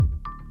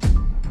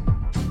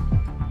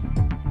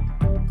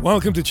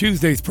Welcome to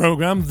Tuesday's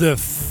programme, the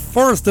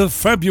 1st of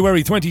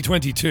February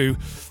 2022.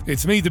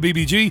 It's me, the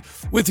BBG,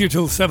 with you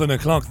till 7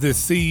 o'clock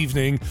this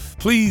evening.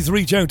 Please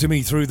reach out to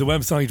me through the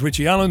website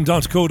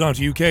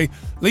richieallen.co.uk.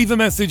 Leave a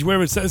message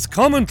where it says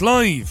comment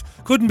live.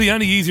 Couldn't be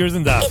any easier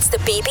than that. It's the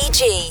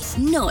BBG,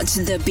 not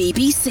the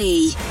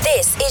BBC.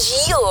 This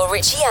is your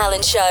Richie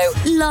Allen Show,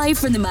 live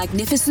from the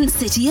magnificent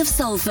city of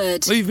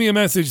Salford. Leave me a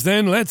message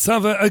then. Let's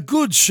have a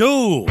good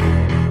show.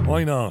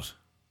 Why not?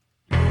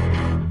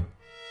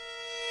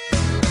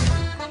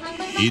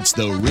 It's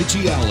the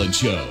Richie Allen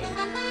Show,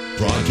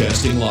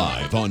 broadcasting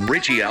live on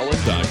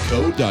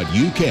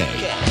richieallen.co.uk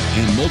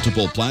and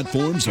multiple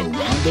platforms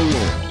around the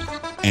world.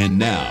 And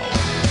now,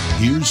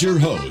 here's your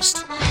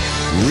host,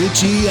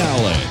 Richie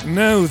Allen.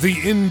 Now, the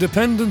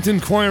independent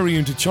inquiry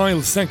into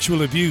child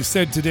sexual abuse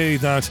said today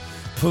that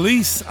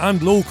police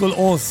and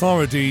local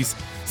authorities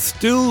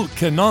still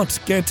cannot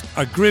get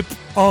a grip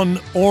on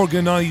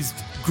organised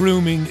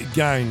grooming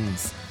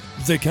gangs.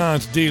 They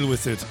can't deal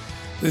with it.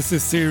 This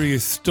is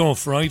serious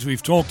stuff, right?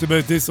 We've talked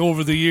about this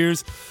over the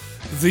years.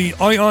 The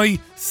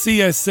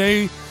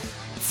IICSA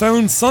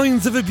found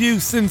signs of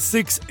abuse in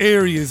 6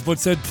 areas, but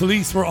said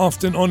police were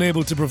often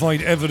unable to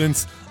provide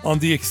evidence on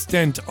the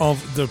extent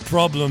of the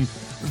problem.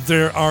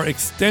 There are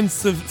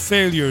extensive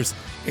failures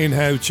in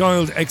how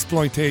child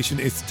exploitation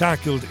is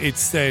tackled, it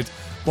said.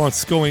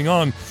 What's going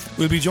on?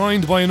 We'll be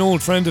joined by an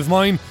old friend of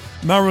mine,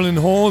 Marilyn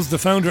Hawes, the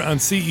founder and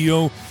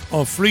CEO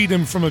of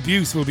Freedom from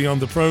Abuse, will be on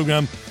the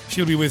programme.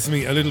 She'll be with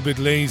me a little bit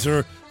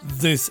later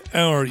this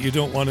hour. You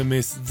don't want to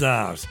miss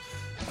that.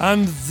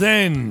 And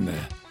then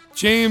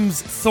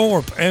James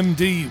Thorpe,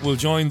 MD, will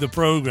join the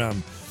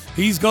programme.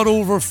 He's got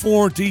over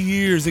 40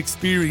 years'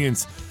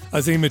 experience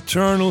as a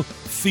maternal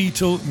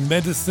fetal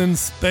medicine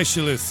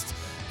specialist.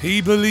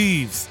 He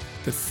believes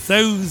that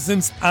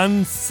thousands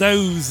and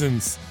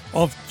thousands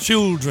of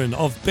children,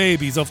 of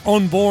babies, of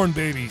unborn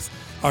babies,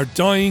 are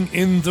dying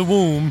in the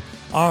womb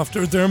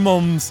after their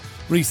mums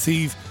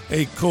receive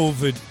a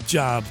COVID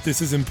jab. This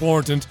is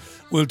important.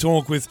 We'll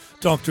talk with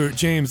Dr.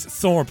 James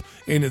Thorpe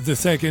in the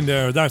second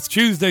hour. That's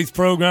Tuesday's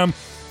programme.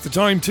 The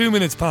time 2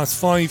 minutes past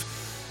 5.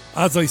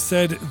 As I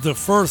said, the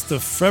 1st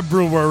of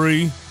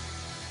February.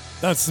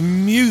 That's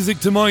music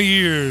to my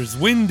ears.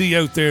 Windy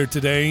out there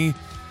today.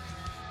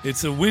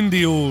 It's a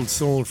windy old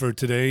Salford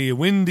today. A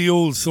windy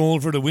old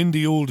Salford, a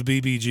windy old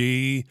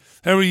BBG.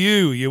 How are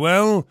you? You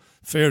well?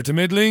 Fair to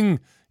middling?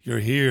 You're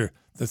here.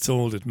 That's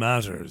all that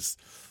matters.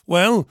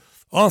 Well,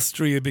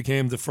 Austria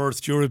became the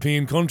first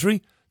European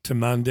country to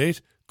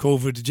mandate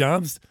COVID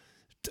jabs.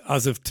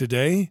 As of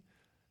today,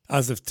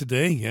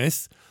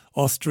 yes,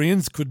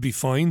 Austrians could be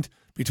fined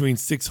between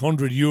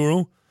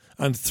 €600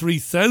 and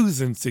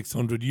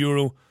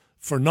 €3,600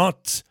 for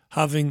not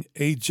having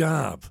a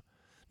jab.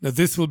 Now,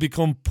 this will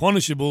become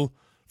punishable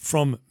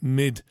from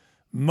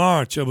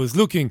mid-March. I was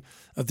looking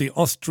at the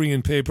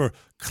Austrian paper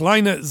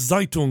Kleine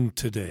Zeitung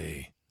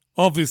today.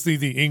 Obviously,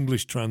 the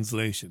English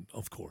translation,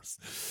 of course.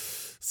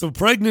 So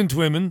pregnant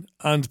women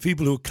and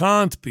people who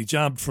can't be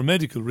jabbed for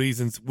medical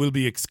reasons will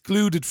be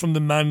excluded from the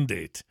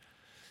mandate.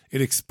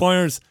 It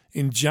expires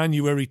in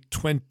January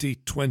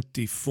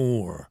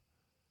 2024.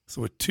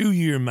 So a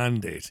 2-year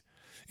mandate.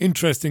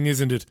 Interesting,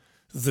 isn't it,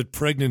 that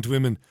pregnant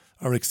women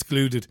are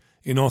excluded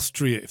in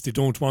Austria. If they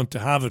don't want to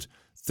have it,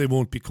 they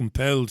won't be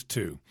compelled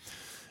to.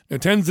 Now,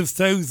 tens of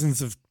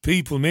thousands of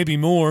people, maybe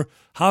more,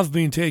 have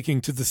been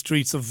taking to the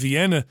streets of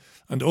Vienna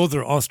and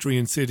other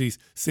Austrian cities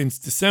since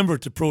December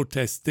to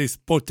protest this,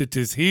 but it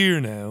is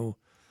here now.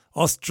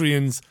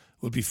 Austrians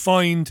will be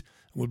fined,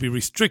 will be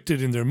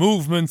restricted in their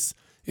movements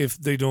if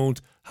they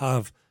don't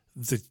have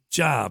the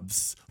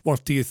jabs.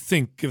 What do you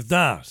think of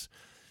that?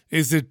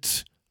 Is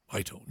it,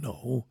 I don't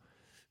know,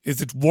 is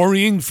it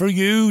worrying for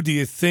you? Do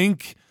you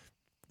think,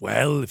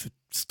 well, if it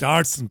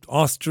starts in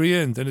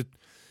Austria and then it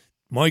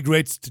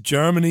migrates to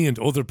Germany and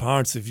other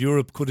parts of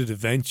Europe, could it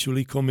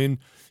eventually come in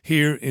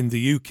here in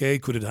the UK?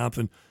 Could it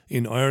happen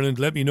in Ireland?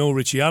 Let me know,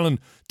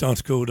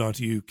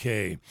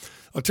 richieallen.co.uk.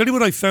 I'll tell you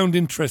what I found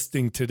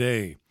interesting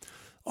today.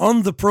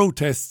 On the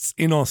protests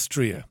in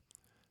Austria,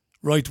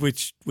 right,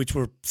 which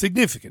were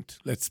significant,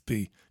 let's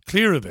be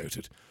clear about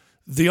it,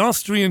 the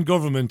Austrian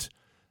government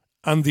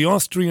and the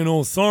Austrian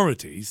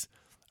authorities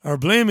are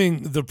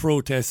blaming the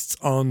protests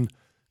on,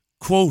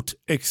 quote,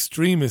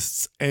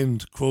 extremists,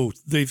 end quote.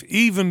 They've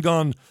even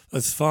gone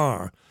as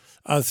far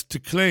as to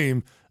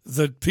claim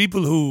that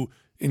people who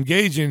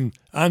engage in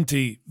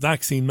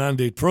anti-vaccine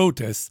mandate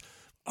protests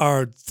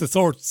are the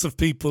sorts of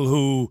people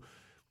who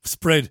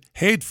spread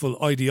hateful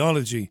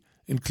ideology,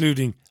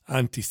 including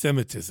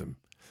anti-Semitism.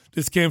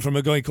 This came from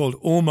a guy called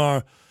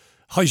Omar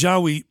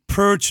Hijawi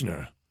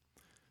Perchner.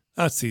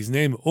 That's his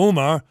name,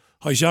 Omar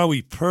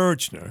Hijawi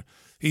Perchner.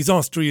 He's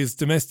Austria's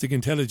domestic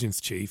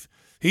intelligence chief.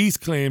 He's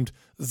claimed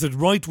that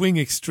right-wing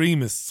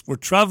extremists were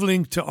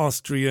travelling to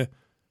Austria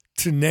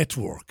to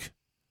network.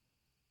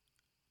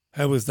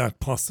 How is that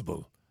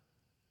possible?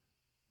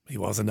 He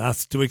wasn't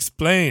asked to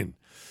explain.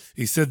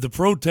 He said the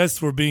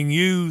protests were being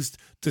used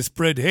to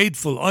spread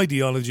hateful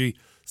ideology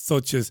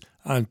such as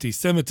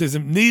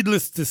anti-Semitism.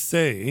 Needless to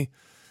say,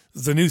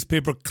 the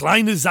newspaper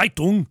Kleine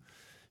Zeitung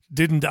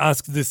didn't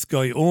ask this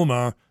guy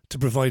Omar to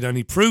provide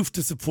any proof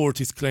to support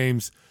his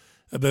claims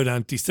about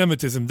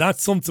anti-Semitism.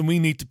 That's something we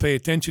need to pay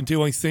attention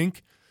to, I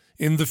think,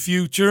 in the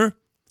future.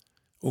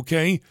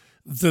 Okay?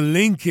 The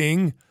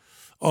linking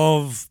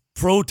of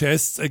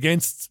protests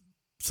against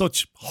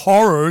such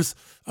horrors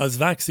as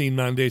vaccine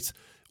mandates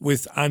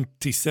with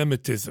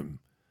anti-Semitism,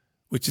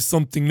 which is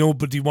something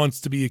nobody wants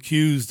to be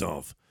accused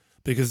of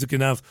because it can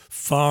have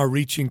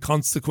far-reaching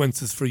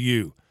consequences for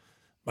you.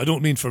 I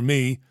don't mean for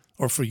me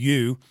or for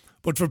you,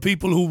 but for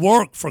people who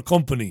work for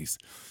companies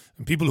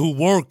and people who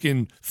work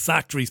in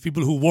factories,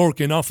 people who work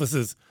in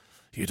offices.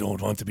 You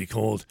don't want to be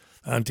called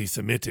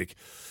anti-Semitic.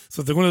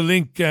 So they're going to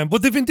link,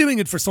 but they've been doing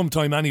it for some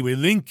time anyway,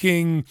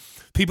 linking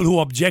people who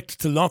object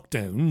to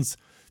lockdowns,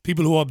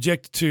 people who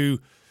object to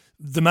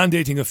the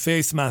mandating of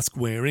face mask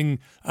wearing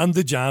and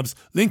the jabs,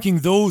 linking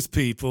those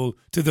people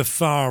to the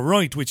far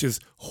right, which is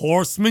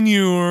horse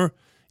manure.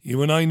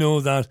 You and I know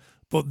that,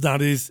 but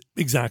that is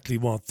exactly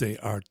what they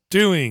are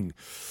doing.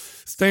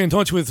 Stay in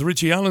touch with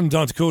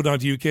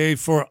richieallen.co.uk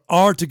for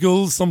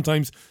articles,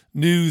 sometimes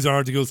news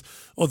articles,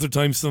 other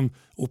times some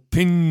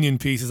opinion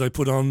pieces I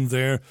put on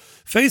there.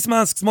 Face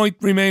masks might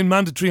remain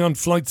mandatory on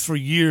flights for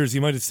years.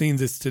 You might have seen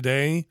this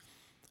today.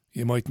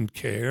 You mightn't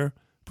care,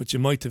 but you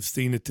might have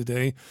seen it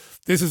today.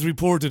 This is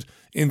reported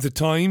in the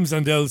Times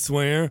and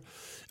elsewhere.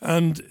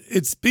 And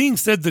it's being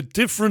said that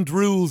different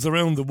rules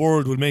around the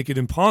world will make it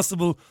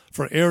impossible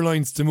for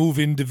airlines to move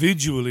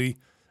individually,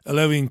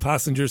 allowing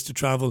passengers to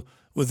travel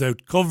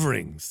without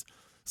coverings.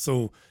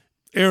 So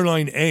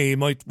airline A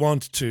might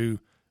want to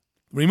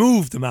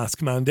remove the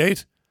mask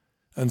mandate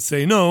and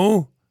say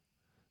no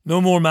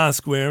more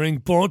mask wearing,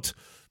 but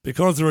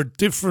because there are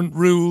different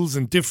rules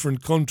in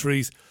different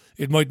countries,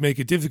 it might make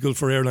it difficult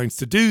for airlines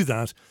to do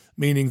that,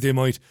 meaning they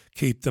might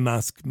keep the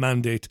mask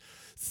mandate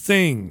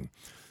thing.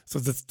 So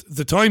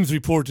the Times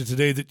reported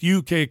today that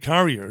UK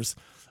carriers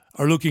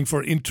are looking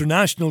for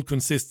international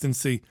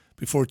consistency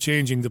before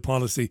changing the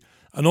policy,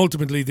 and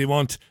ultimately they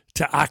want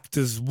to act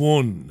as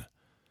one.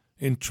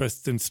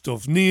 Interesting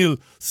stuff. Neil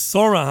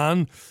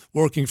Sorahan,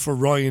 working for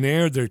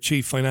Ryanair, their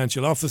chief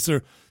financial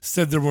officer,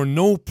 said there were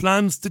no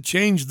plans to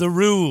change the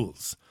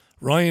rules.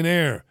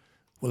 Ryanair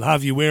will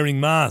have you wearing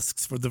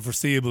masks for the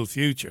foreseeable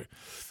future.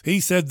 He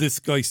said, this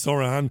guy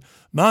Sorahan,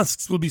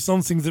 masks will be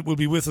something that will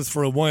be with us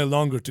for a while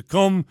longer to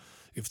come.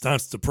 If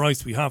that's the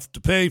price we have to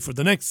pay for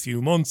the next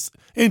few months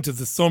into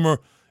the summer,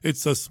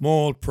 it's a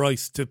small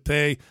price to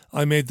pay.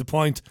 I made the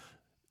point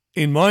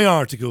in my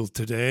article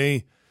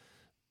today.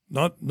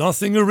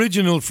 Nothing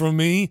original from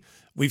me.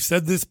 We've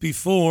said this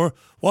before.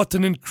 What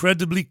an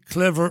incredibly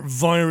clever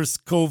virus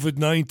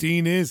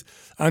COVID-19 is,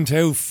 and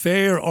how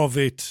fair of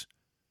it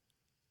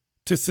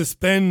to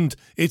suspend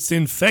its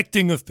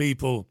infecting of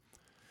people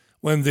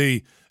when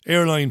the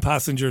airline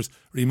passengers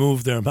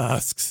remove their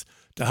masks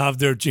to have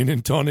their gin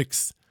and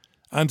tonics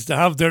and to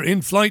have their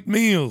in-flight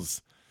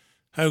meals.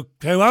 How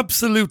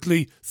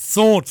absolutely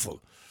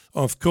thoughtful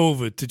of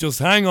COVID to just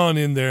hang on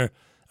in there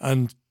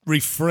and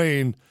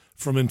refrain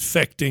from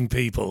infecting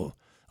people.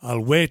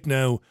 I'll wait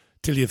now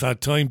till you've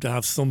had time to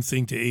have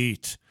something to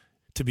eat.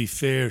 To be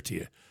fair to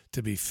you.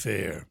 To be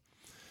fair.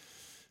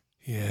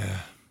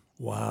 Yeah.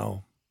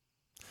 Wow.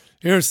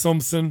 Here's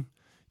something.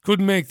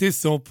 Couldn't make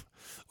this up.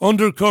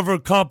 Undercover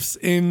cops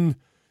in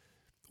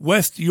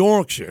West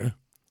Yorkshire,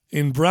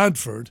 in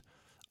Bradford,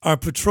 are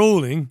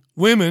patrolling.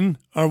 Women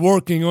are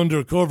working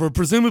undercover,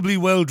 presumably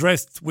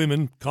well-dressed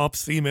women,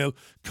 cops, female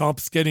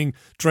cops, getting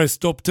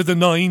dressed up to the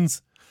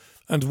nines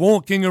and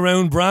walking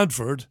around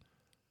Bradford,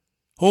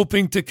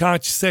 hoping to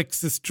catch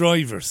sexist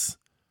drivers.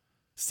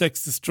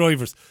 Sexist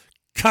drivers.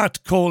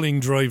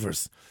 Catcalling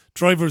drivers.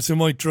 Drivers who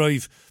might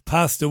drive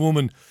past a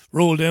woman,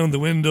 roll down the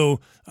window,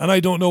 and I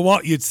don't know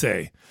what you'd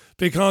say.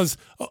 Because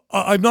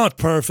I'm not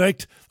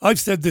perfect. I've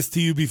said this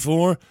to you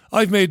before.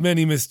 I've made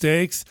many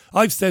mistakes.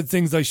 I've said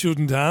things I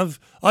shouldn't have.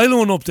 I'll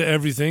own up to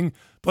everything.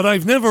 But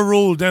I've never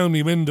rolled down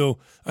my window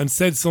and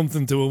said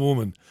something to a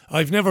woman.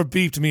 I've never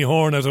beeped me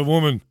horn at a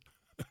woman.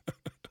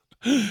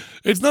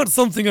 It's not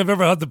something I've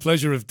ever had the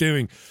pleasure of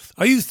doing.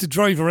 I used to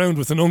drive around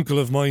with an uncle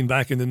of mine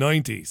back in the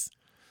 90s.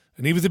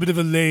 And he was a bit of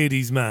a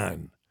ladies'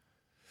 man.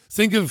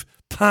 Think of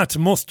Pat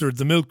Mustard,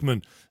 the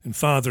milkman, in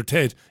Father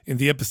Ted in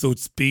the episode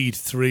Speed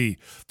 3.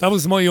 That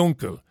was my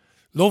uncle.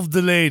 Loved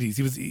the ladies.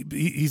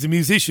 He's a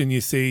musician,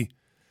 you see.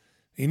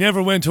 He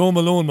never went home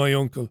alone, my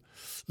uncle.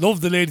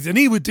 Loved the ladies. And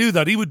he would do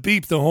that. He would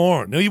beep the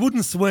horn. Now, he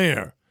wouldn't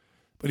swear,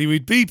 but he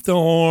would beep the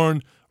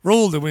horn,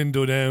 roll the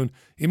window down.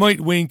 He might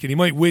wink and he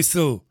might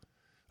whistle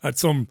at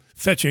some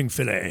fetching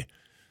fillet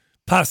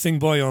passing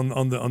by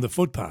on the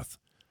footpath.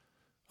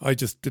 I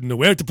just didn't know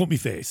where to put my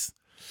face.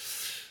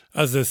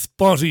 As a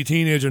spotty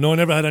teenager, no, I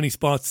never had any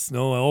spots.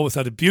 No, I always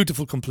had a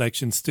beautiful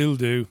complexion, still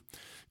do.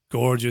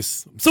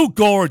 Gorgeous. I'm so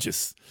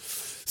gorgeous.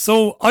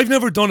 So I've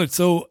never done it.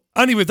 So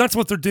anyway, that's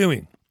what they're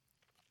doing.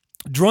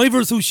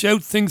 Drivers who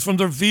shout things from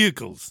their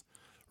vehicles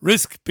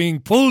risk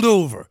being pulled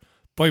over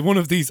by one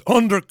of these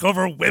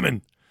undercover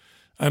women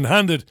and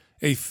handed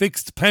a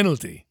fixed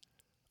penalty.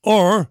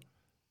 Or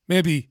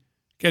maybe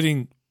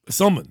getting a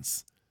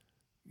summons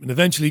and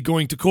eventually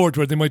going to court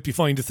where they might be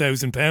fined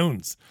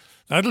 £1,000.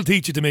 That'll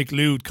teach you to make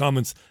lewd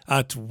comments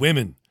at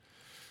women.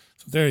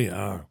 So there you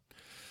are.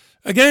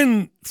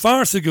 Again,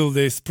 farcical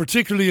this,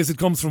 particularly as it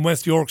comes from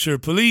West Yorkshire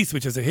Police,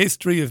 which has a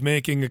history of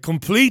making a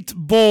complete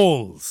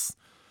balls.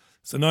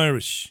 It's an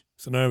Irish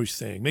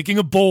saying. Making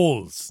a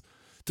balls.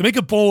 To make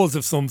a balls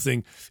of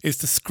something is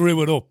to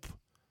screw it up.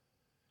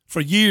 For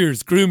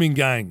years, grooming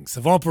gangs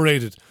have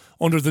operated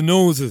under the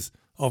noses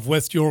of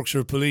West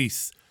Yorkshire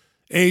Police.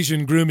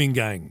 Asian grooming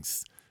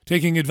gangs,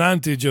 taking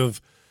advantage of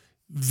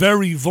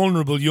very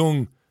vulnerable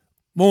young,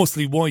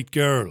 mostly white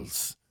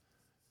girls.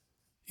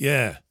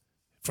 Yeah,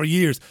 for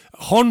years.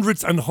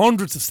 Hundreds and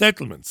hundreds of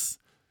settlements.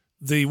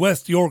 The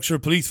West Yorkshire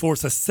Police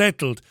Force has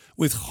settled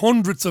with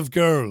hundreds of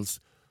girls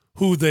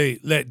who they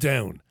let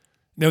down.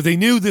 Now, they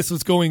knew this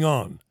was going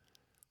on,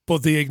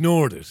 but they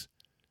ignored it.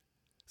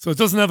 So it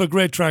doesn't have a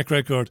great track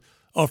record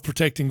of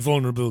protecting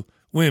vulnerable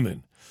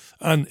women.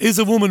 And is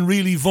a woman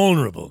really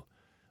vulnerable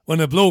when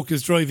a bloke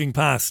is driving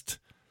past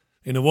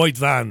in a white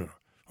van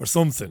or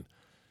something?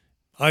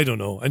 I don't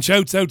know. And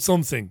shouts out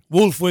something,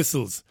 wolf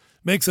whistles,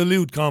 makes a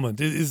lewd comment.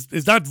 Is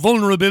that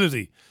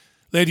vulnerability?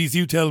 Ladies,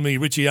 you tell me,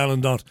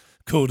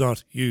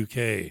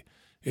 richieallen.co.uk.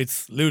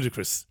 It's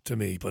ludicrous to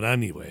me, but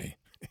anyway.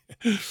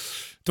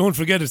 Don't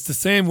forget, it's the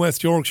same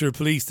West Yorkshire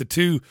Police that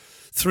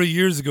 2-3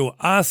 years ago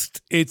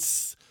asked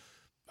its,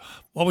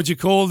 what would you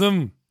call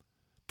them?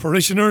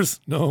 Parishioners?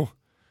 No.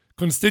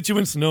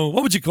 Constituents? No.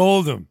 What would you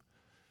call them?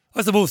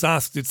 I suppose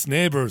asked its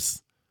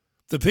neighbours,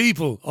 the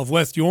people of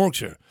West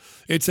Yorkshire.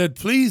 It said,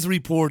 please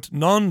report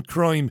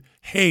non-crime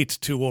hate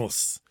to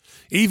us.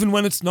 Even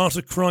when it's not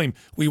a crime,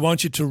 we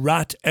want you to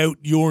rat out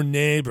your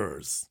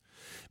neighbours.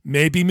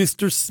 Maybe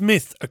Mr.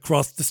 Smith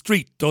across the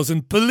street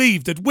doesn't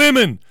believe that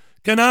women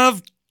can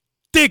have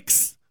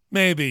dicks,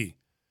 maybe.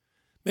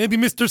 Maybe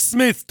Mr.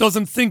 Smith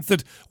doesn't think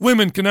that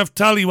women can have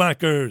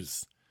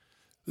tallywhackers.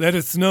 Let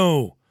us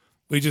know.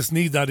 We just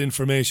need that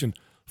information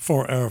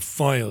for our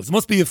files. It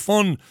must be a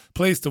fun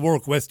place to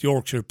work, West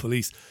Yorkshire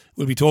Police.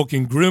 We'll be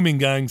talking grooming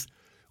gangs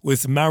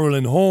with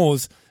Marilyn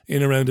Hawes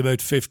in around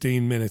about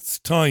 15 minutes'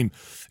 time.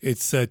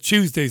 It's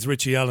Tuesday's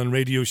Richie Allen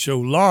radio show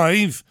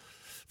live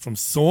from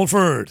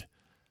Salford.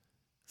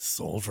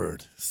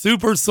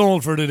 Super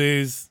Salford it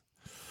is.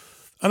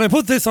 And I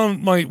put this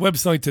on my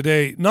website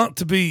today not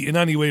to be in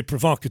any way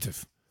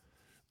provocative,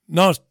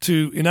 not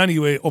to in any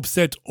way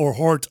upset or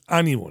hurt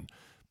anyone.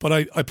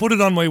 But I put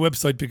it on my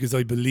website because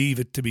I believe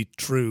it to be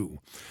true.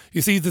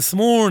 You see, this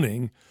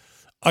morning,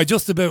 I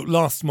just about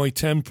lost my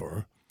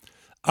temper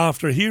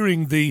after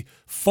hearing the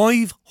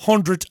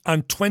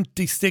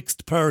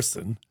 526th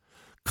person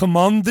come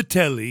on the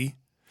telly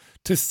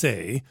to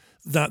say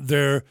that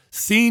their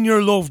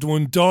senior loved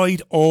one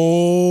died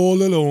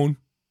all alone.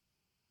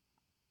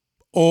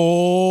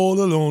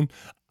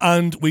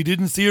 And we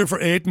didn't see her for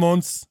 8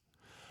 months.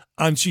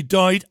 And she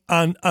died,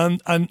 and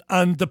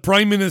the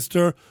Prime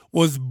Minister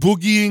was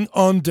boogieing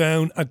on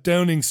down at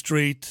Downing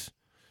Street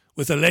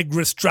with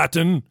Allegra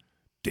Stratton.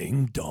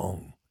 Ding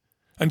dong.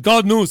 And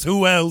God knows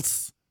who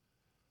else.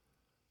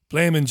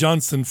 Blaming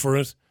Johnson for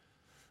it.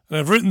 And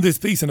I've written this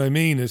piece and I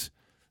mean it.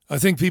 I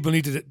think people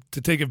need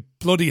to take a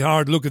bloody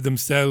hard look at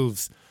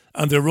themselves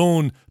and their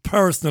own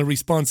personal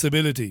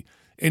responsibility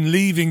in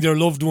leaving their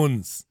loved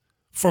ones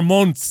for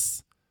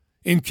months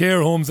in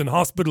care homes and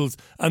hospitals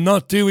and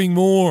not doing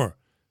more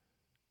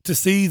to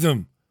see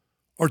them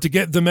or to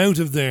get them out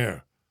of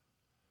there.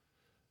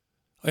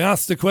 I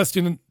asked the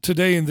question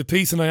today in the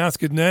piece and I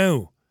ask it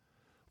now.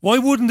 Why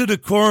wouldn't it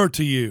occur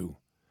to you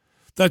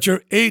that your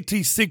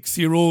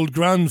 86-year-old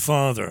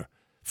grandfather,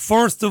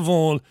 first of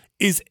all,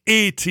 is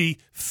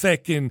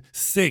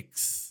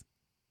 86?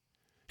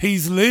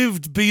 He's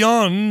lived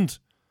beyond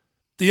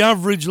the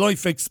average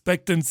life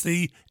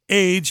expectancy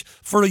age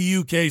for a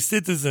UK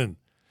citizen.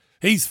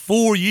 He's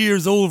 4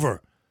 years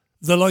over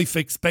the life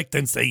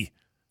expectancy.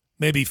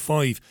 Maybe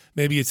 5.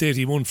 Maybe it's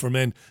 81 for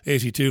men,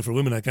 82 for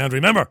women. I can't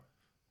remember.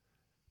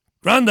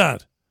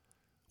 Grandad.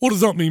 What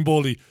does that mean,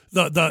 Baldy?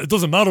 That it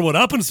doesn't matter what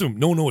happens to him?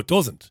 No, it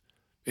doesn't.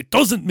 It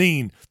doesn't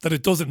mean that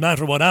it doesn't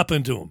matter what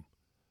happened to him.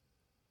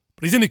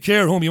 But he's in a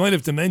care home. He might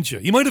have dementia.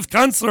 He might have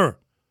cancer.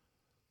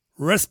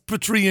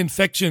 Respiratory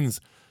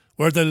infections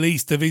were the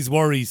least of his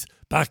worries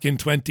back in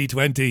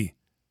 2020.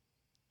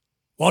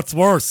 What's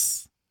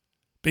worse?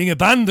 Being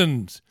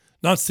abandoned,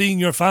 not seeing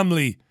your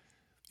family,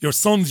 your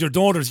sons, your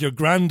daughters, your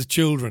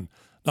grandchildren,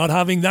 not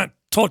having that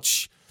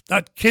touch,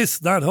 that kiss,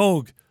 that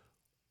hug,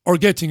 or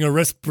getting a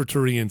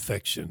respiratory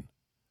infection.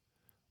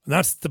 And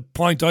that's the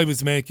point I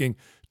was making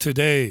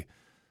today.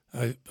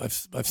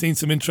 I've seen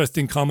some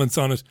interesting comments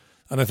on it,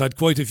 and I've had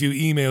quite a few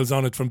emails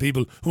on it from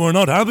people who are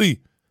not happy,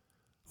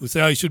 who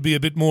say I should be a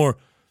bit more,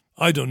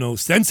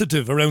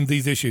 sensitive around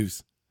these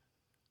issues.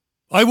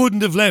 I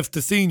wouldn't have left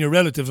a senior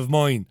relative of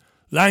mine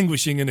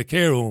languishing in a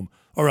care home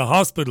or a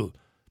hospital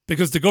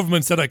because the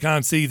government said I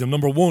can't see them,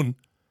 number one.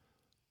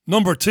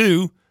 Number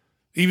two,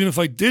 even if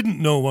I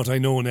didn't know what I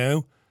know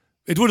now,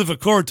 it would have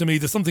occurred to me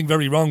there's something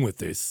very wrong with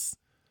this.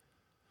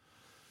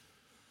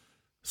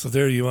 So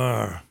there you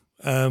are.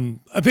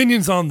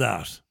 Opinions on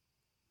that?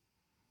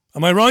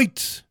 Am I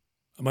right?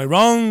 Am I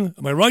wrong?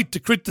 Am I right to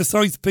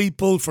criticise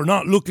people for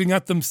not looking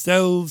at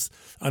themselves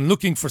and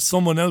looking for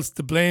someone else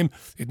to blame?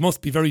 It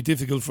must be very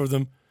difficult for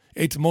them.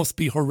 It must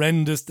be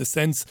horrendous, the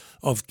sense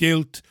of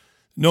guilt,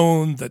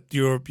 knowing that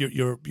your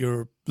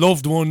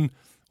loved one,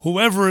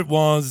 whoever it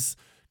was,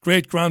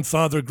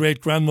 great-grandfather,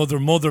 great-grandmother,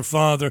 mother,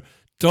 father,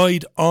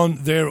 died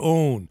on their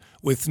own,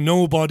 with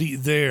nobody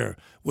there,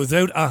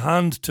 without a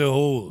hand to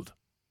hold.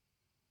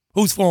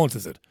 Whose fault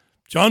is it?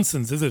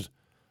 Johnson's, is it?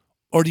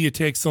 Or do you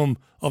take some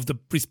of the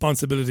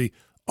responsibility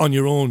on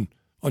your own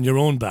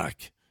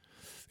back?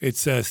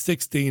 It's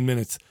 16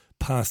 minutes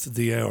past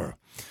the hour.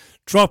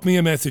 Drop me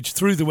a message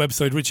through the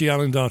website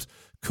richieallen.co.uk.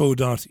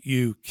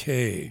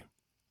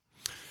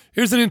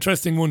 Here's an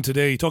interesting one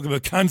today, talking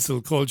about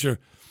cancel culture.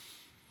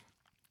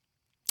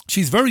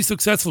 She's very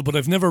successful, but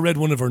I've never read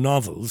one of her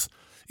novels,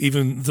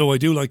 even though I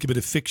do like a bit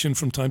of fiction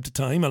from time to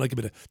time. I like a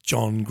bit of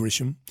John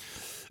Grisham.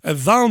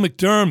 Val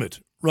McDermott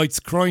writes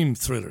crime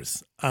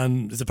thrillers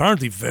and is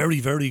apparently very,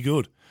 very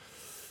good.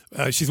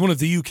 She's one of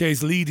the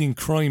UK's leading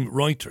crime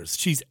writers.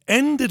 She's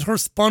ended her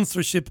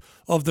sponsorship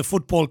of the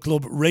football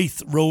club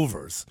Raith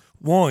Rovers.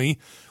 Why?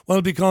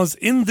 Well, because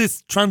in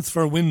this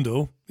transfer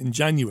window in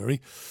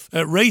January,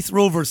 Raith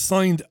Rovers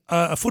signed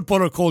a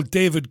footballer called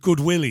David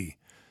Goodwillie,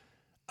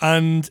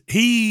 and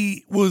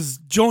he was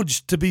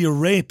judged to be a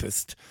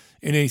rapist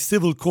in a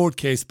civil court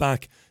case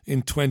back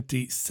in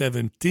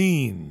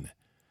 2017.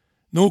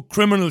 No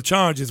criminal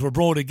charges were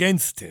brought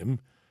against him,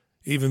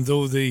 even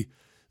though the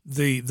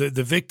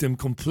victim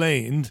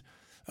complained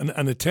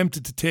and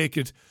attempted to take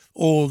it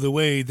all the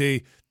way.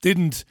 They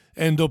didn't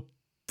end up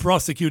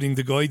prosecuting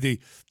the guy, the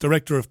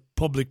director of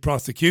public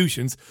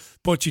prosecutions,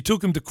 but she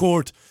took him to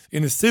court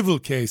in a civil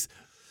case,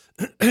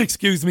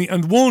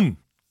 and won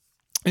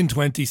in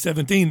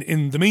 2017.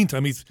 In the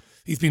meantime, he's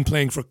been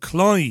playing for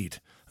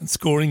Clyde and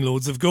scoring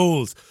loads of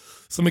goals.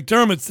 So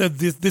McDermott said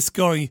this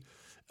guy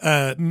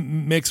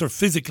makes her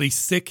physically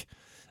sick,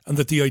 and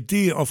that the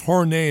idea of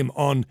her name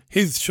on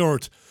his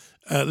shirt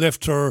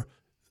left her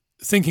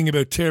thinking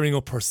about tearing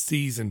up her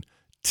season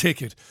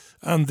ticket.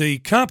 And the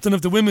captain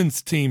of the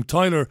women's team,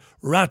 Tyler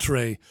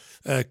Rattray,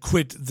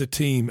 quit the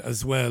team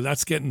as well.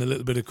 That's getting a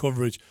little bit of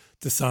coverage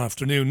this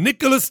afternoon.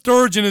 Nicola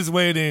Sturgeon is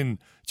weighed in.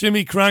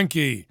 Jimmy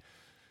Cranky.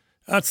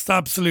 That's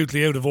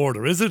absolutely out of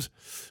order, is it?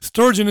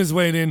 Sturgeon is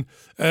weighed in,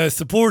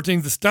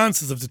 supporting the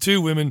stances of the two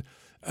women,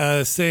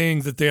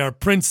 saying that they are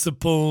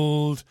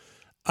principled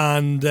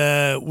and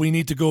we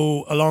need to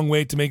go a long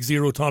way to make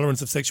zero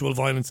tolerance of sexual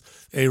violence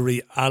a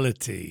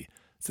reality.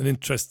 It's an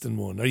interesting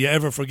one. Are you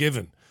ever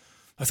forgiven?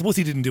 I suppose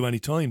he didn't do any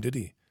time, did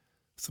he?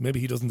 So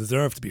maybe he doesn't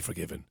deserve to be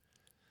forgiven.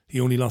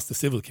 He only lost the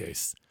civil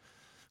case.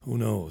 Who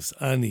knows?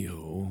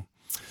 Anyhow.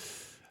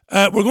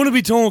 We're going to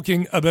be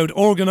talking about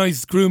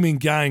organised grooming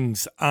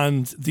gangs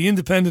and the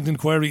independent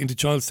inquiry into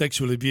child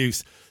sexual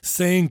abuse,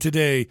 saying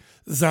today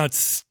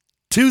that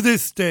to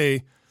this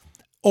day,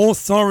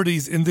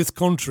 authorities in this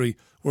country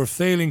were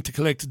failing to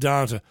collect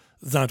data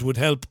that would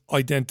help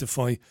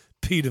identify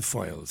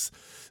paedophiles.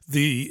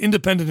 The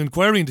independent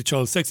inquiry into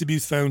child sex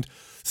abuse found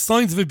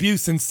signs of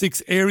abuse in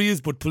 6 areas,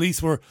 but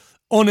police were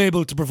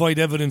unable to provide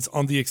evidence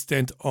on the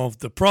extent of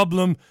the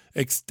problem,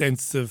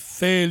 extensive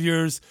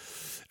failures.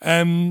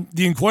 The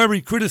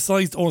inquiry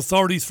criticised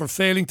authorities for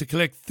failing to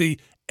collect the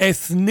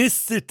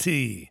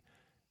ethnicity,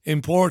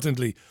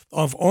 importantly,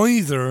 of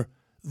either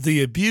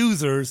the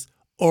abusers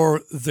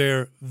or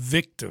their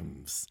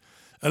victims.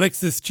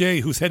 Alexis J.,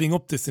 who's heading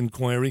up this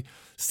inquiry,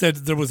 said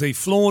there was a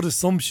flawed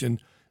assumption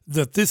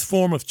that this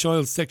form of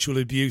child sexual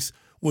abuse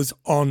was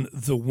on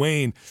the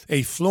wane.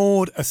 A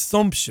flawed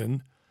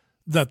assumption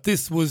that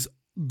this was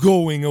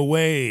going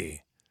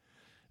away.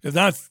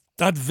 That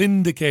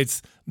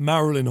vindicates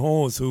Marilyn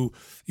Hawes, who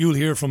you'll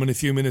hear from in a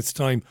few minutes'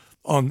 time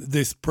on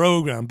this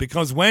programme,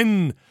 because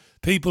when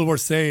people were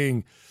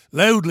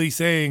loudly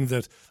saying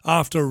that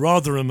after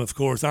Rotherham, of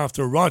course,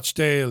 after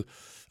Rochdale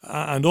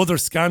and other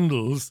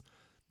scandals,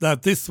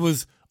 that this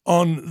was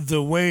on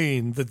the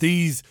wane, that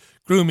these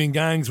grooming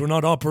gangs were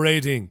not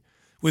operating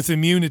with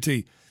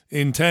immunity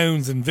in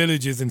towns and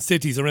villages and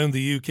cities around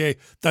the UK,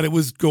 that it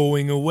was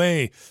going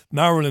away.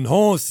 Marilyn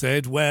Hawes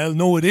said, well,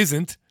 no, it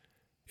isn't.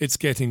 It's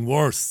getting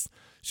worse.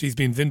 She's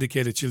been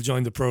vindicated. She'll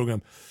join the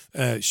programme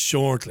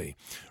shortly.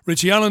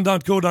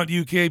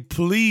 richieallen.co.uk,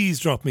 please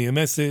drop me a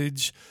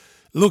message.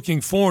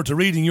 Looking forward to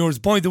reading yours.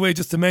 By the way,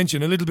 just to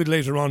mention, a little bit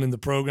later on in the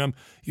programme,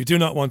 you do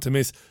not want to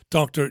miss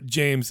Dr.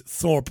 James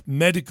Thorpe,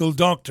 medical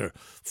doctor,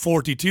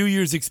 42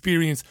 years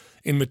experience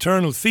in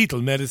maternal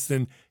fetal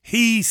medicine.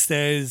 He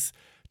says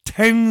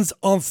tens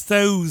of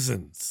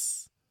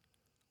thousands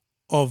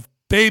of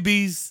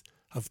babies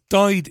have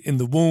died in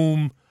the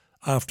womb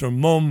after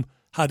mum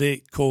had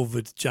a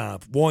COVID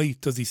jab. Why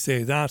does he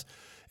say that?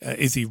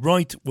 Is he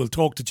right? We'll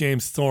talk to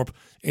James Thorpe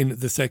in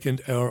the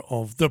second hour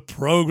of the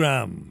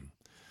programme.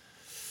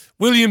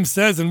 William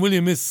says, and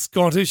William is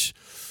Scottish,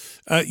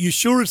 you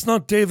sure it's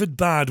not David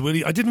Bad,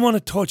 Willie? I didn't want to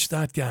touch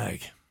that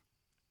gag.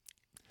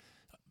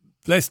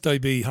 Lest I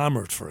be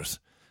hammered for it.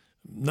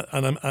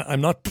 and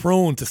I'm not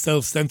prone to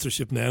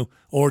self-censorship now,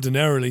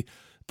 ordinarily,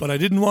 but I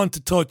didn't want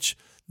to touch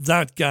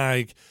that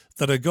gag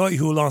that a guy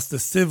who lost a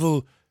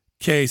civil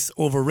case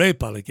over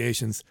rape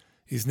allegations,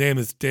 his name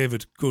is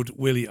David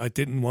Goodwillie, I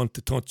didn't want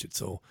to touch it,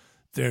 so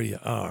there you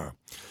are.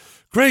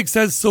 Craig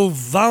says, so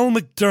Val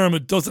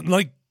McDermott doesn't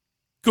like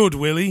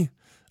Goodwillie.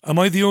 Am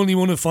I the only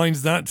one who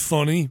finds that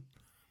funny?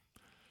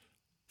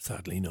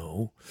 Sadly,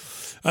 no.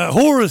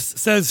 Horace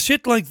says,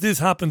 shit like this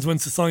happens when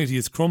society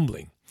is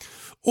crumbling.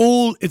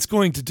 All it's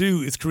going to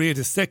do is create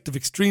a sect of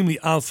extremely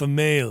alpha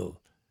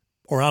male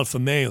or alpha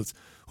males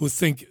who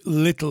think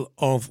little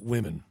of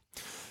women.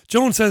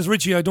 Joan says,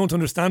 Richie, I don't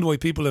understand why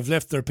people have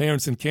left their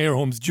parents in care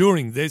homes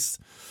during this,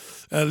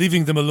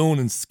 leaving them alone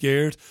and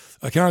scared.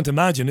 I can't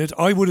imagine it.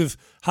 I would have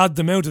had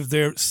them out of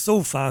there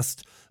so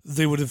fast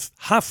they would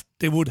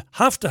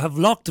have to have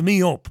locked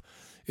me up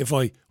if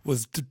I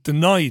was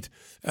denied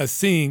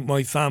seeing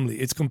my family.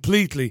 It's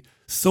completely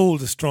soul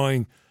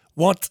destroying.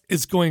 What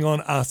is going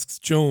on, asks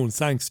Joan.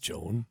 Thanks,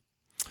 Joan.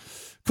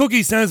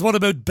 Cookie says, what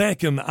about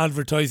Beckham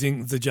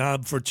advertising the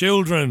jab for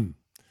children?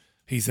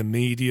 He's a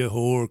media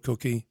whore,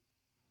 Cookie.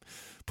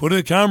 Put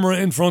a camera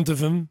in front of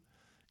him,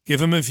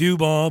 give him a few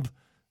bob,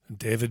 and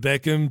David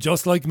Beckham,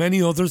 just like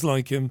many others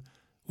like him,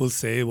 will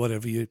say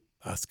whatever you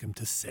ask him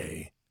to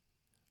say.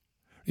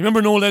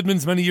 Remember Noel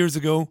Edmonds many years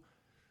ago?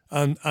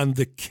 And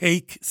the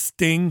cake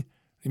sting?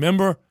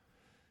 Remember?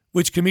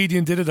 Which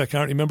comedian did it? I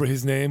can't remember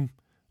his name.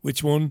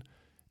 Which one?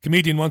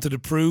 Comedian wanted to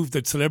prove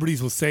that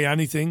celebrities will say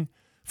anything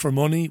for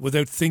money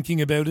without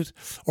thinking about it,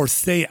 or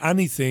say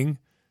anything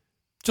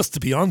just to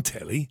be on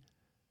telly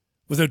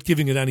without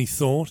giving it any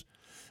thought.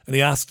 And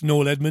he asked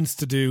Noel Edmonds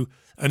to do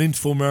an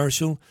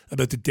infomercial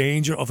about the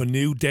danger of a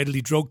new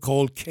deadly drug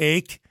called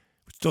cake,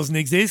 which doesn't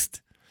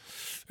exist.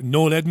 And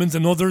Noel Edmonds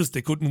and others,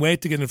 they couldn't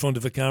wait to get in front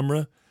of a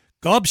camera.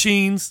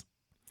 Gobsheens.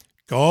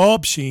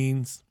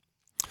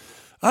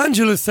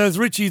 Angela says,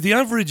 Richie, the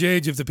average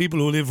age of the people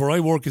who live where I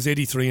work is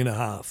 83 and a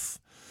half.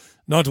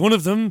 Not one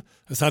of them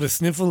has had a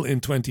sniffle in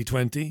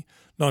 2020.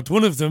 Not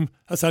one of them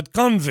has had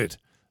COVID.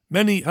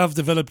 Many have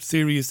developed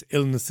serious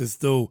illnesses,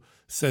 though,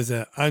 says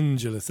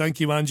Angela. Thank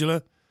you,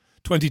 Angela.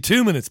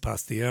 22 minutes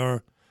past the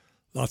hour.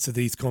 Lots of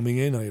these coming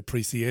in. I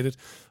appreciate it.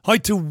 Hi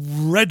to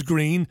Red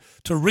Green,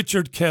 to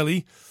Richard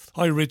Kelly.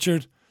 Hi,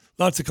 Richard.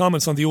 Lots of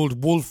comments on the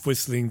old wolf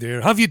whistling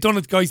there. Have you done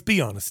it, guys? Be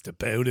honest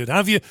about it.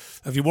 Have you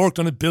worked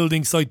on a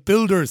building site?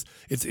 Builders,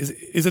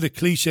 is it a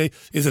cliche?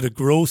 Is it a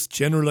gross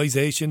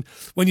generalisation?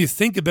 When you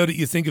think about it,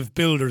 you think of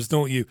builders,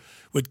 don't you?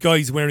 With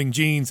guys wearing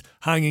jeans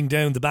hanging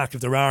down the back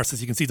of their arse,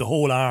 as you can see the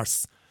whole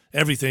arse.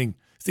 Everything.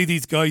 See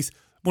these guys?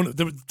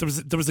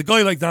 There was a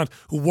guy like that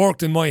who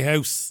worked in my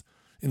house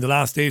in the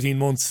last 18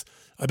 months.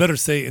 I better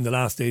say in the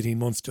last 18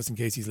 months, just in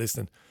case he's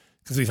listening,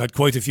 because we've had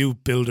quite a few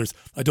builders.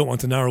 I don't want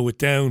to narrow it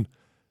down.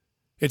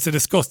 It's a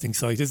disgusting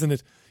sight, isn't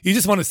it? You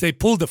just want to say,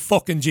 pull the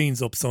fucking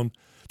jeans up, son.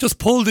 Just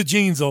pull the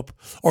jeans up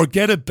or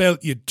get a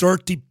belt, you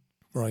dirty...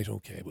 Right,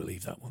 okay, we'll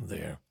leave that one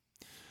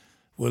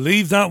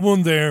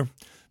there.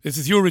 This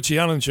is your Richie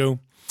Allen Show.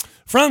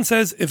 Fran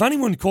says, if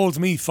anyone calls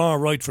me far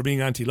right for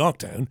being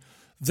anti-lockdown,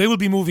 they will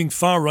be moving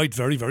far right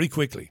very, very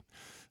quickly.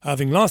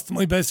 Having lost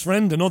my best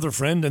friend, another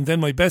friend, and then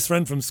my best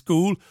friend from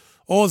school,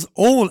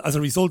 all as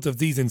a result of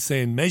these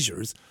insane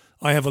measures,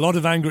 I have a lot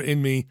of anger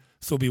in me,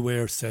 so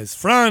beware, says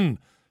Fran.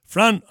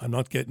 Fran, I'm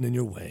not getting in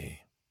your way.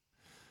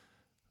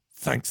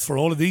 Thanks for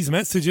all of these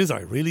messages.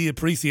 I really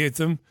appreciate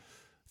them.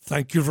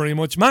 Thank you very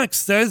much. Max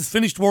says,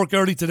 finished work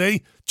early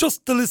today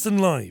just to listen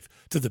live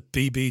to the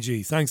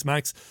BBG. Thanks,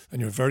 Max,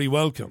 and you're very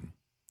welcome.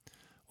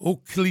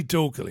 Oakley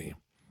dokely.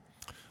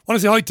 I want to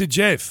say hi to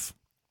Jeff.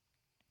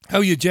 How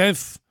are you,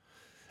 Jeff?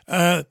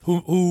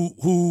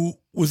 Who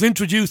was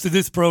introduced to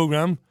this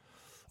programme,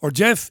 or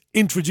Jeff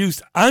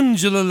introduced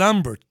Angela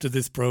Lambert to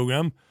this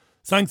programme.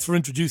 Thanks for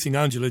introducing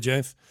Angela,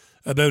 Jeff,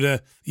 about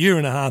a year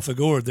and a half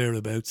ago or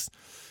thereabouts.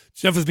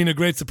 Jeff has been a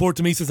great support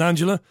to me, says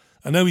Angela,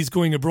 and now he's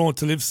going abroad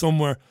to live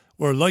somewhere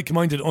where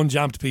like-minded,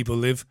 unjabbed people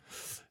live.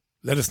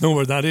 Let us know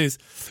where that is.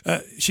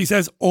 She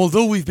says,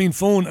 although we've been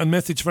phone and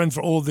message friends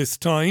for all this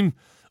time,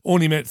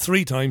 only met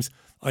 3 times,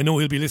 I know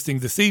he'll be listening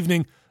this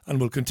evening and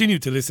will continue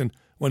to listen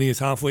when he is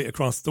halfway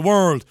across the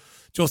world.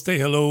 Just a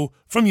hello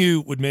from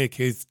you would make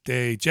his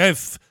day.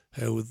 Jeff,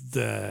 how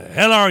the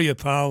hell are you,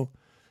 pal?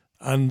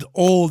 And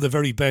all the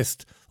very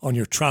best on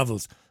your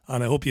travels.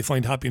 And I hope you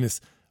find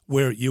happiness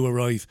where you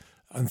arrive.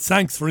 And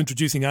thanks for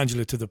introducing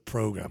Angela to the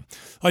programme.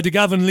 Hi to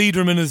Gavin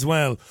Liederman as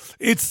well.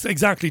 It's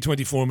exactly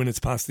 24 minutes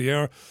past the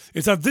hour.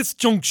 It's at this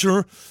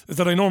juncture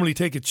that I normally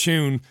take a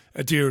tune,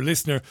 dear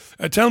listener.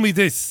 Tell me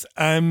this.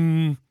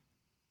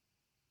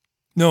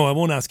 No, I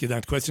won't ask you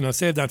that question. I'll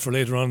save that for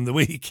later on in the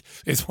week,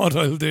 is what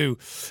I'll do.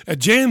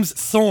 James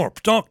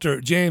Thorpe,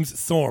 Dr. James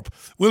Thorpe,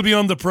 will be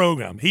on the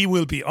programme. He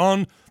will be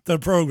on the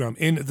programme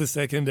in the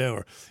second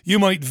hour. You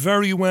might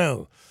very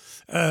well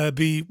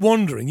be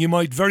wondering. You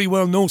might very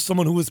well know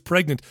someone who is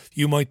pregnant.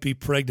 You might be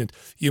pregnant.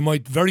 You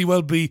might very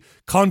well be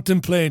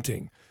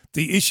contemplating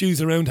the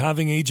issues around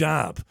having a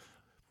jab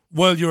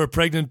while you're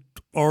pregnant,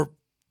 or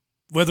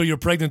whether you're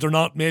pregnant or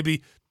not,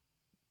 maybe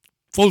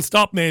Full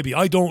stop, maybe.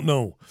 I don't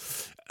know.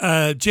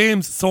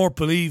 James Thorpe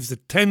believes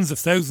that tens of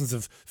thousands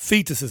of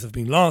fetuses have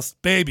been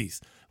lost.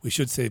 Babies. We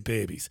should say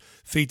babies.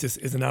 Fetus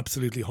is an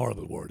absolutely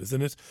horrible word,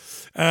 isn't it?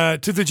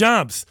 To the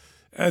jabs.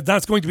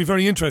 That's going to be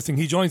very interesting.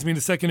 He joins me in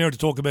the second hour to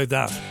talk about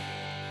that.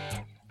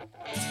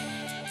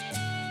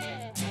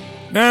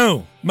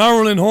 Now,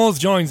 Marilyn Hawes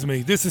joins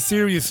me. This is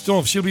serious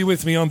stuff. She'll be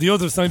with me on the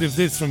other side of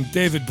this from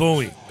David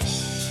Bowie.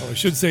 Or I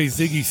should say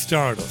Ziggy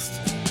Stardust.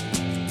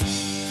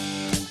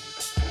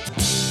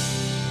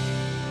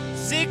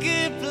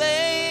 Ziggy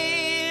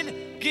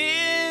played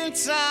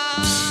guitar.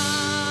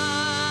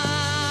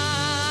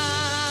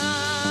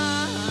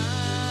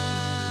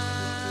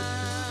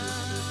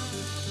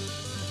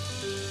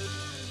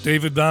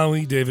 David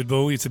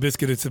Bowie, it's a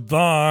biscuit, it's a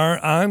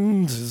bar,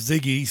 and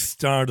Ziggy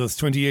Stardust,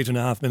 28 and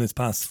a half minutes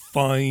past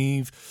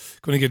 5.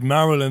 Going to get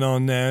Marilyn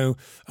on now.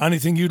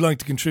 Anything you'd like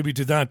to contribute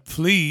to that,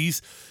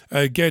 please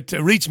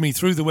reach me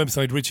through the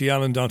website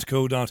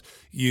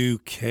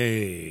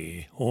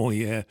richieallen.co.uk.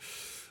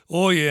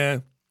 Oh yeah.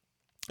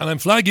 And I'm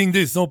flagging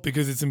this up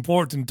because it's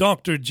important.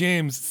 Dr.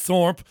 James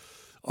Thorpe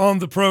on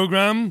the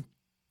programme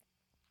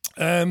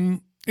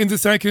in the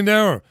second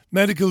hour.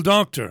 Medical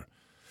doctor.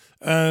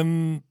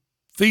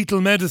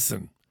 Fetal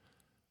medicine.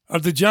 Are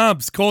the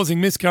jabs causing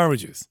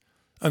miscarriages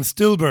and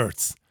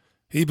stillbirths?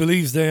 He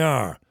believes they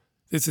are.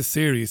 This is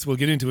serious. We'll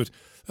get into it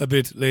a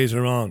bit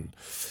later on.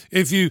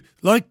 If you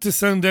like to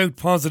send out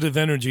positive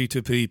energy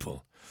to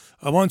people,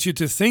 I want you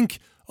to think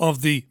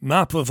of the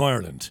map of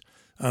Ireland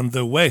and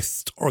the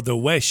west or the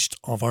west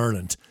of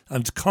Ireland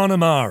and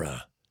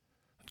Connemara.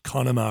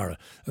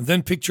 And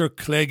then picture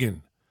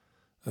Cleggan.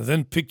 And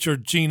then picture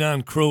Jean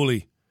Ann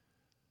Crowley,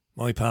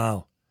 my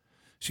pal.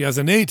 She has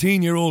an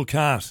 18-year-old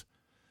cat.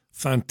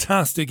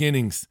 Fantastic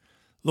innings.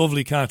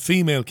 Lovely cat,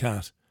 female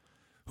cat,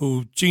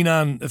 who Jean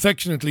Ann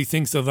affectionately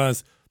thinks of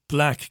as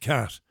Black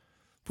Cat.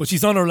 But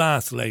she's on her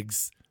last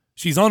legs.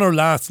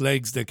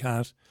 The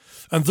cat.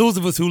 And those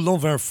of us who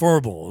love our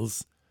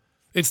furballs,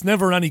 it's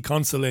never any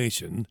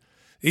consolation,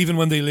 even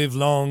when they live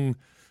long,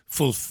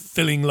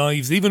 fulfilling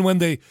lives, even when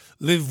they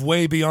live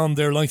way beyond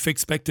their life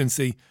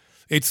expectancy.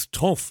 It's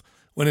tough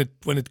when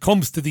it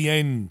comes to the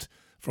end.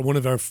 For one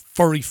of our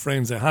furry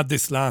friends, I had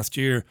this last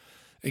year.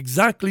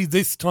 Exactly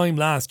this time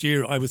last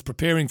year, I was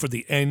preparing for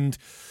the end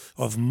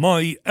of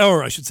a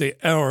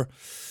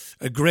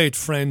great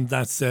friend,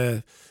 that's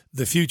the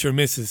future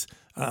missus,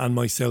 and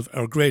myself,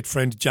 our great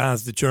friend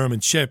Jazz, the German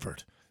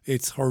Shepherd.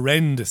 It's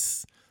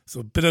horrendous. So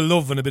a bit of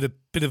love and a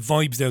bit of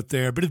vibes out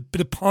there, a bit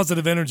of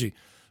positive energy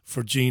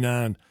for Jean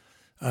Ann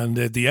and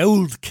the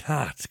old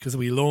cat, because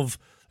we love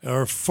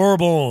our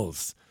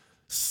furballs.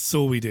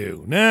 So we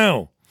do.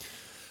 Now,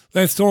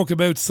 let's talk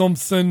about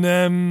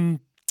something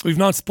we've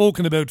not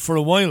spoken about for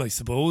a while, I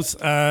suppose.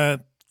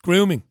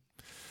 Grooming.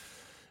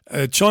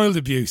 Child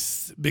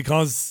abuse,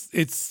 because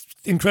it's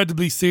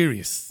incredibly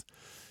serious.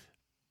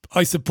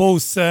 I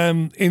suppose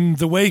in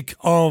the wake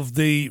of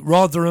the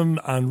Rotherham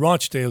and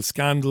Rochdale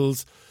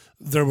scandals,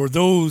 there were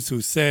those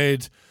who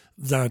said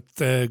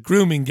that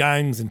grooming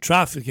gangs and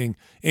trafficking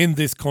in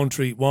this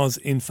country was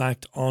in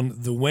fact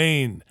on the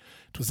wane.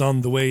 It was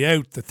on the way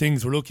out, that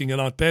things were looking a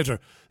lot better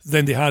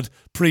than they had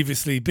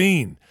previously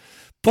been.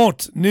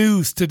 But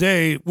news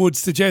today would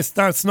suggest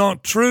that's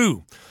not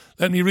true.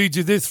 Let me read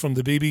you this from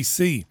the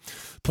BBC.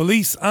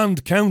 Police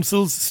and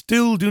councils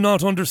still do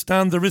not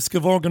understand the risk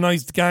of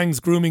organised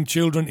gangs grooming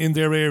children in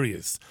their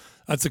areas.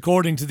 That's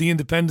according to the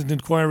independent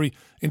inquiry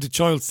into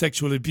child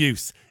sexual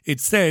abuse.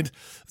 It said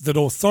that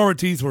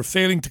authorities were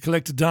failing to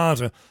collect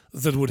data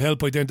that would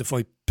help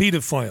identify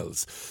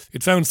paedophiles.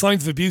 It found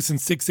signs of abuse in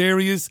 6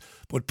 areas,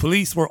 but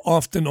police were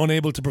often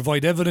unable to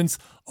provide evidence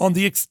on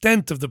the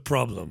extent of the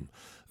problem.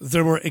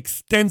 There were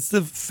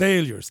extensive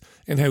failures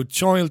in how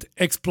child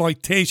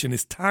exploitation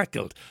is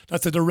tackled.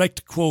 That's a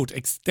direct quote,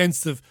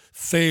 extensive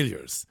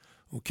failures.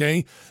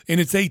 Okay? In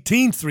its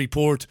 18th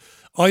report,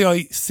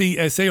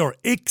 IICSA, or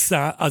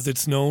ICSA as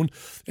it's known,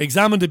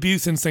 examined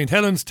abuse in St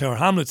Helens, Tower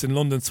Hamlets in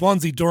London,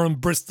 Swansea, Durham,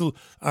 Bristol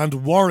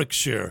and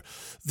Warwickshire.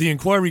 The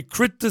inquiry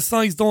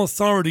criticised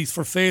authorities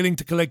for failing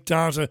to collect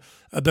data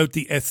about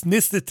the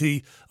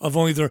ethnicity of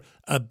either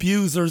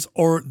abusers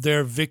or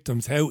their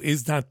victims. How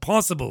is that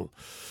possible?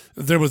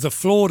 There was a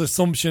flawed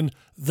assumption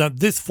that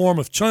this form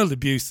of child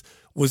abuse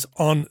was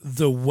on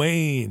the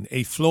wane.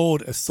 A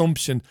flawed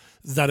assumption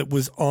that it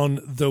was on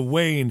the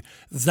wane.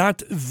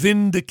 That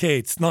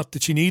vindicates, not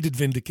that she needed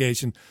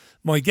vindication,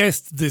 my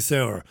guest this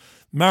hour.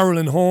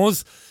 Marilyn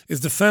Hawes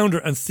is the founder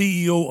and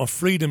CEO of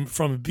Freedom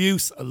from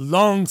Abuse, a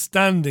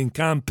long-standing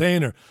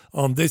campaigner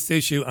on this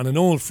issue and an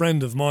old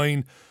friend of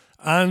mine.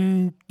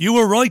 And you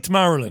were right,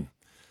 Marilyn.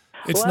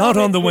 It's not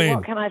on the wane.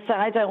 What can I say?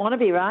 I don't want to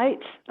be right.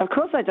 Of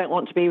course I don't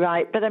want to be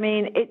right. But I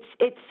mean,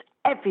 it's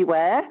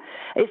everywhere.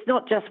 It's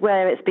not just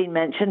where it's been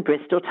mentioned,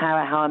 Bristol,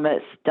 Tower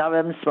Hamlets,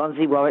 Durham,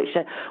 Swansea,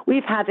 Warwickshire.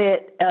 We've had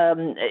it,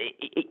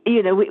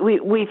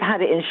 we've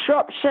had it in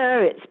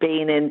Shropshire. It's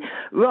been in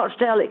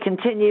Rochdale. It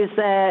continues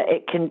there.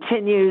 It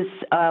continues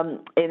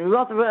in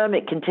Rotherham.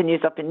 It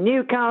continues up in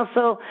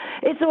Newcastle.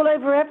 It's all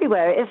over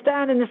everywhere. It's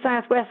down in the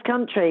southwest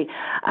country,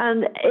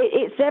 and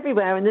it's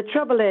everywhere. And the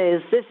trouble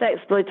is, this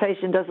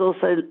exploitation does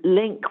also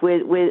link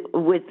with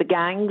the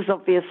gangs,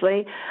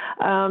 obviously,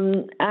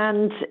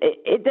 and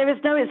there is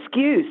no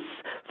excuse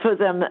for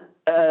them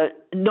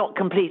not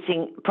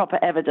completing proper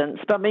evidence.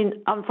 But I mean,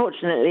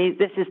 unfortunately,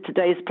 this is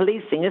today's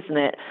policing, isn't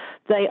it?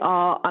 They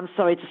are, I'm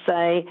sorry to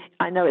say,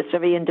 I know it's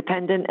very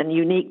independent and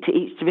unique to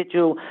each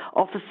individual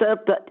officer,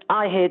 but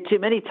I hear too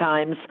many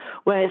times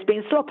where it's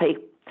been sloppy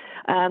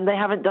and they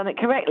haven't done it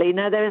correctly.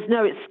 Now, there is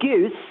no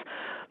excuse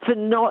for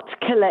not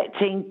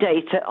collecting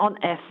data on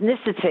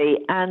ethnicity.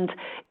 And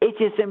it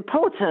is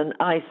important,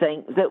 I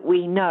think, that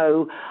we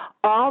know,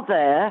 are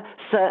there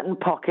certain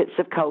pockets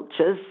of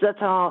cultures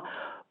that are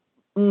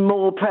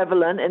more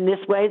prevalent in this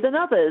way than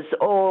others?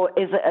 Or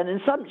is it an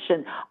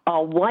assumption?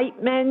 Are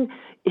white men,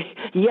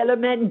 yellow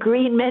men,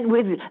 green men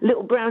with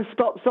little brown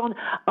spots on,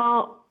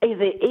 is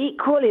it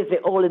equal? Is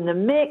it all in the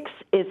mix?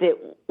 Is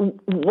it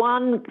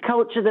one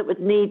culture that would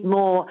need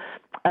more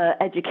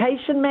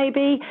education,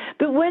 maybe?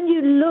 But when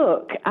you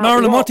look at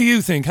Marilyn, what do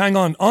you think? Hang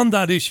on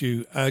that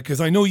issue, because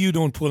I know you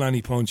don't pull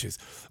any punches.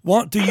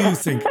 What do you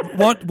think?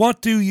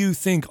 What do you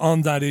think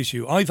on that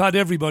issue? I've had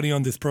everybody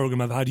on this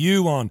programme. I've had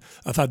you on.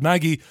 I've had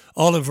Maggie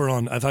Oliver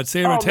on. I've had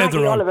Sarah Tether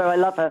Maggie on. Oliver, I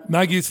love her.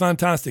 Maggie is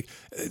fantastic.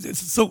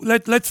 So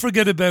let's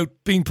forget about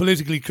being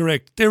politically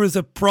correct. There is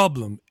a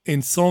problem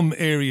in some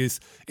areas,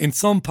 in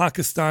some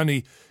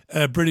Pakistani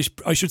British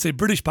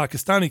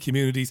Pakistani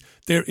communities.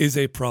 There is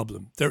a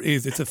problem. There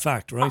is. It's a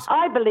fact, right?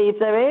 I believe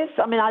there is.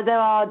 I mean, there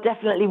are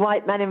definitely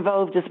white men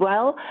involved as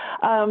well.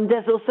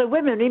 There's also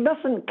women. You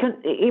mustn't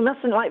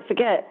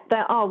forget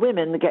there are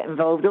women that get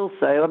involved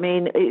also. I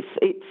mean, it's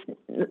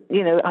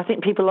I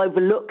think people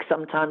overlook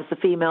sometimes the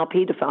female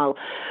paedophile.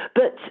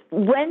 But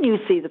when you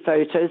see the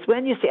photos,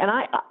 and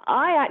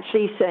I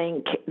actually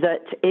think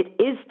that it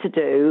is to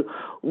do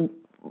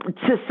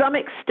to some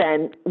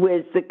extent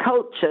with the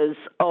cultures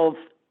of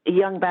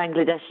young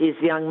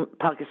Bangladeshis, young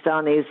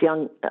Pakistanis,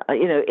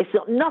 it's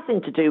got nothing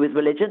to do with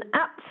religion,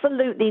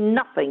 absolutely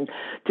nothing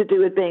to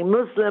do with being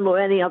Muslim or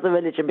any other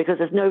religion, because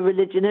there's no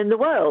religion in the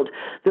world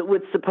that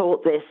would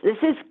support this. This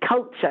is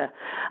culture.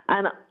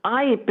 And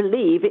I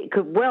believe it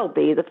could well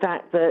be the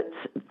fact that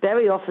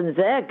very often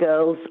their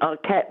girls are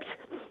kept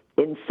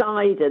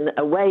inside and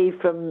away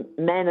from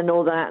men and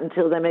all that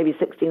until they're maybe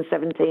 16,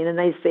 17, and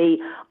they see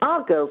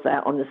our girls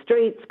out on the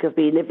streets because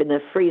we live in a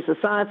free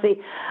society,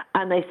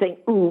 and they think,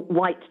 ooh,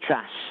 white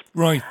trash.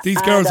 Right,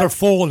 these girls are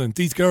fallen.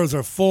 These girls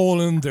are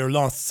fallen. They're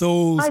lost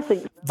souls. I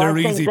think they're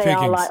easy pickings.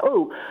 Are like,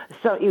 oh,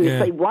 so you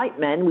say white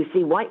men. We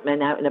see white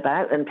men out and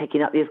about and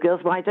picking up these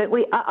girls. Why don't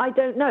we? I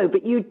don't know,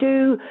 but you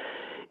do.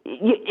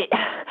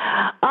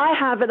 I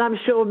have, and I'm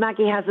sure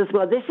Maggie has as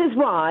well. This is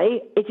why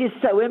it is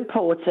so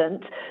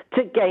important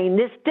to gain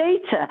this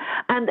data.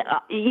 And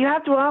you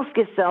have to ask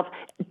yourself,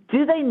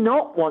 do they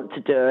not want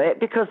to do it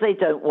because they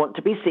don't want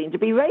to be seen to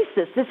be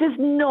racist? This is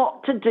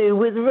not to do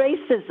with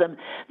racism.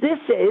 This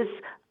is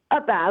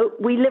about,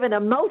 we live in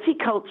a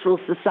multicultural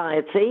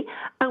society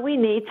and we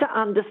need to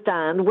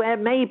understand where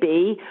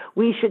maybe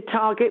we should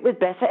target with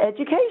better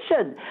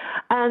education.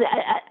 And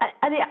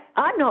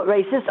I'm not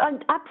racist.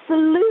 I'm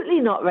absolutely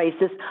not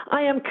racist.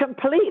 I am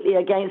completely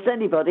against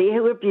anybody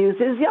who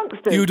abuses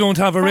youngsters. You don't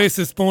have a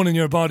racist bone in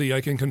your body. I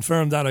can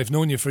confirm that. I've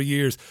known you for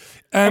years.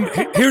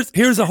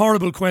 Here's a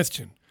horrible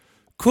question.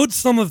 Could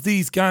some of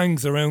these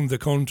gangs around the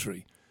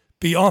country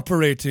be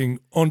operating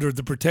under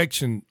the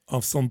protection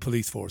of some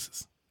police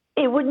forces?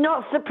 It would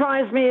not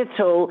surprise me at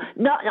all.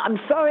 No, I'm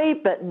sorry,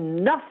 but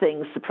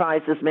nothing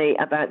surprises me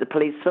about the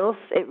police force.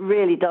 It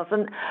really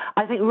doesn't.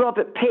 I think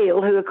Robert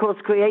Peel, who of course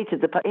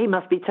created he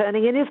must be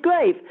turning in his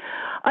grave.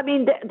 I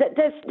mean,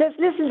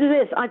 listen to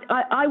this.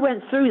 I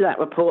went through that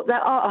report. There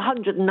are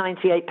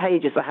 198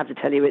 pages, I have to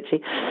tell you,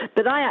 Richie.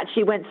 But I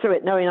actually went through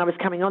it knowing I was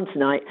coming on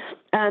tonight.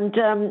 And,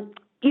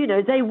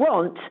 they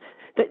want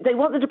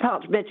the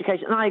Department of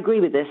Education, and I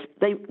agree with this,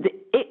 the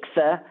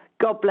ICSA,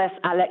 God bless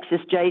Alexis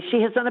J.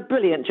 She has done a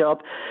brilliant job.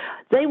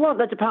 They want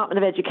the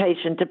Department of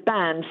Education to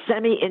ban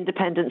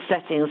semi-independent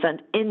settings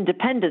and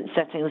independent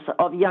settings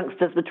of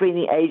youngsters between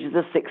the ages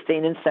of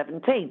 16 and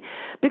 17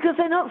 because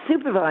they're not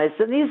supervised.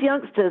 And these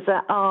youngsters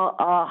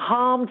are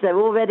harmed.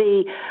 They're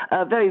already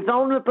very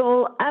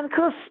vulnerable. And, of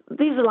course,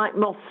 these are like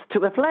moths to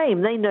a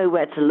flame. They know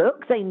where to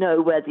look. They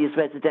know where these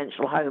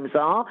residential homes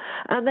are.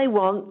 And they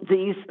want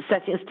these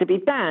settings to be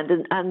banned.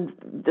 And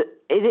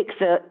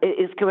ICSA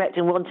is correct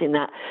in wanting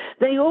that.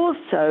 They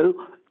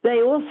also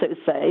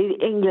say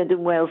England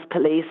and Wales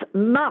police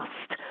must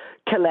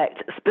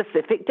collect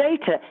specific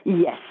data.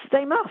 Yes,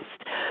 they must.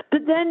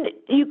 But then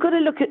you've got to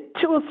look at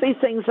two or three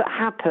things that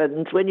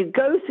happened when you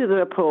go through the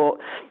report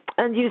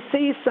and you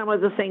see some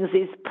of the things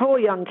these poor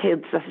young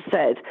kids have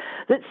said,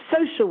 that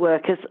social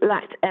workers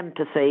lacked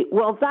empathy.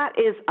 Well, that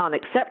is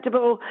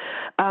unacceptable.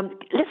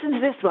 Listen to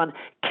this one.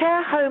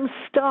 Care home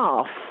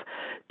staff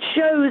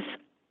chose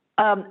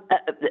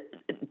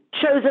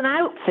an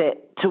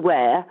outfit to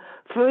wear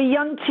for a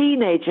young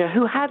teenager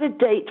who had a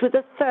date with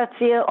a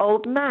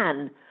 30-year-old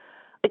man.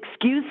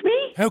 Excuse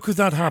me? How could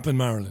that happen,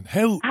 Marilyn?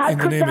 How in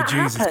the name of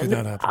Jesus could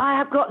that happen? I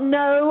have got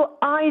no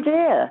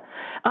idea.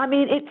 I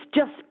mean, it's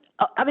just...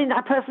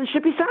 that person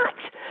should be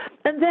sacked.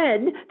 And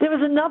then there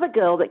was another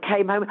girl that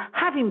came home,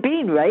 having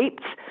been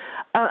raped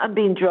and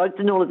been drugged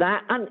and all of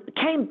that, and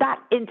came back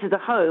into the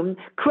home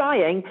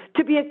crying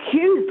to be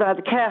accused by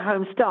the care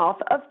home staff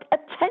of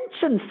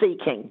attention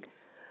seeking.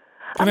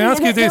 Can I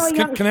ask you this?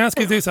 Can I ask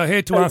you this? I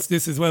hate to ask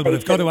this as well, but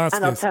I've got to ask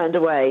and this. And I've turned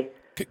away.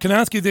 Can I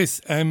ask you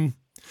this?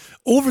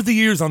 Over the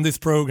years on this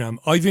programme,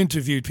 I've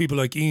interviewed people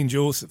like Ian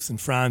Josephs in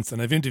France,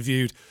 and I've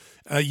interviewed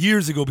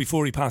years ago,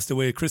 before he passed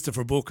away,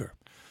 Christopher Booker.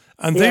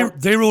 And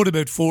they wrote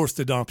about forced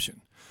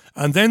adoption.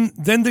 And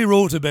then they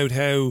wrote about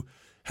how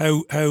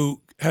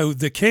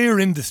the care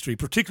industry,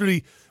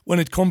 particularly when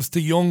it comes to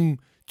young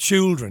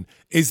children,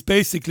 is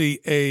basically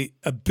a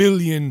 $1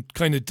 billion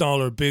kind of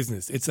dollar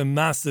business. It's a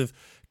massive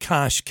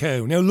cash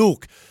cow. Now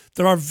look,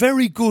 there are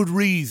very good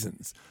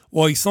reasons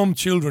why some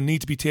children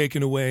need to be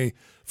taken away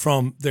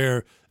from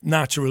their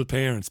natural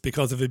parents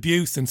because of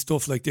abuse and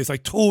stuff like this. I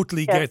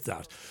totally get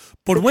that.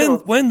 But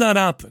when that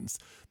happens,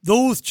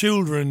 those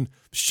children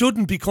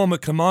shouldn't become a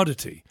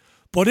commodity.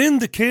 But in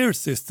the care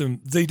system,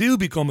 they do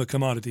become a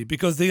commodity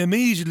because they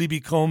immediately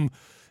become...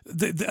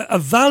 a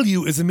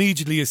value is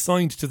immediately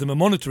assigned to them, a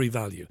monetary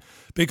value.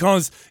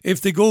 Because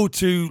if they go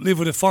to live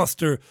with a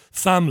foster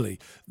family,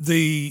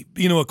 a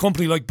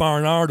company like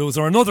Barnardo's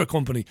or another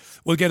company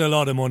will get a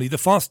lot of money. The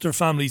foster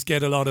families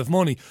get a lot of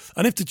money.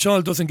 And if the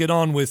child doesn't get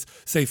on with,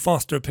 say,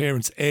 foster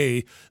parents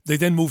A, they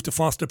then move to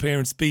foster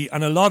parents B,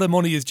 and a lot of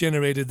money is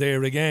generated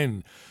there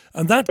again.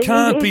 And that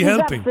can't be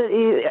helping.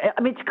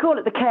 I mean, to call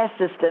it the care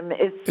system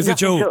is a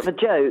joke. Sort of a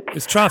joke.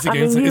 It's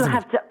trafficking, isn't it? You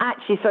have to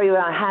actually throw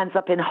your hands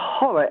up in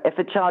horror if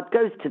a child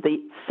goes to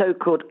the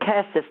so-called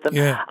care system.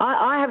 Yeah.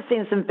 I have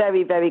seen some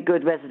very, very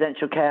good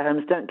residential care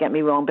homes, don't get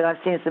me wrong, but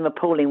I've seen some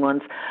appalling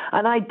ones.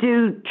 And I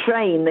do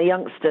train the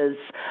youngsters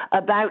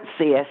about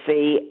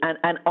CSE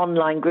and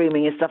online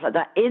grooming and stuff like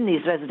that in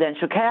these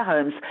residential care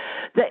homes.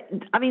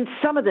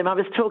 Some of them, I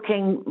was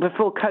talking,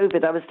 before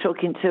COVID, I was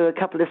talking to a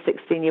couple of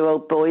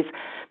 16-year-old boys.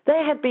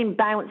 They had been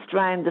bounced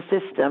around the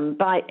system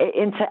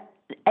into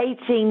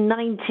 18,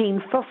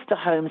 19 foster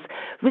homes,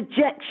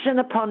 rejection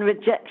upon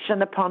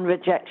rejection upon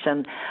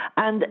rejection.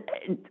 And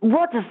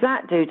what does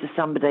that do to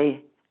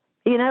somebody?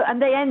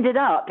 And they ended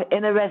up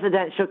in a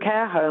residential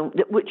care home,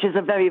 which is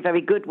a very,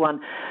 very good one.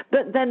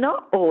 But they're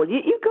not all.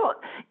 You got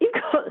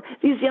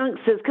these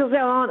youngsters, because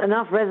there aren't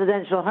enough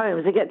residential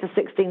homes. They get to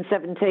 16,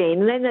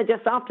 17, and then they're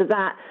just after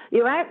that,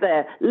 you're out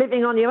there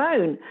living on your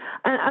own.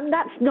 And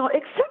that's not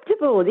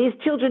acceptable. These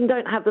children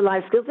don't have the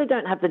life skills. They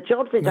don't have the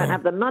jobs. They don't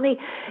have the money.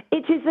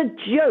 It is a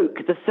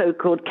joke, the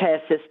so-called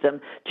care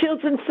system.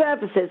 Children's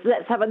services,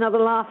 let's have another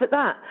laugh at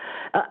that.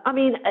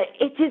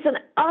 It is an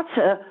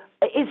utter...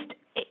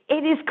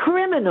 It is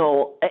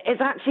criminal.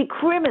 It's actually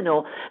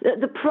criminal.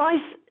 The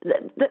price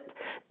that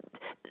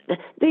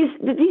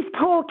these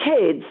poor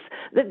kids,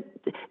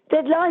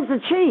 their lives are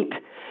cheap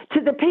to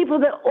the people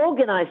that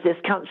organise this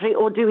country,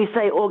 or do we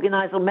say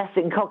organise or mess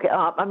and cock it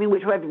up? I mean,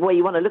 whichever way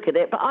you want to look at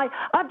it. But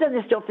I've done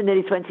this job for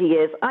nearly 20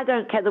 years. I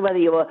don't care whether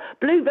you're a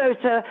blue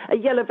voter, a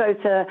yellow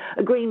voter,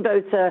 a green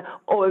voter,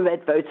 or a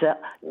red voter.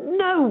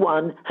 No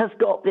one has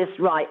got this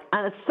right.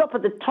 And some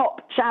of the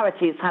top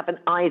charities haven't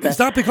either. Is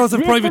that because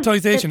of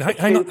privatisation?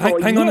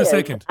 Hang on a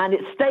second. And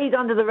it stayed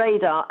under the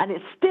radar, and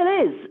it still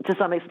is to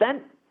some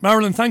extent.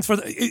 Marilyn, thanks for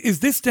that. Is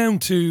this down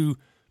to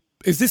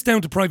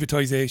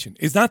privatisation?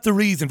 Is that the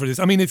reason for this?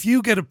 I mean, if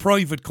you get a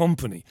private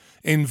company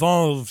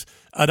involved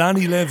at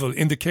any level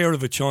in the care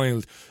of a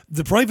child,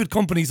 the private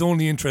company's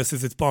only interest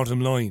is its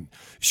bottom line.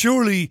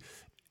 Surely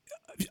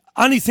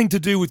anything to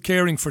do with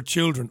caring for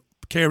children,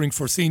 caring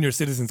for senior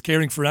citizens,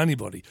 caring for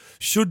anybody,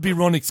 should be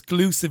run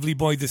exclusively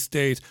by the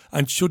state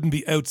and shouldn't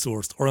be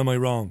outsourced, or am I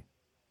wrong?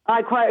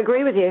 I quite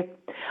agree with you.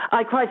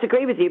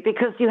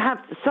 Because you have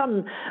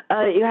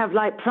you have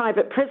like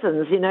private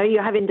prisons, you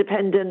have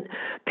independent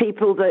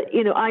people that,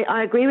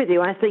 I agree with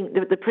you. I think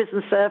that the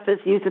prison service,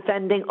 youth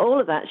offending, all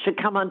of that should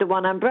come under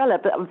one umbrella.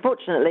 But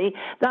unfortunately,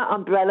 that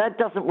umbrella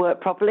doesn't work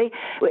properly.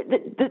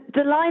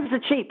 The lives are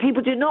cheap.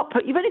 People do not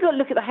you've only got to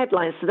look at the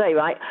headlines today,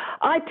 right?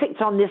 I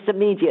picked on this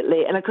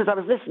immediately, and because I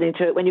was listening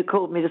to it when you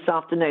called me this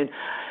afternoon.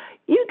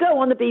 You go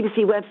on the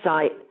BBC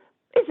website.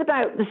 It's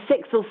about the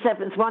 6th or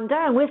 7th one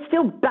down. We're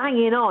still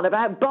banging on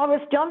about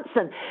Boris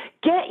Johnson.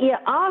 Get your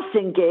arse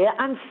in gear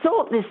and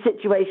sort this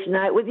situation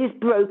out with these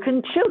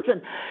broken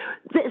children.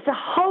 It's a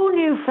whole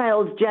new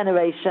failed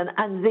generation,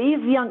 and these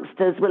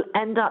youngsters will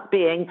end up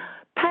being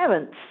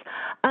parents.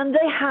 And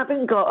they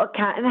haven't got a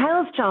cat in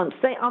hell's chance.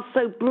 They are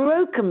so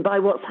broken by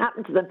what's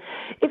happened to them.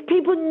 If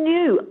people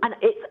knew, and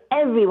it's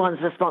everyone's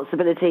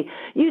responsibility,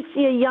 you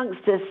see a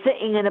youngster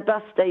sitting in a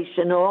bus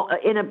station or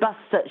in a bus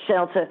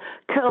shelter,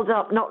 curled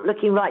up, not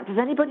looking right. Does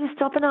anybody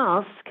stop and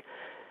ask?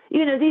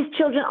 You know, these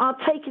children are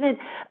taken in.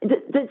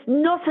 There's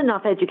not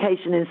enough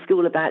education in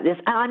school about this,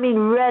 and I mean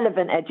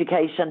relevant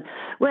education,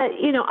 where,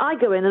 you know, I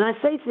go in and I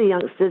say to the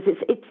youngsters,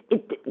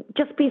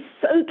 just be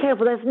so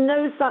careful. There's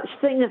no such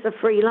thing as a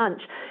free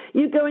lunch.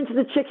 You go into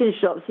the chicken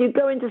shops, you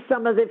go into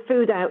some of the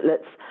food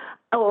outlets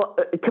or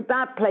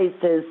kebab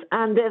places,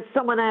 and there's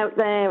someone out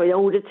there, an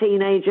older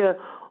teenager,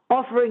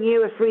 offering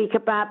you a free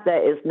kebab.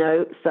 There is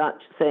no such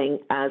thing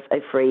as a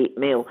free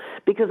meal,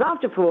 because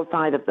after 4 or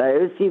 5 of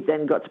those, you've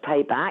then got to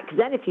pay back.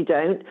 Then if you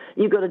don't,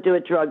 you've got to do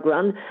a drug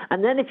run.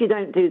 And then if you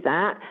don't do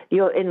that,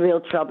 you're in real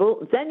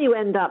trouble. Then you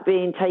end up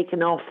being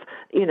taken off,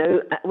 you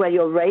know, where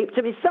you're raped.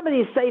 I mean, some of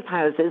these safe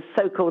houses,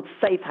 so-called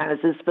safe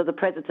houses for the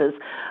predators,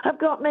 have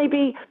got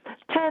maybe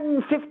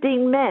 10,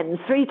 15 men,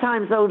 3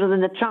 times older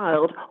than the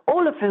child,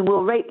 all of whom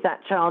will rape that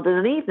child in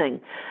an evening.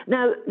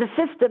 Now, the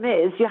system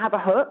is you have a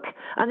hook,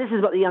 and this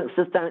is what the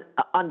youngsters don't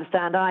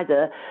understand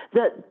either,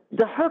 that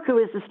the hook who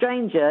is the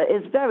stranger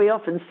is very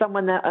often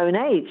someone their own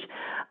age,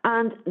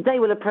 and they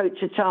will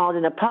approach a child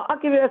in a park. I'll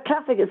give you a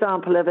classic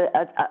example of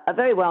a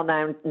very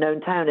well-known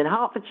town in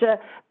Hertfordshire.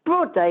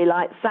 Broad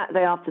daylight,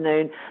 Saturday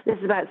afternoon. This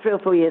is about 3 or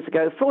 4 years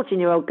ago.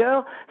 14-year-old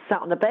girl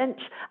sat on a bench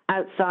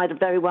outside a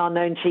very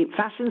well-known cheap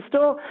fashion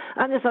store,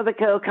 and this other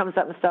girl comes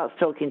up and starts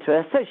talking to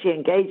her. So she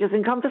engages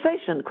in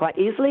conversation quite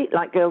easily,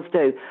 like girls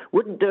do.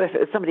 Wouldn't do if it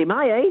was somebody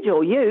my age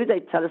or you.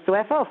 They'd tell us to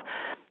F off.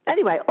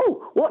 Anyway,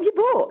 what have you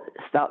bought?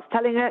 Starts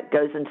telling her,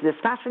 goes into this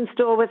fashion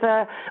store with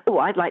her. Oh,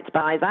 I'd like to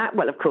buy that.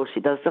 Well, of course she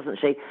does, doesn't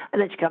she?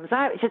 And then she comes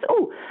out and she says,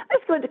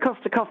 let's go into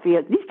Costa Coffee.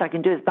 At least I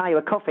can do is buy you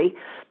a coffee.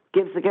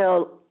 Gives the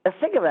girl a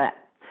cigarette.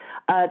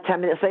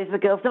 10 minutes later, the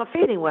girl's not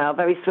feeling well,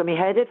 very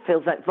swimmy-headed,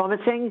 feels like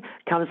vomiting,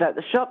 comes out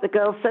the shop. The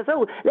girl says,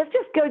 let's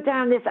just go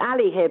down this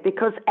alley here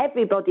because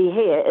everybody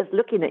here is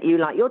looking at you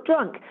like you're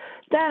drunk.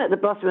 Down at the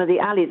bottom of the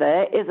alley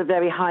there is a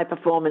very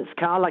high-performance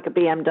car, like a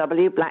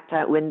BMW,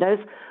 blacked-out windows.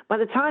 By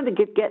the time the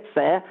kid gets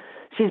there,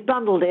 she's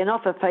bundled in,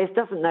 off her face,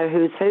 doesn't know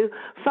who's who.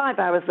 5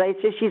 hours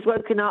later, she's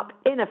woken up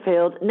in a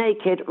field,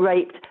 naked,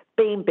 raped,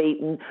 being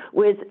beaten,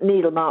 with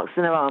needle marks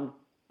in her arm.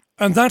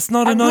 And that's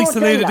not an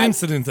isolated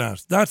incident,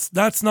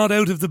 That's not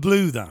out of the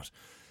blue,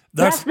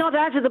 That's not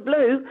out of the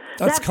blue.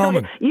 That's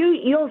common.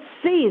 You'll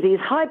see these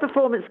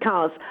high-performance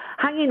cars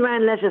hanging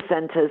around leisure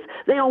centres.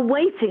 They are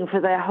waiting for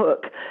their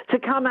hook to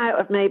come out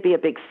of maybe a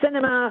big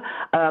cinema,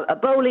 a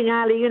bowling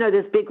alley. You know,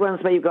 there's big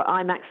ones where you've got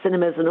IMAX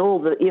cinemas and all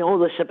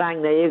the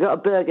shebang there. You've got a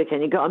Burger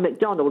King, you've got a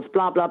McDonald's,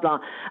 blah, blah, blah.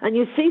 And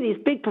you see these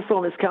big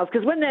performance cars,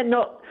 because when they're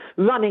not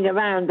running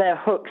around their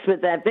hooks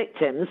with their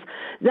victims,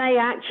 they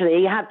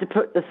actually have to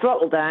put the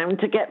throttle down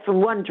to get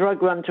from one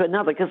drug run to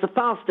another, because the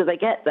faster they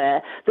get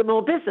there, the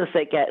more business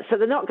they get. So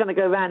they're not going to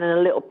go around in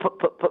a little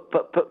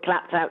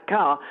clapped out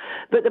car,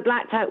 but the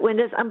blacked out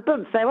windows, and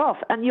boom, they're off.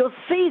 And you'll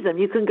see them.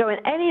 You can go in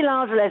any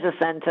large leisure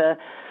centre.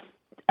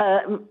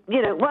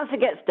 Once it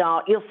gets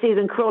dark, you'll see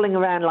them crawling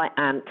around like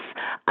ants.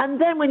 And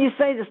then when you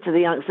say this to the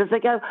youngsters, they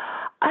go,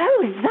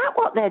 oh, is that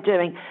what they're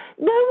doing?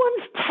 No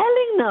one's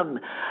telling them.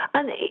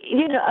 And,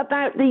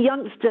 about the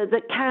youngster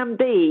that can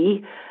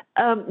be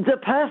the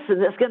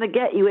person that's going to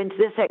get you into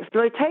this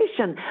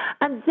exploitation.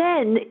 And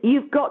then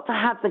you've got to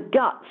have the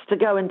guts to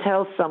go and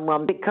tell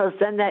someone, because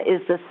then there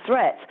is the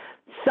threat.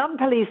 Some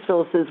police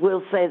sources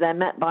will say they're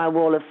met by a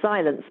wall of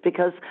silence,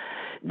 because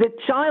the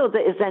child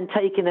that is then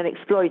taken and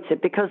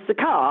exploited, because the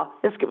car,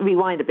 let's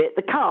rewind a bit,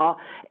 the car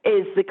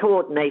is the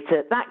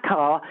coordinator. That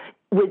car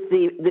with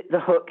the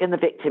hook and the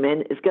victim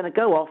in is going to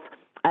go off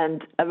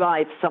and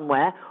arrive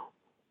somewhere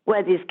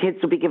where these kids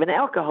will be given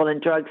alcohol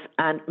and drugs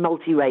and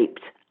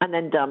multi-raped and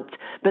then dumped.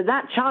 But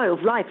that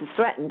child's life is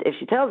threatened if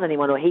she tells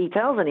anyone or he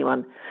tells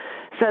anyone.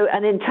 So,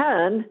 and in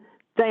turn,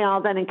 they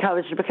are then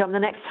encouraged to become the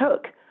next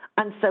hook.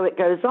 And so it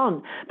goes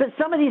on. But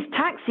some of these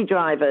taxi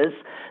drivers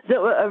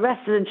that were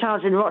arrested and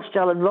charged in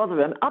Rochdale and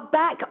Rotherham are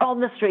back on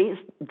the streets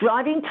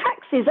driving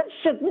taxis. That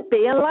shouldn't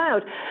be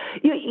allowed.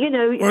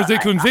 Were they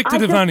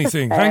convicted of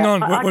anything? Hang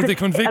on, were they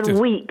convicted? And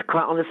weep,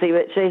 quite honestly,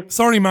 Richie.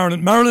 Sorry,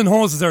 Marilyn. Marilyn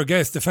Hawes is our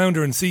guest, the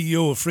founder and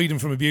CEO of Freedom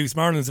from Abuse.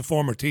 Marilyn's a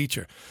former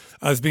teacher,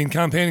 has been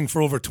campaigning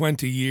for over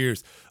 20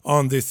 years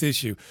on this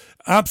issue.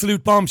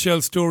 Absolute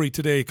bombshell story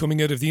today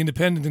coming out of the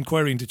independent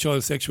inquiry into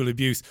child sexual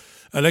abuse.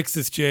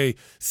 Alexis J.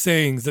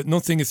 saying that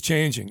nothing is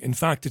changing. In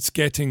fact, it's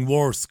getting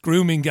worse.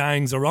 Grooming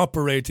gangs are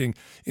operating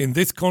in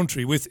this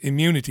country with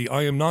immunity.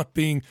 I am not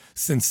being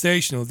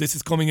sensational. This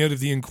is coming out of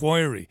the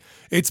inquiry.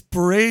 It's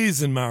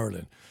brazen,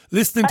 Marilyn.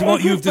 Listening to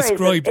what you've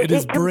described, it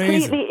is brazen.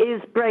 It completely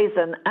is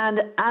brazen. And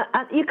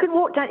you can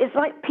walk down, it's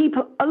like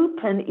people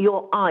open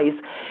your eyes.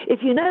 If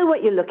you know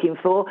what you're looking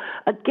for.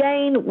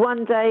 Again,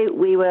 one day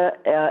we were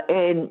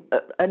in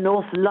a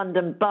North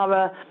London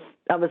borough.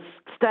 I was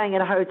staying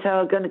in a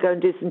hotel, going to go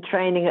and do some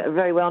training at a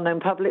very well-known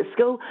public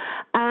school.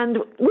 And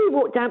we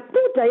walked down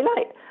broad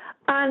daylight.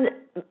 And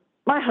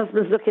my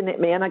husband's looking at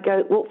me and I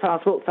go, walk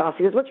fast, walk fast.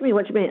 He goes, what do you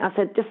mean? I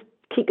said, just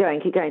keep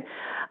going.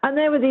 And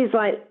there were these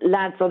like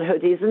lads on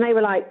hoodies and they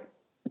were like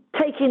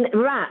taking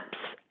wraps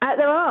out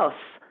their arse.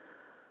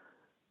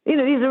 You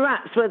know, these are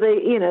wraps where the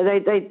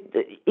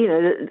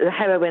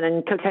heroin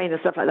and cocaine and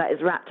stuff like that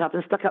is wrapped up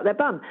and stuck up their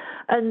bum.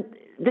 And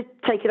they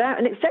take it out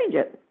and exchange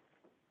it.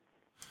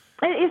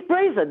 It's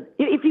brazen.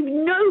 If you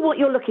know what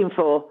you're looking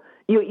for,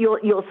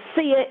 you'll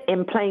see it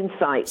in plain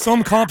sight.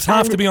 Some cops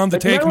have to be on the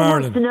take,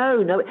 Marilyn.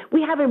 No.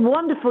 We have a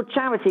wonderful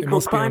charity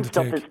called Crime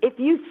Stoppers. If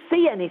you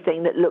see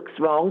anything that looks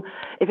wrong,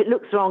 if it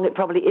looks wrong, it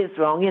probably is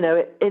wrong. You know,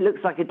 it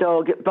looks like a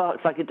dog, it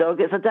barks like a dog.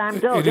 It's a damn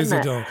dog, isn't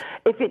it? It is a dog.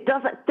 If it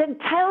doesn't, then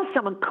tell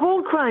someone.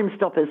 Call Crime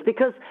Stoppers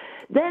because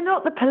they're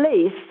not the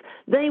police.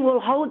 They will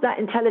hold that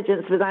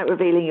intelligence without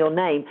revealing your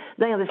name.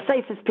 They are the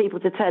safest people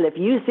to tell. If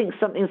you think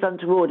something's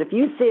untoward, if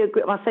you see a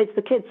group, I say to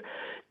the kids,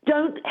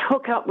 don't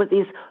hook up with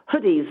these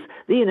hoodies,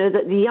 you know,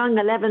 the young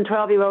 11,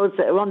 12-year-olds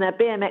that are on their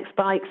BMX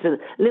bikes and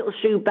little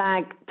shoe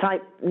bag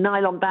type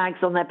nylon bags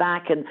on their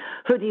back and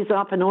hoodies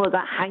up and all of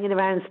that, hanging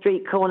around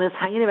street corners,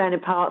 hanging around in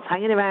parks,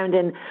 hanging around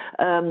in,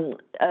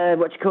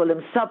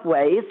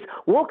 subways.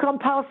 Walk on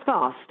past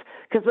fast.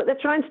 Because what they're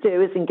trying to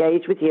do is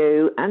engage with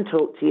you and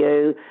talk to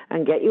you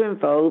and get you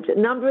involved. A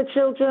number of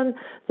children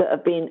that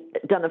have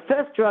done a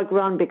first drug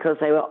run because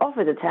they were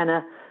offered a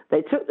tenner,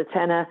 they took the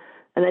tenner,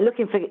 and they're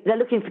looking for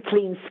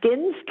clean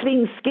skins.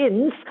 Clean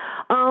skins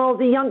are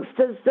the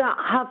youngsters that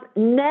have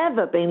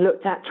never been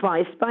looked at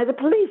twice by the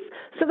police.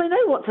 So they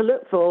know what to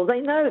look for.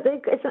 They know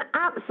it's an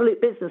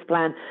absolute business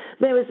plan.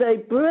 There was a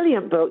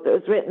brilliant book that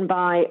was written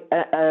by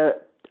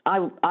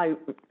I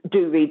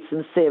do read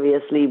some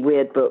seriously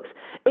weird books.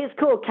 It's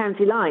called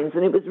County Lines,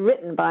 and it was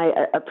written by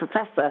a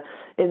professor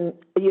in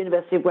the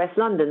University of West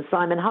London,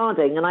 Simon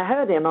Harding, and I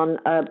heard him on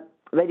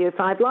Radio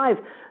 5 Live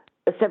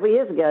several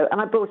years ago,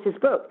 and I bought his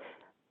book.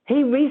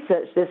 He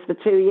researched this for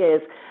 2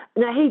 years.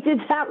 Now, he did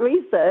that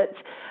research,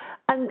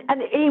 and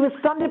he was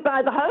funded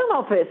by the Home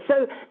Office.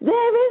 So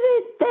there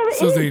it is.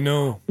 So they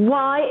know.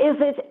 Why is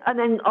it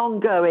an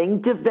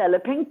ongoing,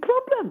 developing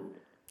problem?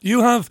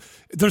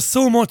 There's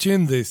so much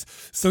in this.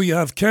 So you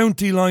have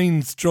county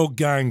lines drug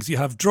gangs, you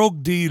have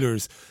drug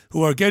dealers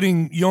who are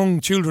getting young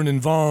children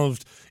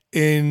involved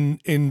in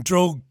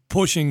drug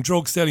pushing,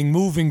 drug selling,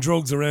 moving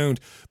drugs around,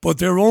 but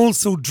they're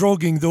also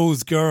drugging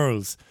those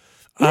girls.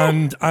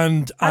 Yes.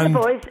 And the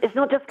boys, it's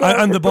not just girls,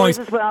 and the boys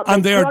as well.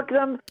 And they drug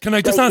them. Can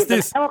I just ask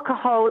this?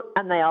 Alcohol,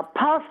 and they are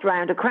passed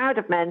around a crowd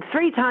of men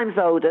 3 times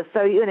older,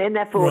 so in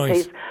their 40s,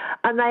 right.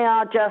 And they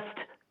are just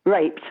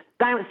raped,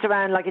 bounced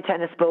around like a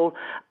tennis ball.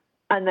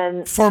 And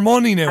then for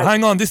money now.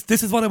 Hang on, this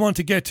is what I want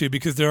to get to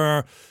because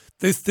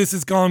this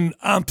has gone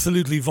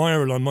absolutely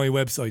viral on my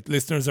website.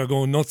 Listeners are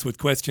going nuts with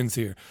questions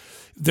here.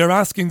 They're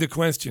asking the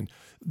question.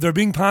 They're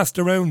being passed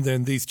around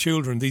then, these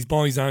children, these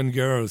boys and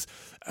girls.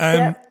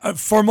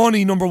 For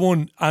money, number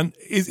one, and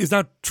is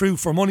that true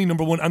for money,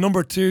 number one? And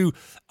number two,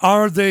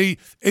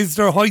 is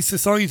there high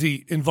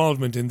society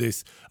involvement in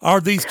this?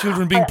 Are these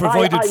children being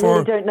provided for? I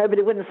really don't know, but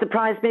it wouldn't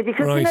surprise me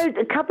because, right. You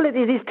know, a couple of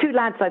these 2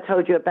 lads I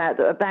told you about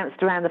that are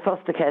bounced around the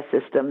foster care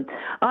system,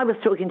 I was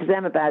talking to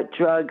them about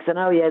drugs and,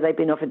 they've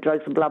been offered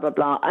drugs and blah, blah,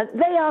 blah. And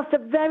they asked a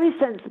very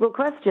sensible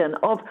question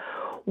of,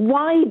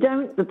 why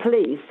don't the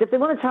police, if they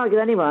want to target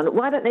anyone,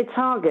 why don't they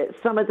target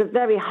some of the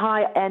very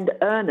high-end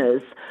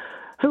earners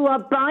who are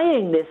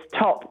buying this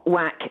top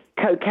whack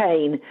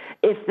cocaine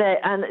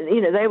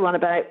they want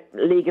about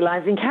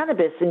legalizing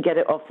cannabis and get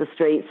it off the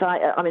streets.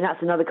 I mean,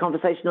 that's another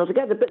conversation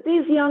altogether. But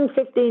these young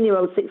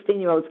 15-year-olds,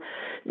 16-year-olds,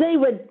 they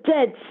were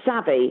dead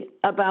savvy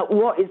about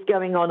what is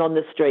going on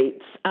the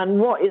streets and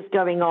what is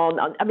going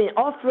on. I mean,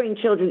 offering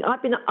children.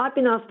 I've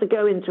been asked to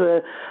go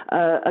into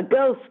a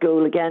girls'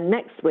 school again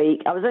next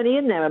week. I was only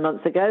in there a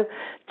month ago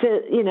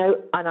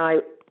and I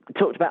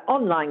talked about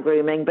online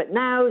grooming, but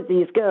now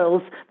these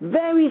girls,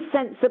 very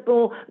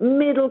sensible,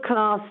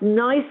 middle-class,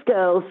 nice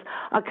girls,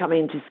 are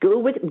coming to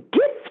school with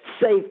gifts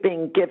they've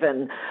been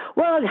given.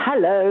 Well,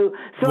 hello.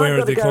 So Where I've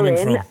got are they to go coming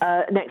in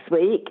from? Next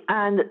week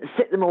and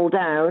sit them all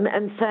down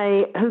and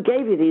say, who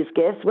gave you these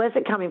gifts? Where's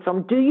it coming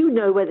from? Do you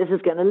know where this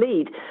is going to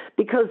lead?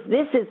 Because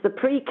this is the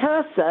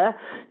precursor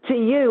to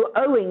you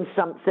owing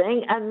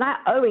something, and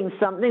that owing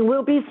something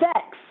will be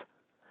sex.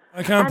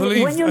 I can't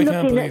believe when you're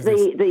looking at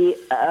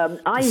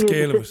I use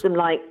a system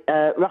like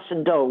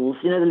Russian dolls,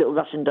 the little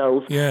Russian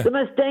dolls. Yeah. The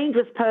most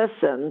dangerous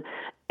person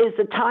is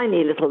a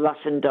tiny little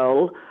Russian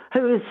doll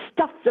who is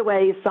stuffed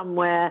away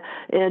somewhere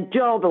in a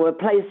job or a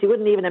place you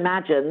wouldn't even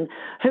imagine,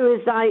 who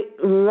is like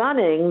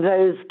running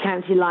those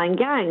county line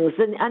gangs.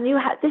 And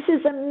this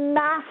is a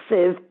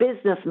massive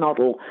business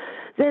model.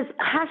 There's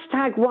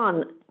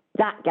 #1.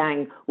 That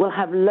gang will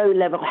have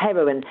low-level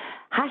heroin.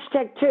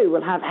 #2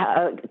 will have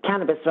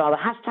cannabis, rather.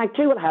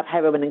 #2 will have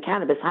heroin and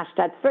cannabis.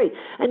 #3.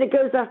 And it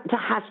goes up to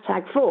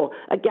 #4.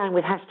 A gang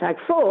with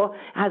 #4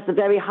 has the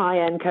very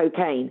high-end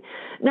cocaine.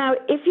 Now,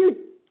 if you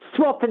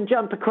swap and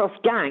jump across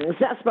gangs,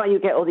 that's why you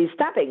get all these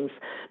stabbings,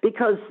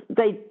 because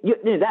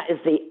that is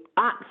the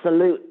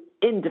absolute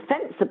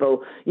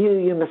indefensible.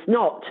 You must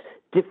not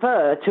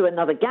defer to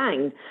another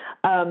gang.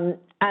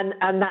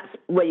 And that's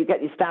where you get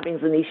these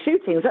stabbings and these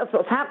shootings. That's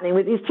what's happening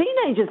with these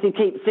teenagers you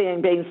keep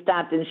seeing being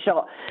stabbed and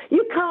shot.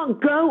 You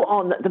can't go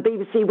on the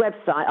BBC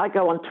website. I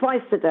go on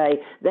twice a day.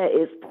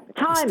 There is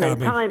time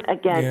and time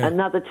again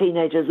another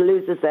teenager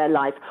loses their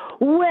life.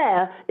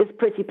 Where is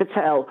Priti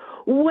Patel?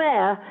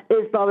 Where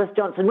is Boris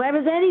Johnson? Where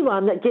is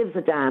anyone that gives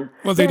a damn?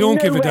 Well, they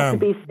don't give a damn.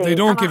 They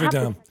don't give a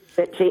damn.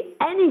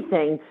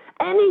 Anything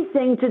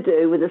to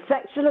do with the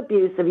sexual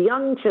abuse of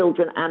young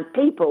children and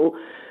people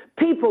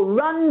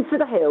run to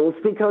the hills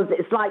because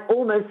it's like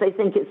almost they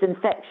think it's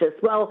infectious.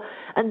 Well,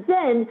 and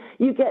then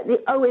you get the,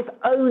 if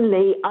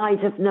only I'd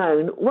have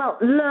known. Well,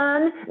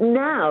 learn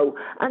now.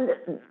 And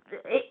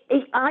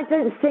I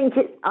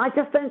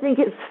just don't think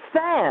it's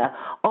fair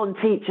on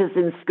teachers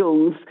in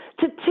schools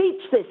to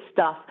teach this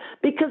stuff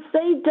because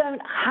they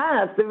don't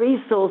have the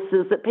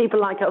resources that people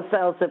like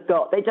ourselves have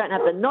got. They don't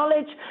have the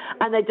knowledge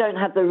and they don't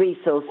have the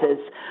resources.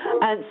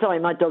 And sorry,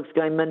 my dog's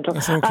going mental.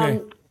 That's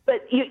okay.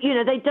 But you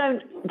know, they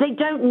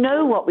don't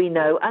know what we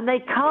know, and they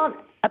can't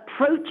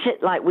approach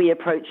it like we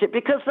approach it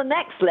because the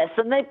next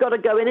lesson they've got to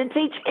go in and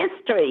teach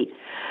history.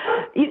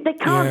 They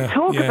can't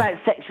talk about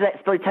sexual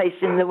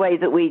exploitation in the way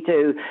that we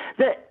do.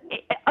 That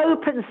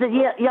opens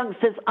the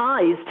youngsters'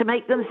 eyes to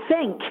make them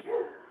think.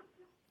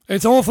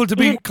 It's awful to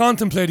be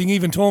contemplating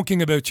even talking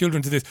about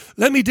children to this.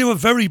 Let me do a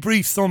very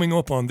brief summing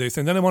up on this,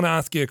 and then I want to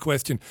ask you a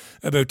question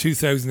about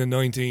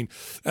 2019.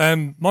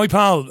 My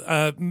pal,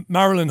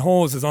 Marilyn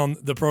Hawes, is on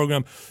the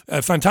programme.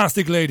 A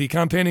fantastic lady,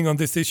 campaigning on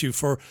this issue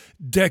for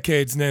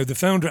decades now. The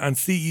founder and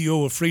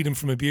CEO of Freedom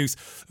from Abuse,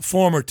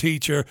 former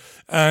teacher.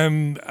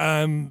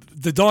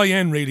 The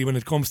Diane, really, when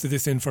it comes to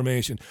this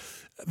information.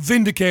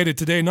 Vindicated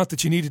today, not that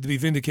she needed to be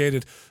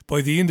vindicated,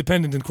 by the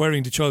independent inquiry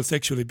into child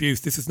sexual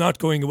abuse. This is not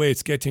going away,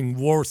 it's getting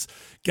worse.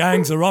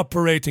 Gangs are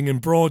operating in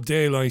broad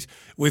daylight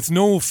with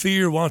no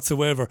fear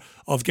whatsoever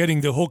of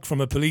getting the hook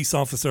from a police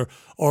officer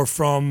or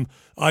from,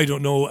 I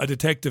don't know, a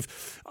detective.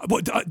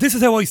 But this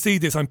is how I see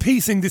this. I'm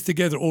piecing this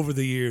together over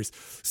the years.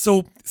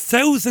 So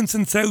thousands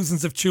and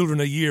thousands of children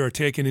a year are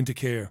taken into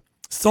care.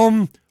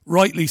 Some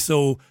rightly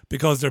so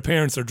because their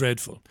parents are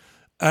dreadful.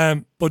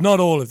 But not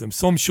all of them.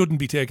 Some shouldn't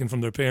be taken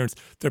from their parents.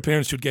 Their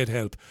parents should get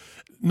help.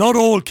 Not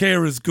all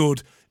care is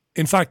good.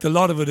 In fact, a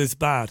lot of it is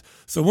bad.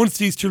 So once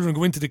these children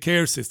go into the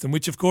care system,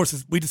 which of course,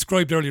 as we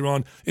described earlier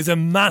on, is a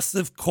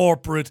massive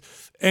corporate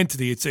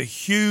entity. It's a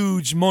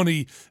huge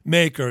money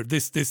maker.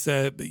 Putting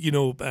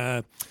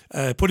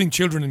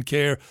children in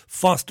care,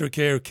 foster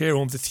care, care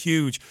homes, it's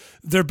huge.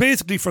 They're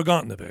basically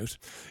forgotten about.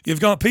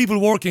 You've got people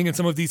working in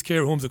some of these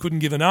care homes that couldn't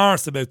give an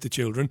arse about the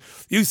children.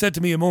 You said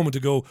to me a moment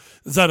ago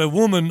that a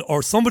woman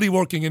or somebody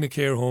working in a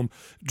care home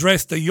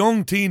dressed a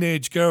young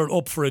teenage girl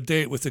up for a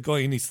date with a guy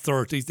in his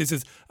 30s. This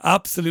is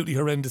absolutely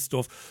horrendous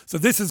stuff. So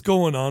this is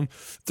going on.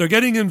 They're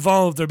getting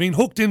involved. They're being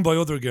hooked in by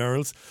other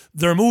girls.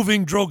 They're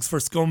moving drugs for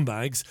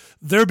scumbags.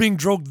 They're being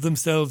drugged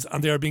themselves,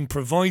 and they are being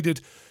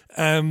provided,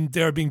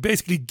 they are being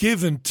basically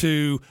given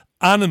to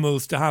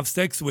animals to have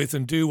sex with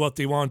and do what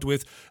they want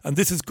with. And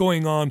this is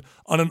going on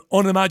an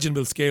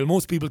unimaginable scale.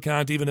 Most people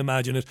can't even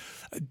imagine it.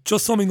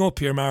 Just summing up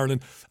here, Marilyn,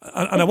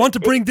 and I want to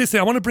bring this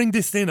in.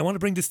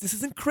 This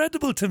is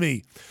incredible to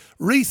me.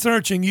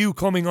 Researching you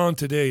coming on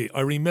today,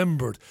 I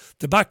remembered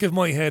the back of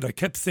my head. I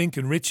kept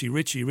thinking, Richie,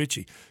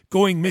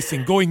 going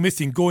missing.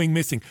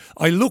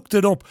 I looked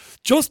it up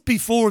just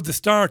before the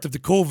start of the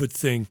COVID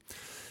thing.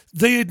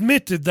 They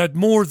admitted that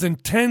more than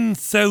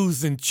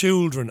 10,000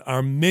 children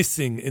are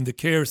missing in the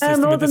care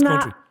system in this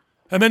country.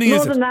 How many is it?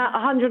 More than that,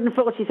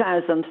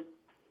 140,000.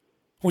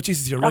 Oh,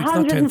 Jesus, you're right, it's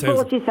not 10,000.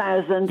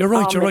 140,000. You're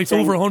right, it's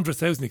over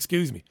 100,000,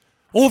 excuse me.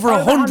 Over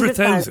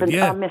 100,000,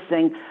 yeah. Are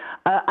missing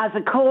as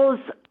a cause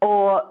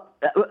or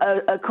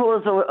a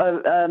cause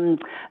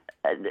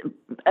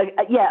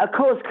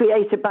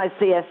created by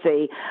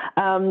CSE,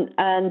 and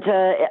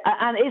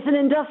it's an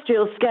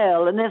industrial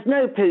scale, and there's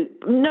no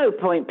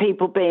point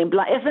people being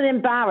black. It's an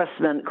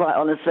embarrassment, quite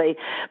honestly.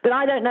 But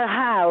I don't know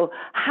how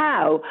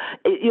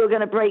you're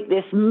going to break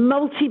this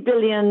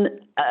multi-billion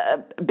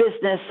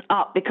business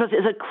up, because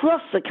it's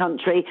across the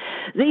country.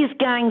 These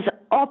gangs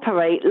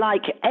operate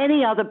like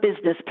any other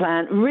business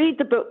plan. Read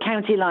the book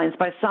County Lines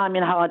by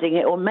Simon Harding.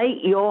 It will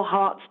make your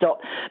heart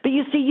stop. But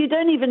you see, you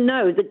don't even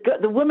know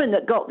the woman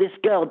that got this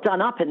girl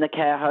done up in the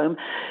care home.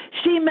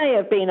 She may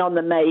have been on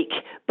the make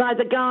by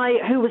the guy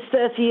who was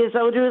 30 years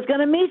old who was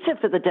going to meet her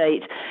for the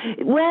date.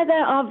 Where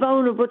there are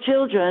vulnerable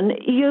children,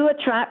 you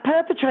attract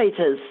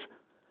perpetrators.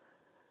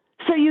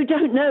 So you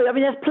don't know. I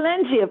mean, there's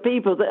plenty of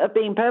people that have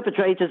been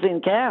perpetrators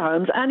in care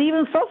homes and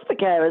even foster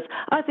carers.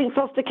 I think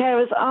foster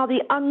carers are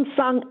the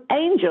unsung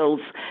angels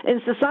in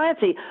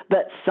society.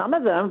 But some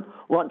of them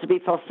want to be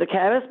foster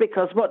carers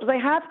because what do they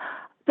have?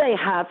 They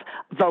have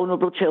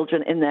vulnerable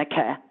children in their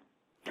care.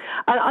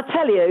 And I'll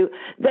tell you,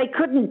 they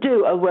couldn't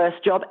do a worse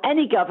job.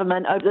 Any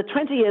government, over the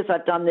 20 years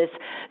I've done this,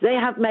 they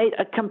have made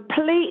a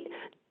complete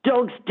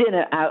dog's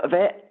dinner out of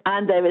it,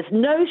 and there is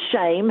no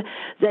shame.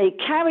 They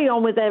carry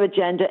on with their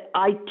agenda.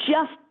 I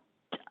just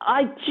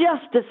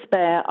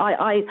despair.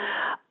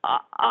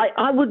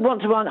 I would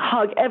want to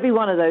hug every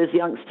one of those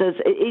youngsters.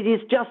 It is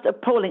just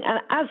appalling.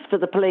 And as for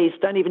the police,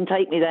 don't even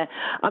take me there.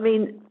 I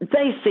mean,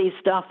 they see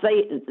stuff.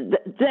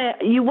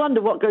 You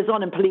wonder what goes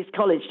on in police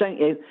college, don't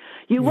you?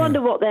 You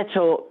wonder what they're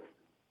taught.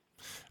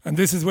 And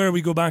this is where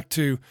we go back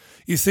to,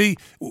 you see,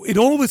 it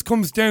always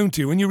comes down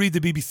to, when you read the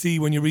BBC,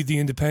 when you read The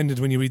Independent,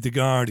 when you read The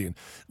Guardian,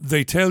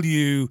 they tell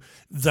you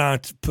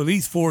that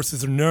police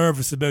forces are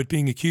nervous about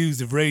being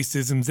accused of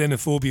racism,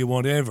 xenophobia,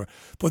 whatever.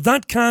 But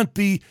that can't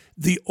be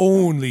the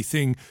only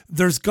thing.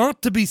 There's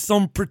got to be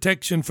some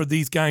protection for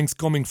these gangs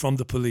coming from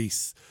the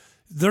police.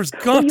 There's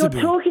got to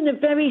be.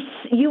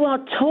 You are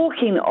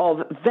talking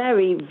of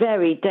very,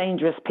 very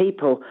dangerous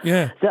people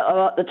that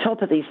are at the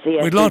top of these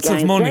CSD with lots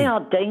gangs. of money. They are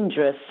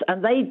dangerous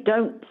and they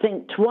don't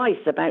think twice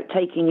about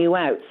taking you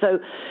out. So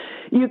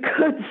you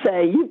could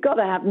say you've got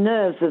to have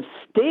nerves of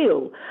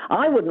steel.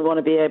 I wouldn't want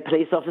to be a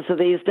police officer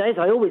these days.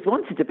 I always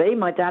wanted to be.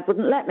 My dad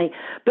wouldn't let me.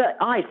 But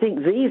I think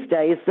these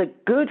days the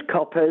good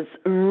coppers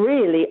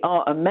really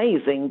are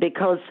amazing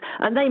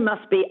and they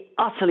must be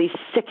utterly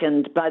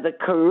sickened by the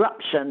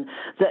corruption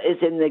that is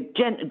in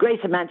the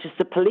Greater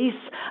Manchester Police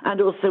and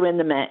also in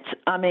the Met.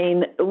 I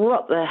mean,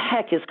 what the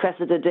heck is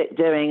Cressida Dick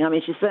doing? I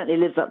mean, she certainly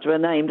lives up to her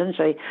name, doesn't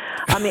she?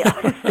 I mean,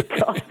 honest to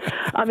God.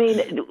 I mean,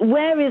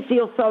 where is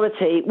the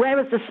authority? Where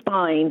is the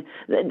spine?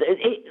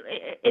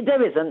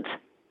 There isn't.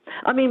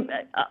 I mean,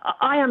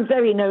 I am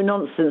very no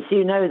nonsense.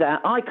 You know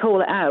that. I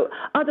call it out.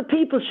 Other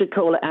people should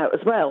call it out as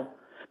well,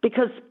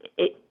 because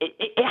it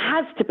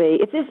has to be.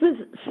 If this was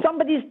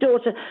somebody's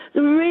daughter,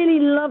 the really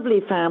lovely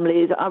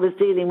family that I was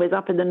dealing with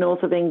up in the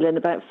north of England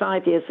about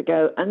 5 years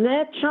ago, and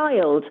their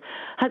child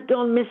had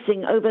gone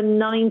missing over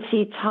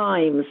 90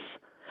 times,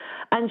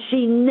 and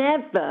she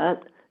never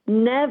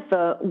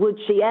would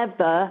she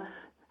ever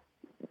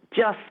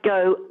just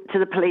go to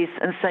the police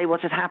and say what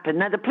had happened.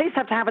 Now, the police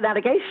have to have an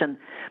allegation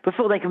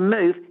before they can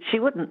move. She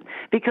wouldn't,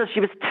 because she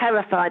was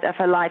terrified of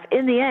her life.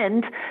 In the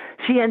end,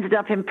 she ended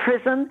up in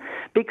prison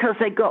because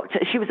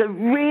she was a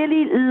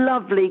really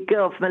lovely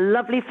girl from a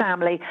lovely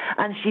family,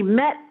 and she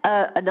met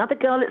another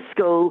girl at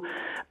school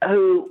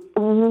who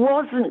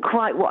wasn't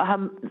quite what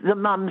the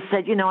mum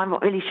said. You know, I'm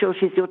not really sure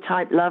she's your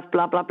type, love,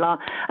 blah, blah, blah.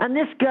 And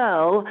this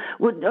girl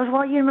would,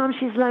 well, you know, mum,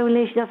 she's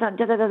lonely, she does that,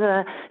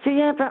 da-da-da-da. So,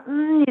 yeah, but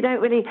you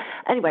don't really...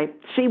 Anyway,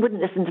 she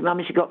wouldn't listen to mum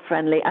and she got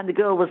friendly, and the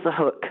girl was the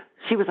hook.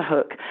 She was a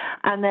hook.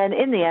 And then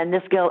in the end,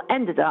 this girl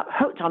ended up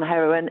hooked on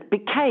heroin,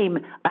 became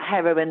a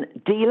heroin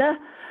dealer,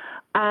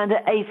 and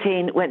at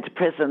 18 went to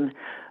prison.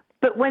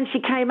 But when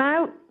she came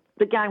out,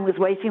 the gang was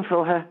waiting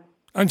for her.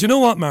 And you know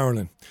what,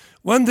 Marilyn?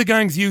 When the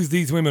gangs use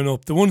these women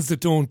up, the ones that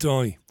don't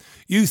die,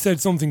 you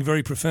said something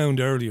very profound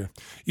earlier.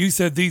 You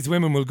said these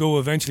women will go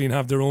eventually and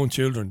have their own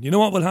children. You know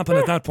what will happen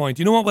at that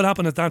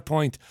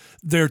point?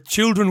 Their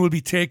children will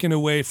be taken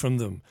away from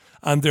them,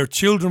 and their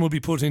children will be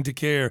put into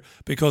care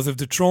because of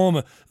the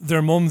trauma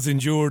their mums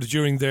endured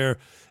during their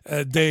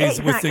days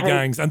with the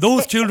gangs. And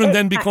those children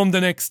then become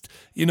the next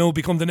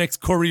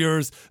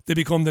couriers. They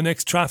become the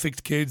next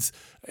trafficked kids.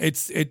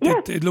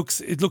 It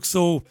looks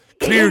so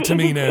clear to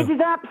me now. It is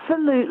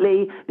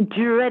absolutely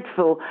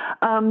dreadful.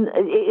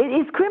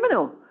 It is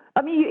criminal.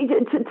 I mean,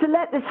 to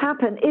let this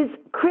happen is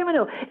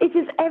criminal. It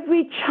is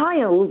every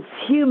child's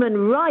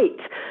human right.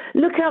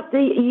 Look up the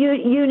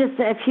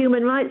UNICEF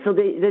human rights, or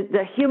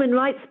the human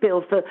rights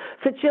bill for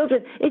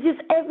children. It is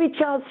every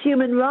child's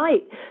human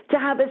right to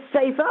have a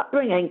safe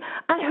upbringing.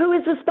 And who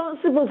is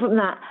responsible for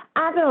that?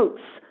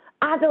 Adults.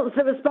 Adults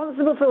are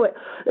responsible for it.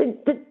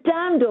 The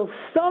damned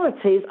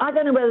authorities, I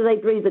don't know whether they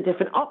breathe a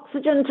different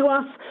oxygen to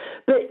us,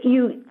 but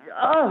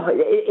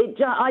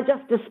I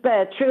just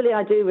despair. Truly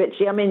I do,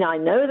 Richie. I mean, I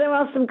know there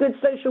are some good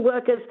social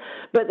workers,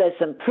 but there's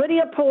some pretty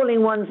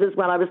appalling ones as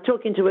well. I was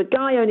talking to a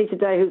guy only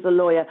today who's a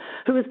lawyer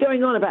who was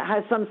going on about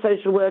how some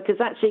social workers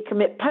actually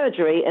commit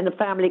perjury in the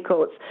family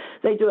courts.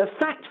 They do a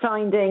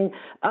fact-finding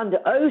under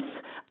oath,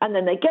 and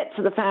then they get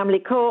to the family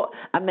court,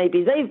 and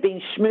maybe they've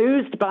been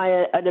schmoozed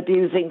by an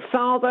abusing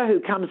father who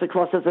comes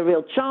across as a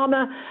real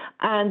charmer,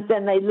 and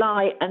then they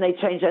lie and they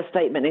change their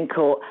statement in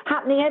court.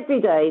 Happening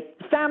every day.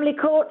 Family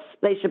courts,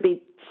 they should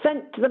be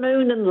sent to the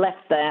moon and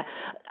left there.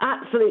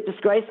 Absolute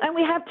disgrace. And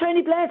we have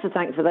Tony Blair to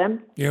thank for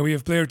them. Yeah, we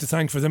have Blair to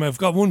thank for them. I've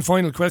got one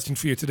final question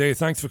for you today.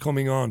 Thanks for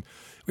coming on.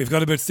 We've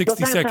got about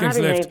 60 seconds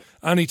left.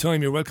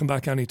 Anytime, you're welcome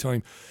back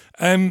anytime.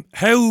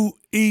 How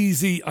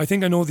easy, I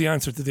think I know the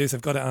answer to this,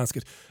 I've got to ask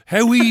it.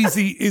 How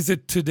easy is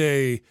it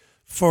today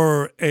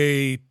for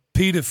a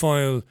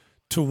paedophile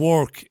to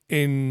work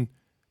in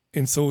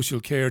social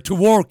care, to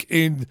work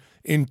in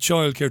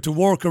childcare, to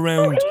work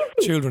around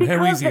children?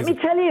 How easy is it? Let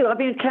me tell you, I've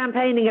been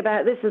campaigning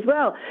about this as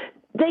well.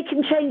 They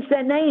can change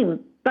their name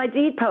by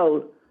deed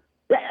poll.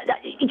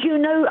 You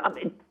know,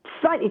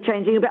 slightly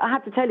changing, but I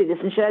have to tell you this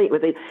and share it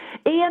with you.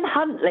 Ian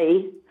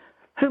Huntley,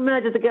 who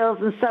murdered the girls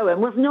and so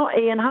on, was not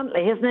Ian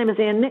Huntley. His name is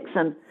Ian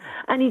Nixon.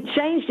 And he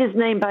changed his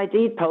name by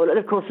deed poll and,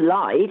 of course,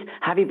 lied.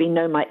 Have you been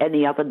known by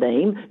any other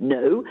name?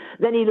 No.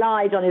 Then he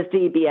lied on his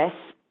DBS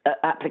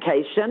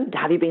application.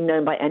 Have you been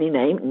known by any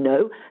name?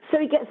 No. So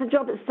he gets a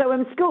job at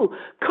Soham School.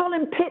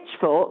 Colin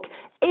Pitchfork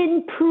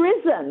in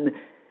prison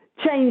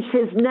changed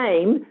his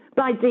name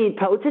by deed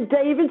poll to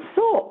David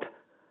Thorpe,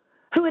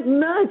 who had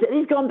murdered.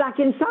 He's gone back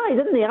inside,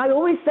 hasn't he? I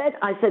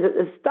said at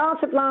the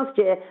start of last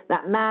year,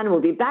 that man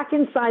will be back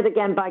inside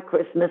again by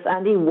Christmas,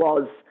 and he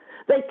was.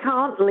 They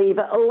can't leave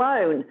it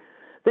alone.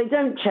 They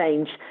don't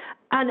change.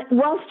 And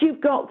whilst you've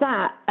got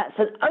that, that's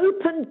an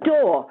open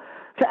door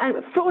for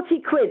 40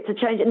 quid to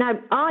change it. Now,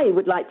 I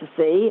would like to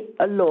see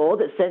a law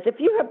that says if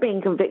you have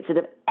been convicted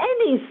of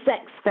any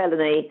sex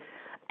felony,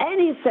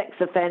 any sex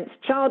offence,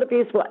 child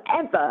abuse,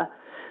 whatever,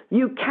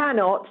 you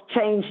cannot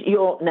change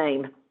your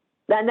name.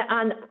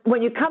 And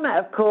when you come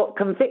out of court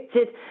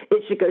convicted,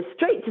 it should go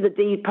straight to the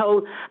deed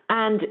poll,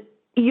 and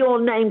your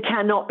name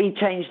cannot be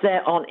changed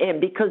there on in,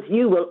 because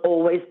you will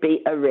always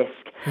be a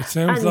risk. It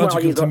sounds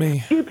logical to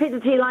me.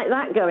 Stupidity like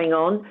that going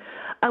on,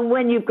 and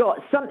when you've got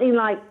something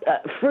like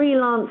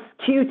freelance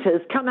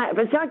tutors come out,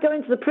 but see, I go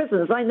into the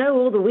prisons, I know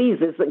all the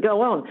wheezes that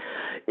go on,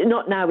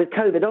 not now with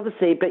COVID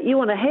obviously, but you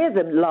want to hear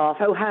them laugh,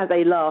 how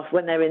they laugh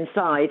when they're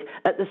inside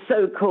at the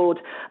so-called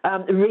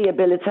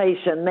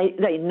rehabilitation.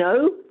 They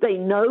know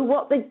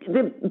what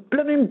the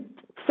blooming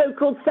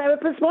so-called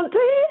therapists want to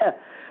hear.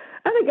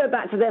 And they go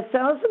back to their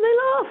cells and they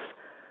laugh.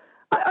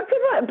 I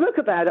could write a book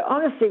about it,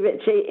 honestly,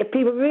 Richie, if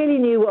people really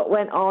knew what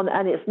went on.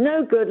 And it's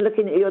no good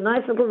looking at your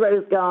nice little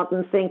rose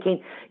garden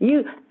thinking,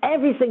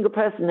 every single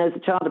person knows a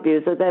child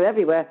abuser, they're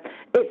everywhere.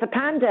 It's a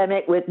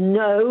pandemic with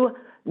no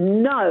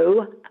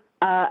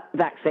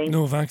vaccine.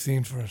 No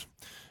vaccine for it.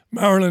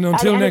 Marilyn,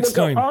 until next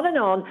time. On and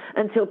on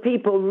until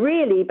people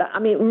really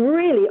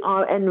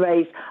are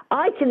enraged.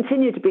 I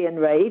continue to be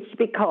enraged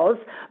because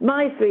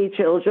my 3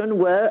 children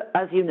were,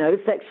 as you know,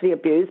 sexually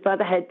abused by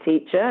the head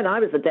teacher, and I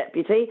was a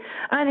deputy,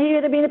 and he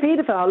had been a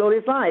paedophile all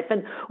his life,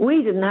 and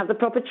we didn't have the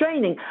proper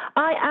training.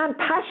 I am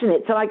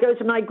passionate till I go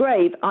to my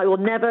grave. I will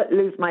never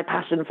lose my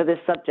passion for this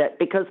subject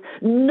because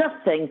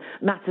nothing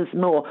matters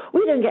more.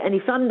 We don't get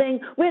any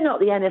funding. We're not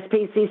the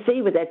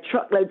NSPCC with their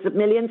truckloads of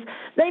millions.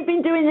 They've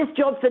been doing this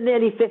job for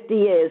nearly 50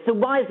 years, so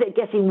why is it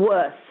getting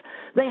worse?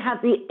 They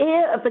have the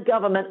ear of the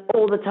government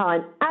all the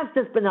time, as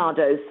does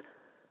Bernardo's.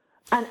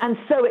 And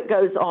so it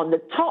goes on. The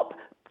top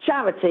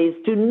charities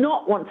do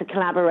not want to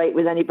collaborate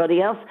with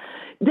anybody else.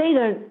 They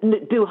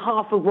don't do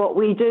half of what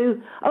we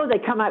do. Oh, they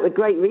come out with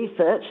great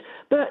research.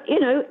 But,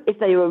 if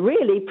they were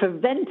really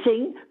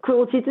preventing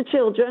cruelty to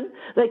children,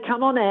 they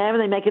come on air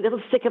and they make a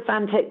little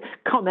sycophantic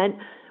comment.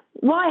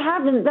 Why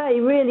haven't they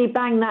really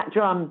banged that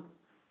drum?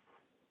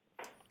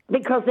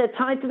 Because they're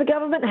tied to the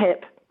government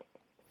hip.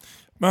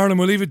 Marilyn,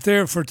 we'll leave it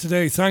there for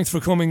today. Thanks for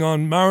coming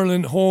on.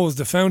 Marilyn Hawes,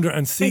 the founder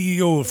and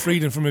CEO of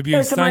Freedom from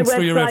Abuse. Thanks for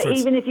your efforts.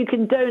 Even if you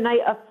can donate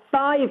a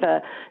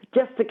 $5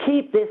 just to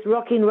keep this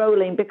rocking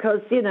rolling,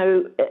 because,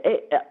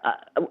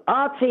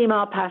 our team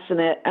are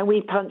passionate and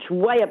we punch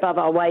way above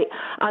our weight.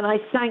 And I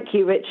thank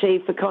you,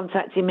 Richie, for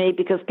contacting me,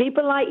 because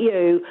people like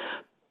you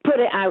put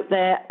it out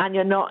there and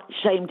you're not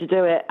ashamed to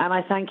do it, and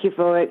I thank you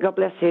for it. God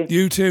bless you.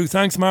 You too.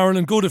 Thanks,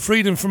 Marilyn. Go to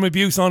Freedom from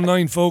Abuse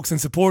online, folks,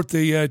 and support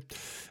the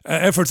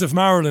efforts of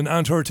Marilyn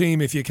and her team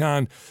if you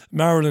can.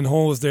 Marilyn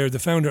Hawes there, the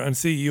founder and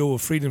CEO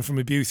of Freedom from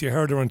Abuse. You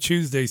heard her on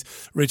Tuesday's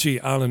Richie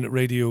Allen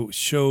radio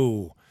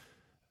show.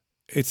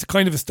 It's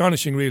kind of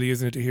astonishing, really,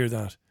 isn't it, to hear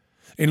that?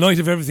 In light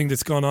of everything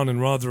that's gone on in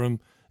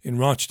Rotherham, in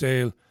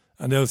Rochdale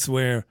and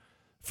elsewhere,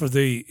 for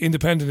the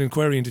independent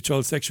inquiry into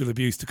child sexual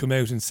abuse to come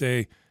out and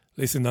say,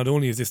 listen, not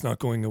only is this not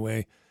going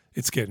away,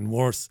 it's getting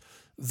worse.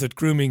 That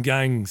grooming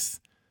gangs,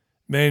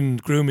 men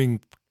grooming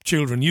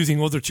children,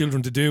 using other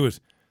children to do it,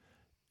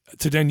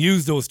 to then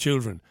use those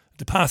children,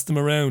 to pass them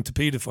around to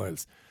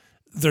paedophiles.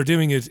 They're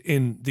doing it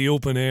in the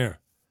open air,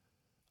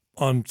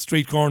 on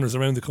street corners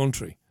around the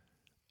country,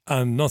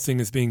 and nothing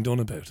is being done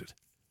about it.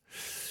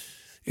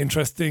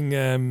 Interesting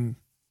to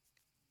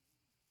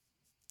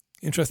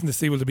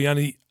see, will there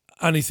be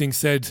anything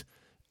said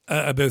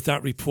about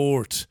that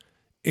report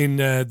in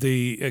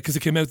because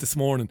it came out this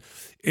morning.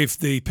 If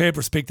the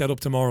papers pick that up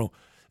tomorrow,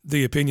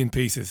 the opinion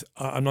pieces,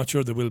 I'm not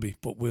sure there will be,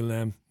 but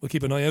we'll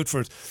keep an eye out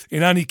for it.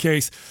 In any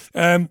case,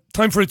 time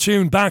for a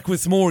tune. Back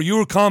with more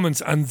your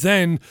comments, and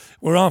then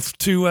we're off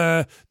to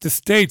the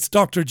States.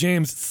 Dr.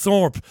 James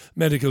Thorpe,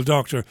 medical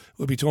doctor,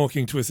 will be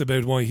talking to us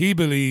about why he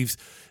believes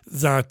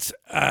that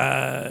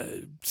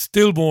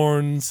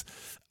stillborns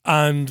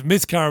and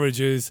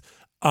miscarriages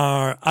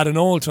are at an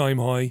all-time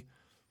high,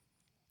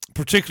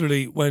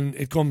 particularly when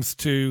it comes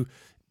to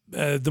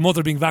the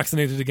mother being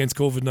vaccinated against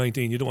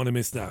COVID-19. You don't want to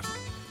miss that.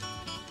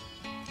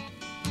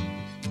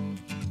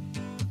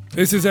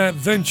 This is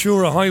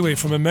Ventura Highway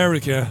from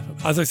America.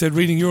 As I said,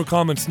 reading your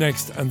comments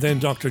next, and then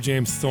Dr.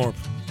 James Thorpe.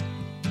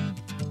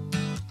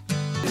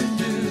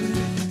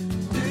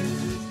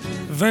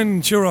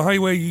 Ventura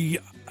Highway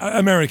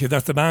America,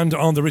 that's the band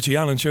on the Richie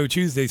Allen Show.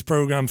 Tuesday's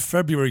programme,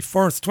 February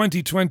 1st,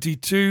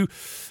 2022.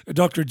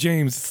 Dr.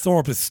 James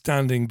Thorpe is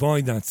standing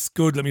by. That's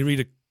good. Let me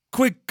read a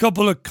quick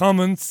couple of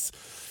comments.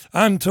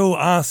 Anto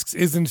asks,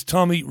 isn't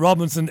Tommy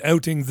Robinson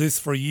outing this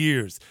for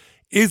years?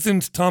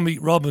 Isn't Tommy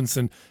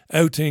Robinson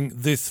outing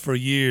this for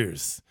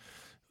years?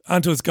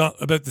 Anto's got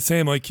about the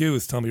same IQ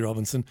as Tommy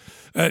Robinson.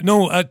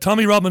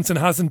 Tommy Robinson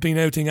hasn't been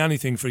outing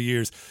anything for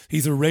years.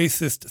 He's a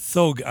racist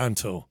thug,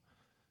 Anto.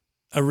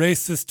 A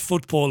racist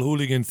football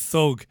hooligan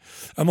thug.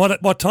 And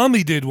what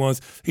Tommy did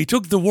was he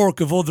took the work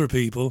of other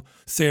people,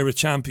 Sarah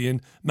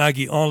Champion,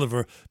 Maggie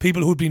Oliver,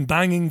 people who'd been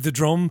banging the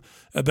drum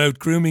about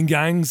grooming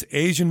gangs,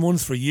 Asian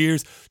ones for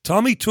years.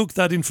 Tommy took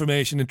that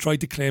information and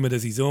tried to claim it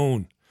as his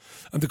own.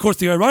 And of course,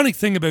 the ironic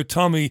thing about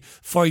Tommy,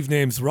 5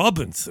 names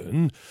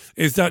Robinson,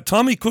 is that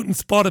Tommy couldn't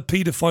spot a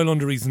paedophile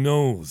under his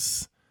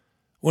nose.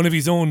 One of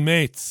his own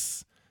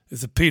mates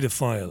is a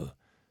paedophile,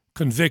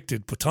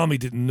 convicted, but Tommy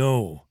didn't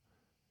know.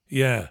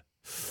 Yeah.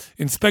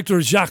 Inspector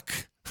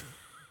Jacques.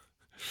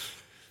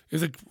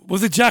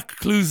 Was it Jacques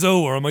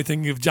Clouseau, or am I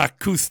thinking of Jacques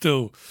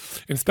Cousteau?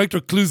 Inspector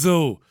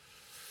Clouseau.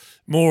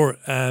 More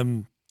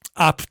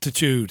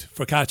aptitude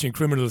for catching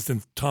criminals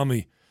than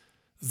Tommy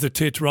the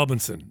Tit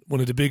Robinson, one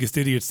of the biggest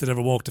idiots that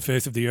ever walked the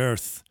face of the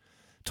earth.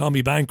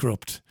 Tommy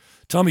Bankrupt.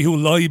 Tommy who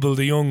libelled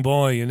a young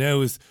boy and now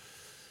is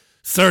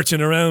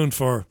searching around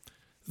for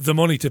the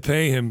money to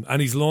pay him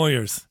and his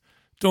lawyers.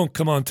 Don't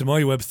come on to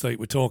my website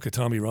with talk of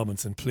Tommy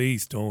Robinson.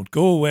 Please don't.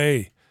 Go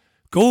away.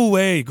 Go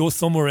away. Go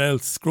somewhere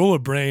else. Grow a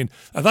brain.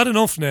 I've had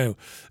enough now.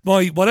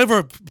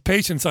 Whatever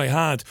patience I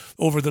had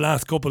over the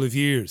last couple of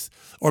years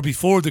or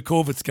before the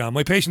COVID scam,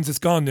 my patience is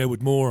gone now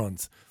with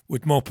morons,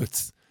 with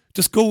muppets.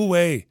 Just go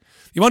away.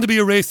 You want to be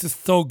a racist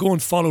thug? Go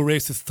and follow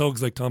racist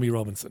thugs like Tommy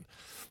Robinson.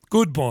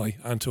 Good boy,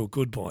 Anto.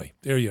 Good boy.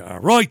 There you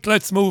are. Right,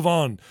 let's move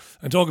on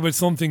and talk about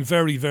something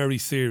very, very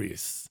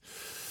serious.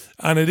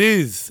 And it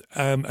is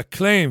a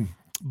claim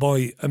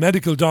by a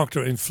medical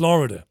doctor in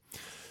Florida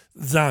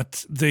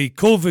that the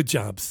COVID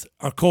jabs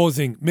are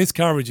causing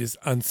miscarriages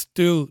and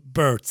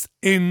stillbirths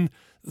in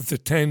the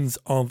tens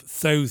of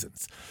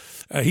thousands.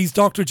 He's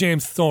Dr.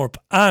 James Thorpe,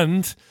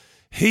 and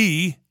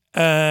he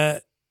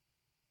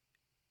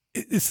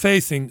is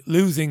facing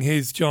losing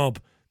his job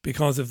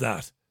because of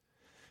that.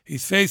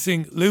 He's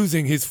facing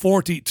losing his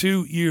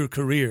 42-year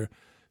career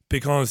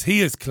because he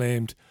has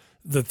claimed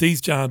that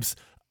these jabs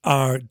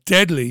are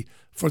deadly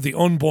for the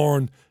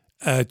unborn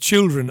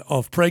children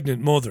of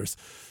pregnant mothers.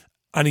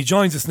 And he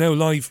joins us now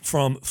live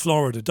from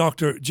Florida.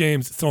 Dr.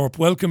 James Thorpe,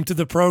 welcome to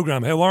the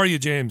programme. How are you,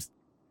 James?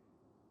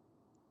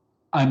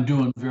 I'm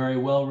doing very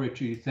well,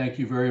 Richie. Thank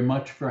you very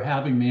much for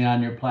having me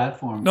on your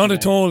platform. Not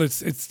at all.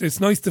 It's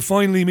nice to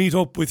finally meet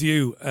up with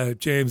you,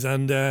 James,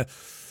 and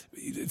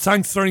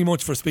thanks very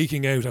much for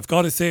speaking out. I've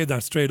got to say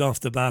that straight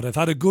off the bat. I've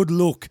had a good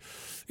look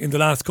in the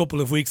last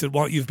couple of weeks at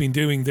what you've been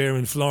doing there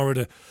in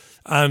Florida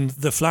and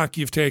the flack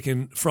you've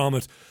taken from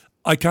it.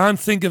 I can't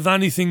think of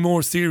anything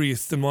more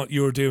serious than what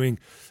you're doing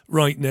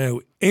right now.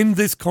 In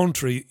this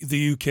country,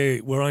 the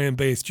UK, where I am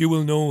based, you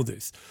will know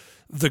this.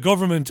 The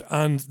government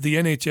and the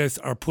NHS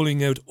are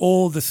pulling out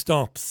all the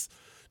stops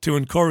to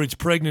encourage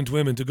pregnant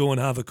women to go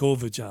and have a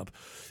COVID jab.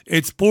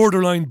 It's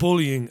borderline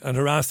bullying and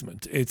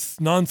harassment.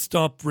 It's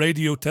non-stop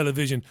radio,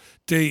 television,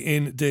 day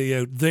in, day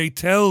out. They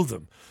tell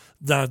them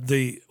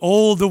that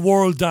all the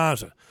world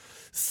data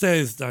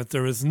says that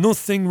there is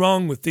nothing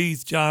wrong with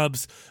these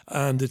jabs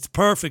and it's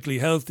perfectly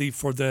healthy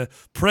for the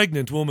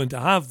pregnant woman to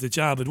have the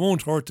jab. It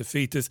won't hurt the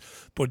fetus.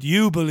 But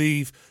you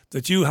believe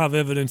that you have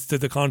evidence to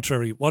the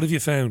contrary. What have you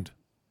found?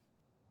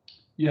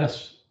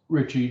 Yes,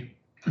 Richie,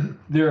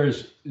 there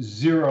is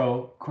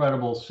zero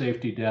credible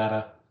safety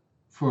data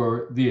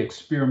for the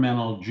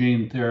experimental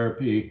gene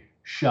therapy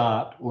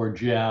shot or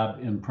jab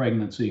in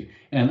pregnancy,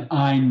 and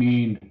I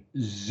mean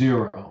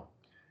zero.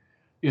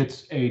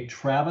 It's a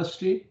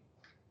travesty.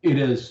 It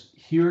is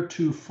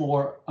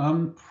heretofore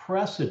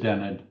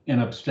unprecedented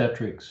in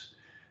obstetrics.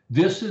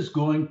 This is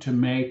going to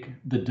make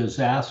the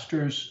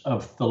disasters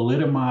of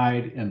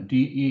thalidomide and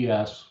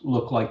DES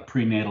look like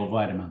prenatal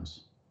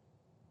vitamins.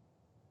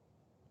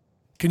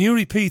 Can you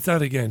repeat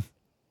that again?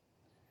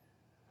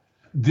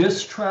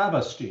 This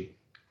travesty,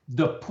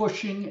 the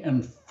pushing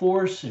and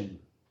forcing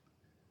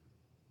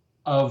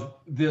of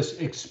this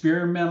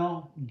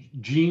experimental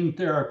gene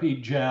therapy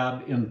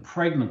jab in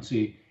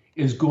pregnancy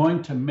is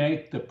going to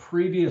make the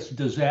previous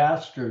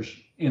disasters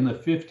in the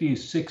 50s,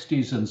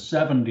 60s, and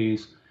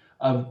 70s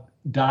of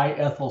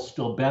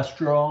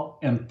diethylstilbestrol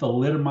and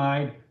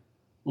thalidomide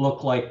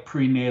look like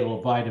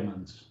prenatal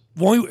vitamins.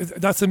 Why?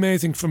 That's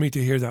amazing for me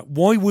to hear that.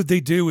 Why would they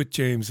do it,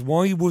 James?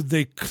 Why would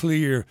they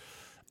clear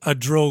a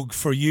drug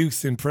for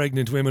use in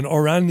pregnant women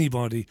or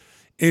anybody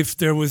if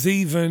there was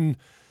even,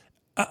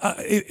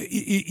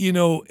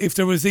 if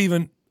there was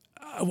even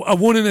a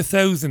 1 in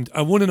 1,000,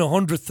 a 1 in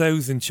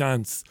 100,000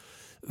 chance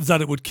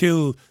that it would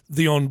kill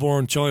the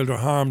unborn child or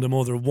harm the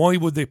mother? Why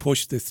would they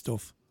push this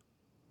stuff?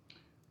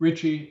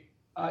 Richie,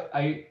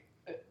 I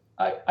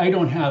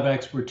don't have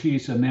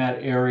expertise in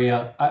that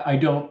area. I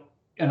don't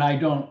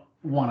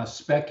want to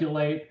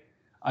speculate.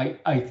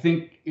 I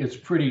think it's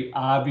pretty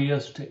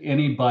obvious to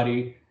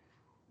anybody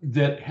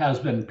that has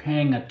been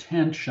paying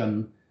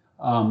attention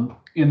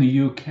in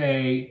the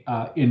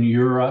UK, in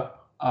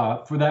Europe,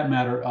 for that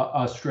matter,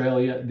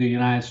 Australia, the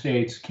United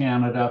States,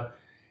 Canada.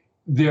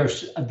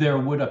 There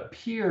would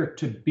appear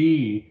to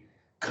be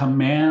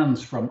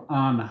commands from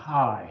on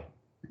high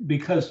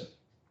because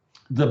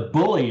the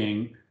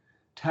bullying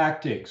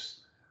tactics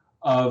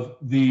of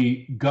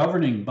the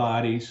governing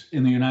bodies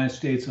in the United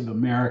States of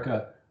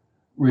America,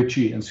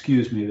 Richie, and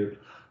excuse me,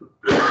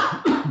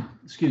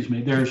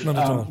 there's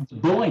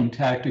bullying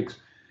tactics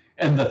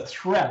and the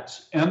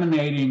threats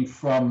emanating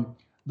from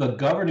the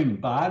governing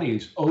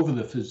bodies over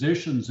the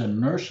physicians and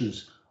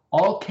nurses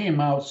all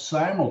came out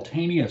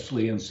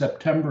simultaneously in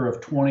September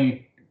of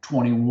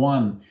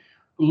 2021,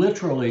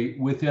 literally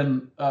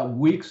within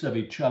weeks of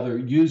each other,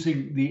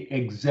 using the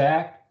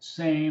exact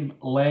same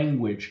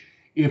language.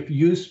 If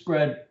you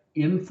spread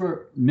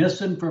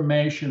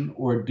misinformation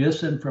or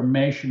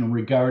disinformation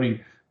regarding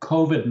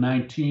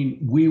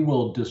COVID-19, we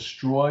will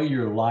destroy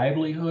your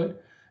livelihood,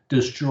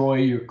 destroy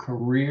your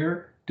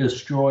career,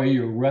 destroy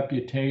your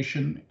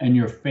reputation and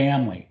your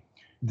family.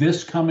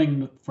 This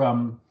coming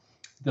from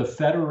the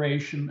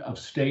Federation of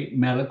State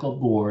Medical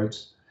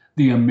Boards,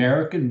 the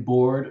American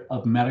Board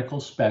of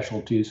Medical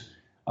Specialties,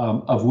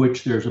 of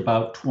which there's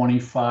about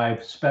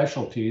 25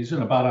 specialties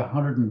and about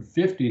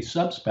 150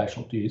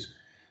 subspecialties.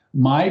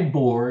 My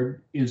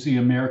board is the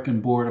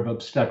American Board of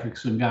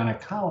Obstetrics and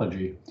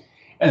Gynecology.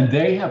 And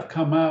they have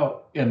come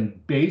out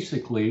and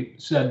basically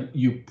said,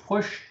 you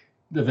push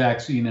the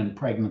vaccine in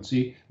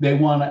pregnancy. They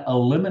want to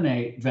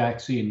eliminate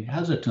vaccine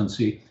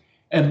hesitancy.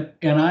 And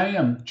I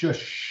am just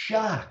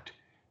shocked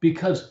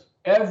because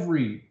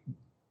every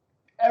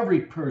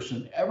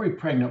person, every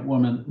pregnant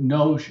woman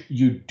knows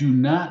you do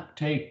not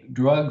take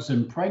drugs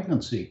in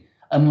pregnancy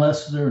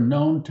unless they're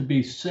known to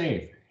be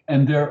safe.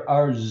 And there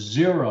are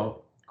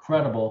zero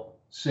credible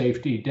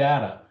safety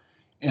data.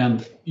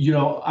 And,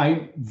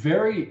 I'm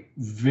very,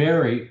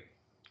 very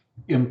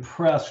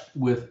impressed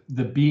with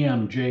the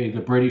BMJ,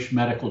 the British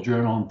Medical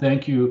Journal, and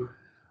thank you,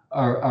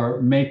 our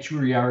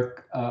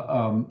matriarch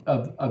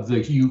of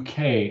the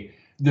UK.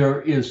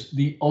 There is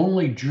the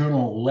only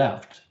journal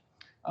left,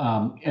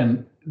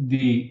 and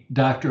the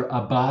Dr.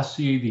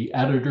 Abbasi, the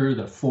editor,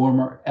 the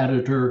former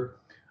editor,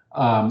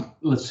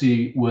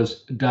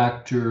 was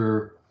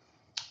Dr.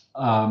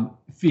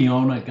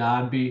 Fiona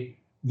Godbey.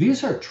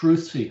 These are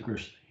truth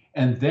seekers,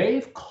 and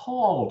they've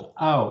called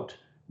out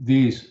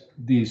these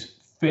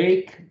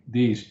fake,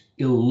 these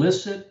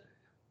illicit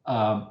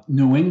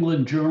New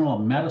England Journal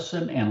of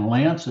Medicine and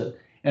Lancet,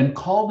 and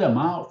called them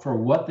out for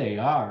what they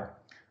are.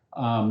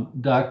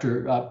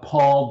 Dr.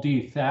 Paul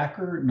D.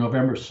 Thacker,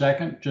 November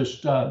 2nd,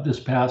 just this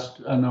past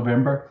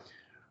November,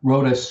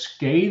 wrote a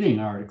scathing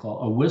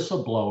article, a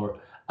whistleblower,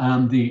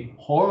 on the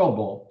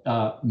horrible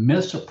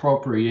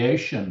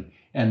misappropriation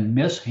and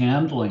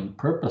mishandling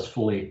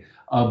purposefully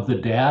of the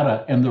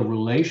data and the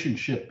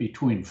relationship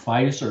between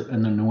Pfizer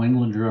and the New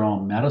England Journal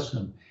of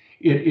Medicine.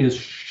 It is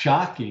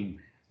shocking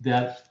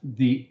that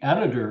the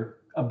editor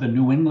of the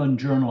New England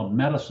Journal of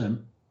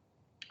Medicine,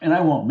 and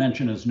I won't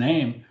mention his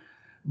name,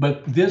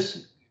 but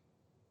this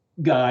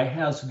guy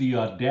has the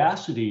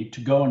audacity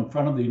to go in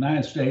front of the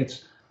United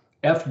States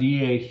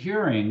FDA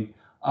hearing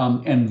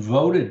and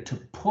voted to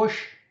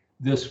push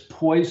this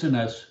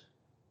poisonous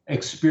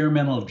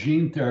experimental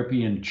gene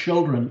therapy in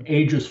children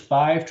ages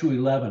 5 to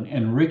 11.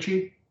 And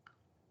Richie,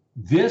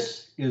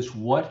 this is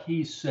what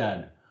he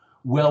said.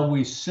 Well,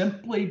 we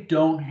simply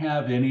don't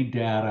have any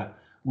data.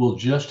 We'll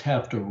just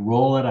have to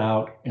roll it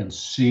out and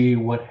see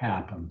what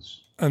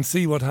happens. And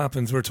see what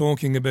happens. We're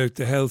talking about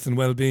the health and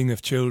well-being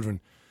of children.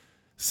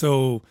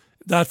 So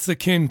that's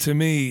akin to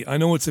me. I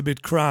know it's a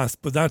bit crass,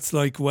 but that's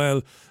like,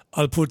 well,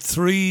 I'll put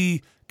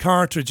 3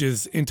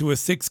 cartridges into a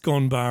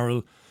 6-gun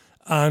barrel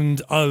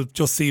and I'll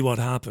just see what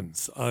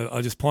happens.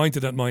 I'll just point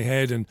it at my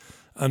head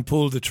and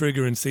pull the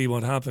trigger and see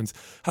what happens.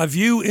 Have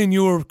you, in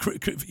your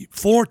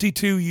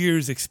 42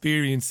 years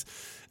experience,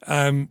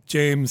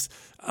 James,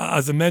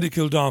 as a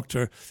medical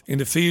doctor in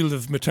the field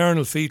of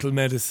maternal fetal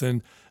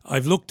medicine,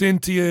 I've looked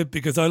into you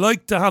because I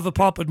like to have a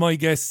pop at my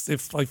guests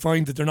if I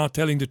find that they're not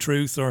telling the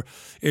truth or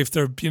if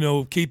they're,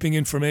 keeping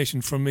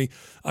information from me.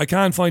 I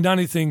can't find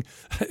anything.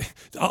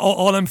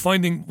 All I'm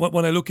finding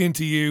when I look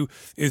into you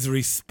is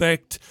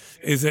respect,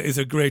 is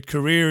a great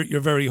career.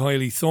 You're very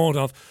highly thought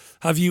of.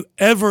 Have you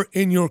ever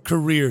in your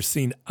career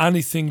seen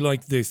anything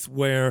like this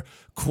where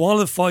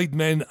qualified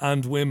men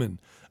and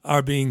women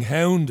are being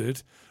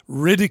hounded,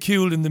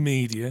 ridiculed in the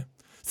media,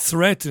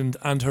 threatened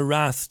and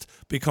harassed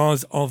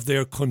because of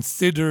their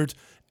considered,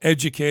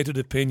 educated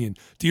opinion?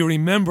 Do you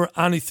remember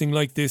anything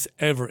like this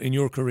ever in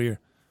your career?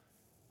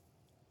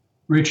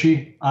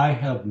 Richie, I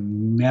have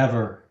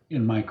never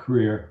in my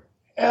career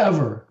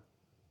ever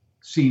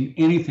seen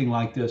anything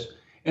like this.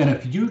 And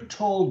if you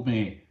told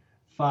me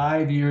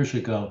 5 years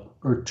ago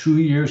or 2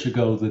 years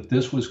ago that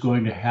this was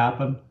going to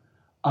happen,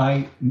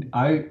 I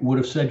would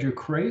have said you're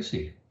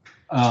crazy.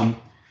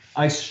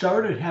 I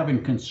started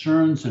having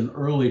concerns in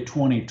early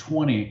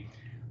 2020,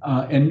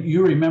 and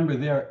you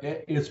remember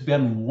it's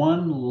been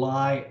one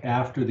lie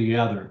after the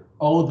other.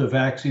 Oh, the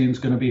vaccine's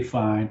going to be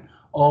fine.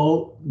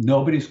 Oh,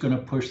 nobody's going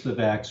to push the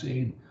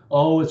vaccine.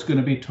 Oh, it's going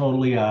to be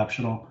totally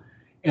optional.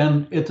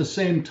 And at the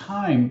same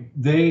time,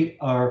 they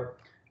are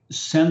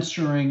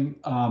censoring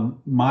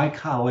my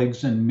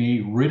colleagues and me,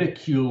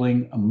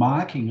 ridiculing,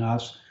 mocking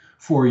us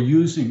for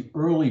using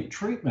early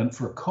treatment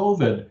for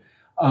COVID,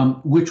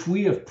 which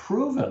we have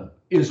proven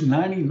is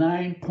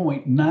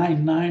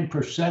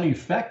 99.99%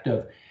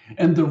 effective.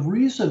 And the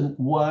reason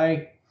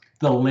why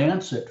the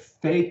Lancet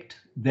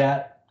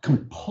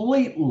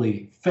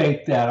completely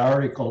faked that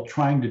article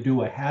trying to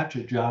do a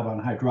hatchet job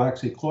on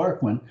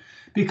hydroxychloroquine,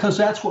 because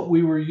that's what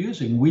we were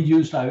using. We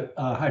used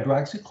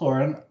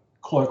hydroxychloroquine,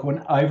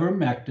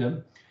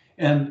 ivermectin,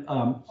 and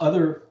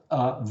other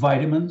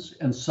vitamins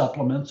and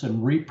supplements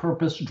and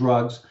repurposed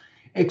drugs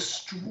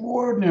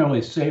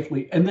extraordinarily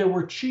safely, and they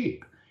were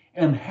cheap.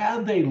 And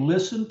had they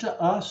listened to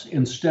us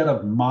instead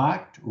of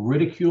mocked,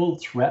 ridiculed,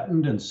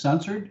 threatened, and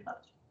censored,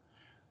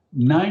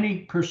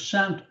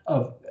 90%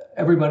 of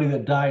everybody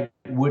that died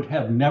would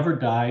have never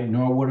died,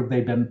 nor would have they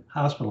been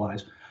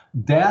hospitalized.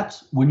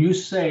 That's when you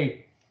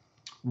say,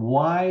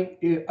 why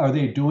are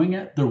they doing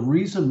it? The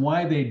reason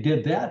why they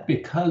did that,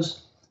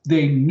 because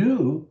they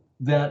knew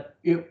that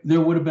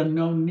there would have been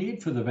no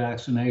need for the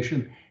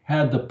vaccination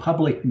had the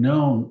public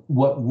known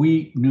what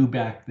we knew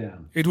back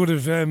then. It would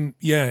have,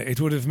 it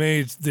would have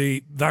made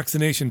the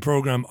vaccination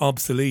program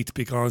obsolete,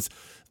 because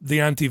the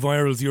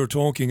antivirals you're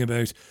talking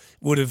about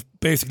would have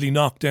basically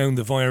knocked down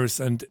the virus,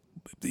 and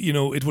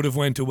it would have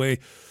went away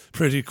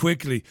pretty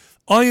quickly.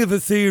 I have a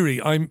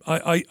theory.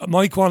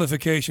 My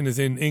qualification is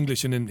in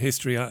English and in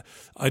history. I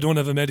don't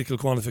have a medical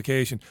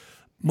qualification.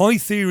 My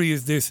theory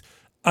is this,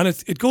 and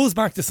it goes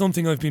back to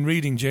something I've been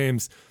reading,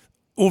 James,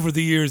 over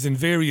the years in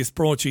various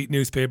broadsheet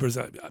newspapers.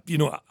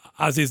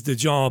 As is the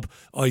job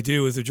I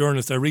do as a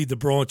journalist. I read the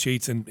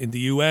broadsheets in the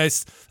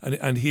US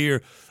and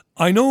here.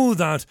 I know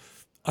that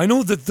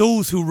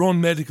those who run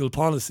medical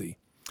policy,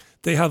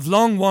 they have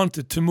long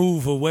wanted to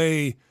move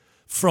away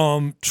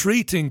from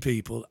treating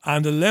people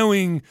and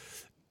allowing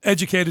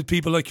educated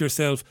people like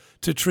yourself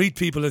to treat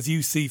people as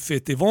you see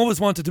fit. They've always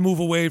wanted to move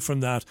away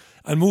from that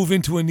and move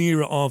into an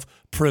era of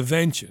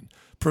prevention,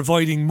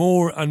 providing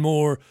more and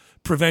more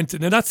preventive.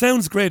 Now that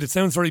sounds great, it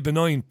sounds very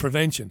benign,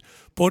 prevention,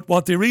 but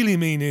what they really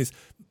mean is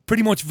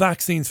pretty much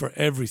vaccines for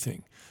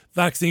everything.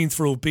 Vaccines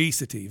for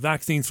obesity,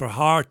 vaccines for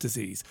heart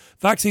disease,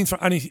 vaccines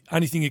for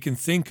anything you can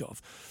think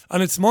of.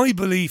 And it's my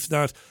belief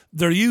that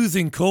they're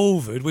using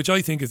COVID, which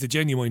I think is a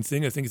genuine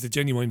thing, I think it's a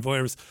genuine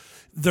virus,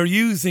 they're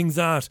using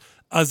that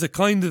as a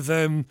kind of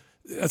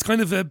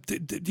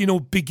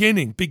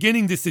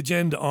beginning this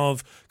agenda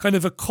of kind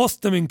of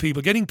accustoming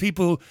people, getting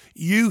people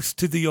used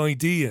to the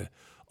idea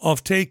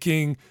of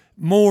taking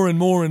more and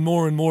more and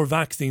more and more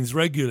vaccines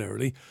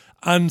regularly,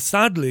 and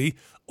sadly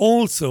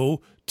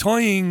also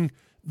tying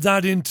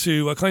that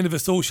into a kind of a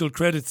social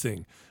credit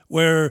thing,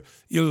 where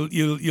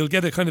you'll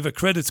get a kind of a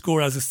credit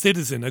score as a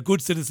citizen, a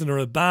good citizen or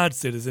a bad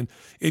citizen.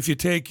 If you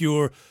take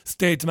your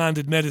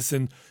state-mandated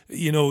medicine,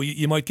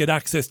 you might get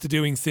access to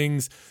doing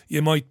things.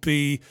 You might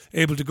be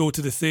able to go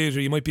to the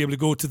theatre. You might be able to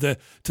go to the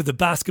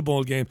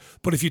basketball game.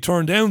 But if you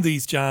turn down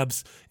these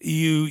jabs,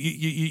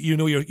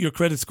 your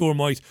credit score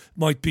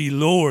might be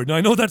lower. Now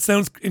I know that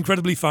sounds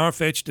incredibly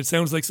far-fetched. It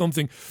sounds like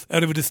something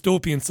out of a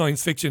dystopian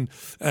science fiction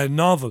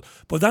novel.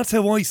 But that's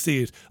how I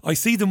see it. I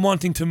see them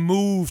wanting to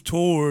move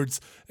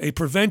towards a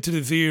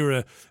preventative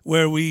era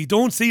where we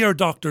don't see our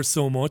doctors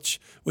so much,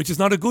 which is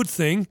not a good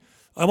thing.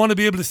 I want to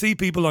be able to see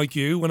people like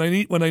you when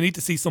I need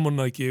to see someone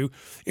like you,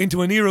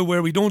 into an era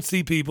where we don't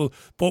see people,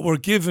 but we're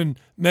given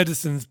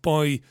medicines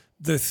by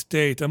the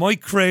state. Am I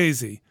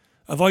crazy?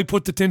 Have I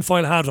put the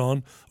tinfoil hat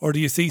on, or do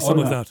you see some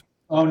of that?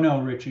 Oh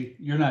no, Richie,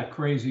 you're not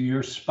crazy.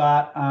 You're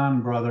spot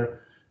on,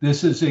 brother.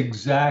 This is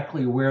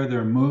exactly where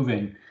they're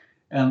moving.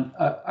 And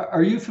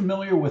are you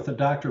familiar with the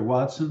Dr.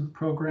 Watson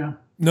program?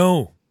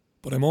 No,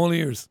 but I'm all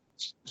ears.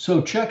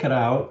 So check it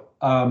out.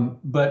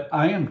 But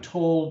I am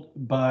told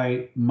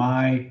by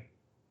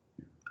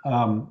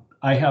I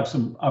have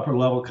some upper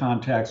level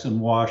contacts in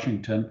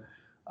Washington,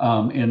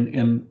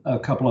 in a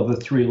couple of the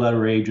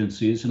 3-letter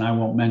agencies, and I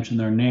won't mention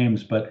their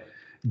names, but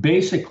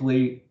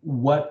basically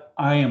what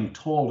I am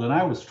told, and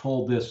I was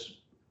told this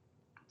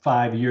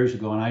 5 years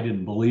ago and I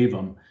didn't believe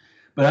them,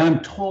 but I'm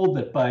told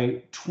that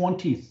by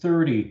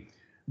 2030,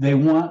 they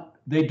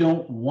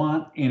don't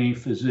want any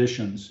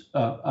physicians,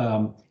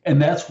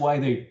 and that's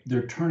why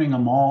they're turning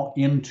them all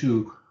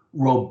into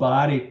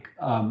robotic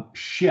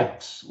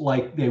chefs.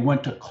 Like they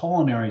went to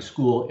culinary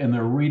school and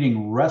they're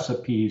reading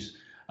recipes,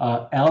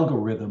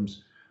 algorithms.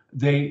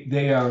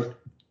 They are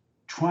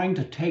trying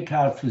to take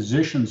out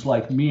physicians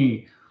like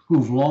me,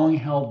 who've long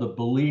held the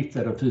belief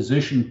that a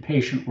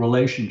physician-patient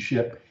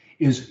relationship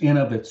is in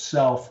of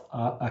itself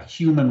a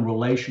human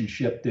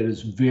relationship that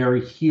is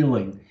very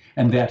healing,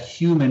 and that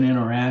human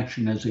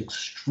interaction is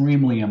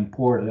extremely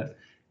important.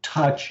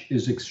 Touch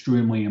is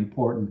extremely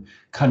important.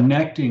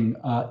 Connecting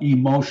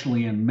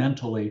emotionally and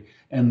mentally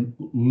and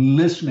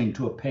listening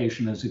to a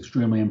patient is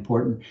extremely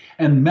important.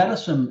 And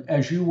medicine,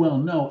 as you well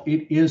know,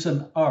 it is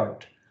an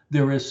art.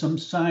 There is some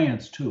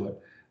science to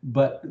it.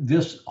 But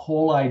this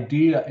whole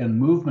idea and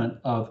movement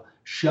of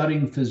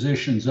shutting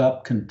physicians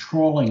up,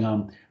 controlling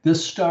them,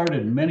 this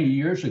started many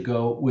years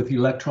ago with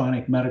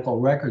electronic medical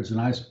records, and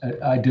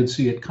I did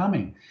see it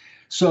coming.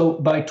 So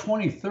by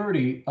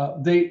 2030,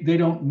 they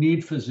don't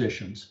need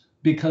physicians.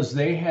 because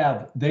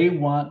they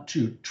want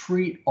to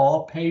treat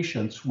all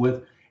patients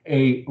with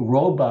a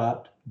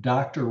robot,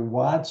 Dr.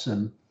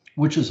 Watson,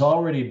 which has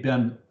already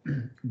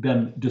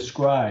been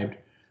described,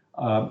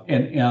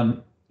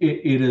 and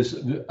it is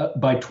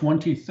by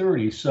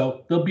 2030.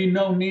 So there'll be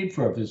no need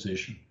for a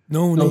physician.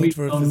 No need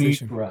for a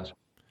physician. Need for us.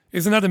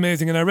 Isn't that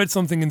amazing? And I read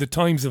something in the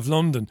Times of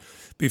London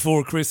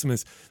before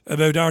Christmas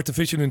about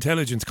artificial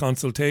intelligence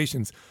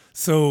consultations.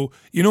 So,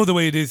 you know the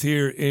way it is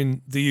here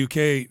in the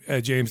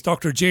UK, James.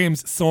 Dr.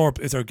 James Thorpe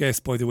is our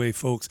guest, by the way,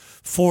 folks.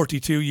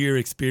 42-year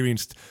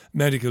experienced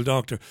medical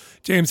doctor.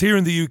 James, here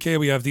in the UK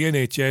we have the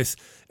NHS.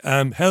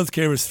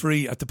 Healthcare is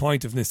free at the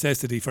point of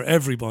necessity for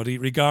everybody,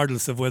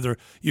 regardless of whether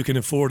you can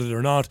afford it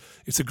or not.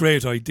 It's a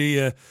great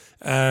idea.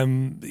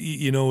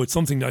 It's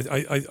something that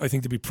I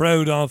think to be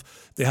proud of.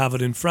 They have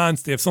it in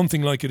France. They have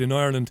something like it in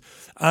Ireland.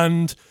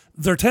 And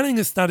they're telling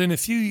us that in a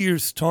few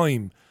years'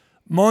 time,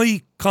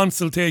 my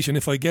consultation,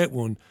 if I get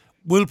one,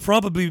 will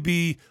probably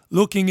be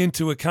looking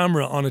into a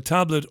camera on a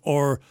tablet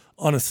or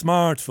on a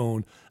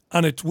smartphone,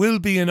 and it will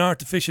be an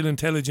artificial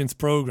intelligence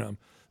program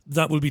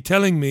that will be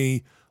telling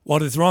me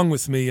what is wrong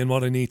with me and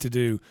what I need to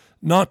do.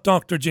 Not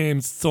Dr.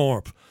 James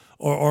Thorpe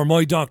or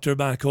my doctor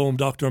back home,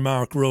 Dr.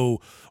 Mark Rowe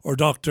or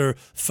Dr.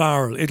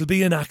 Farrell. It'll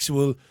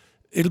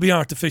be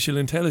artificial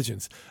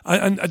intelligence.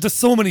 And there's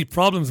so many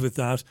problems with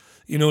that.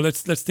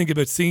 Let's think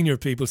about senior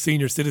people,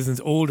 senior citizens,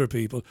 older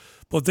people.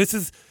 But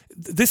this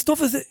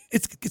stuff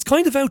it's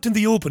kind of out in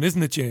the open,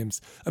 isn't it,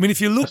 James? I mean, if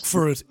you look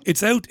for it,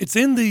 it's out. It's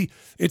in the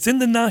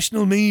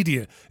national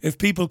media. If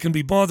people can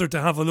be bothered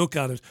to have a look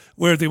at it,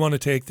 where they want to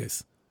take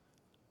this.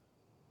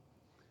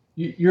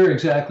 You're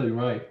exactly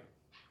right.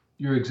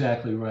 You're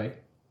exactly right.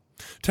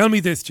 Tell me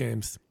this,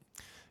 James.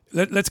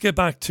 Let's get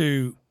back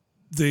to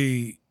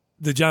the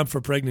jab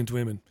for pregnant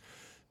women.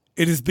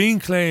 It is being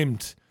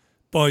claimed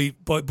by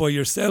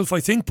yourself,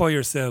 I think by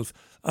yourself,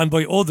 and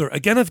by other.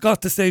 Again, I've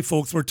got to say,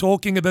 folks, we're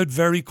talking about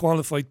very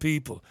qualified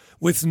people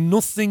with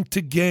nothing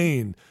to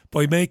gain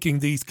by making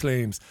these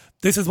claims.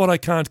 This is what I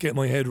can't get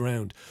my head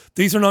around.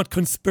 These are not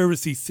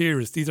conspiracy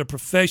theorists. These are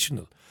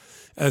professional,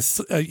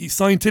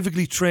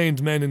 scientifically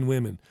trained men and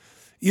women.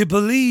 You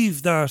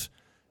believe that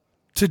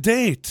to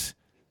date,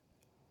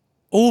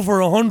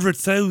 over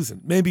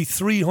 100,000, maybe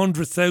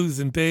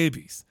 300,000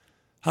 babies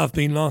have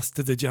been lost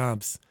to the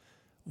jabs.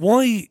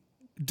 Why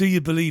do you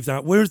believe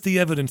that? Where's the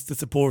evidence to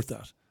support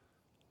that?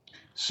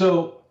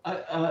 So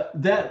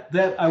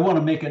that I want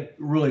to make it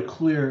really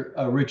clear,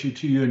 Richie,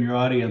 to you and your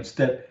audience,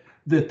 that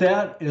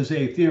is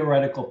a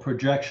theoretical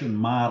projection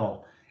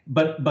model,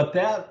 but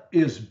that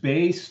is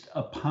based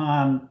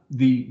upon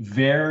the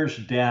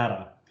VAERS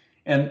data,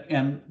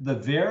 and the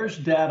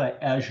VAERS data,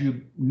 as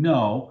you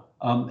know.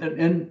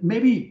 And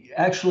maybe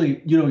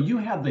actually, you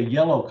have the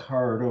yellow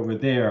card over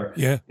there.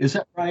 Yeah. Is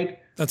that right?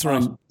 That's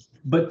right.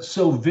 But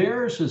so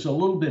VAERS is a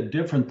little bit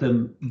different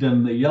than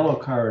the yellow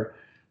card.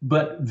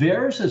 But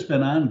VAERS has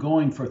been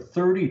ongoing for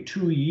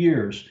 32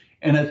 years,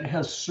 and it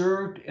has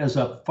served as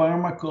a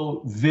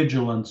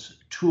pharmacovigilance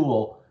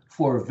tool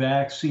for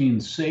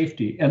vaccine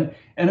safety. And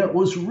it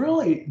was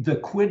really the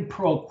quid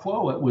pro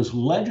quo. It was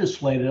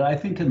legislated, I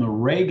think, in the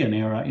Reagan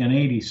era in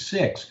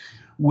 '86,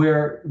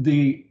 where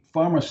the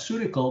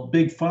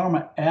Big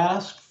Pharma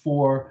asked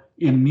for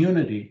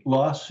immunity,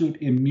 lawsuit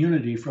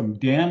immunity from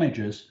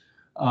damages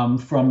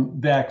from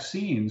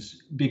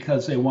vaccines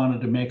because they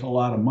wanted to make a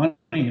lot of money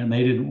and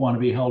they didn't want to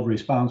be held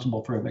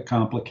responsible for the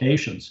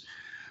complications.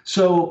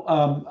 So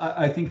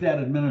I think that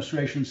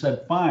administration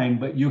said, fine,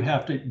 but you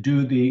have to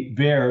do the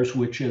VAERS,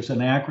 which is an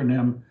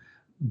acronym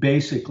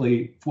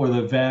basically for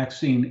the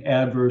Vaccine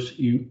Adverse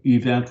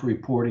Event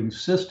Reporting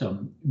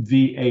System,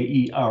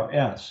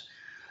 VAERS.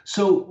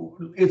 So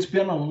it's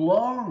been a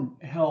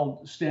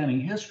long-held standing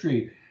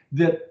history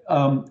that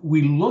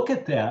we look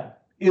at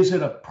that. Is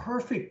it a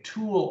perfect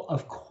tool?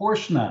 Of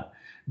course not.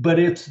 But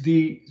it's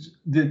the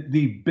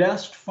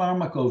best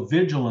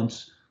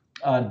pharmacovigilance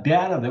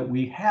data that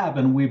we have,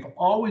 and we've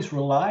always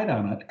relied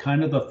on it,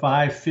 kind of the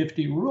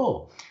 550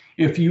 rule.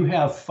 If you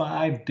have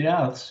 5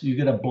 deaths, you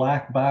get a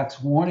black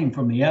box warning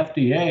from the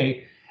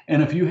FDA,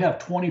 and if you have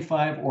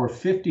 25 or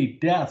 50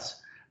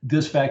 deaths,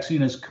 this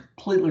vaccine is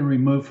completely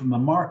removed from the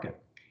market.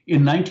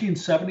 In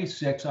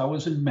 1976, I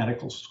was in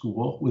medical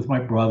school with my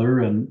brother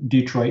in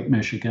Detroit,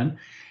 Michigan,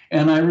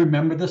 and I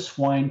remember the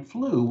swine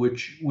flu,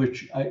 which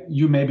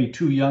you may be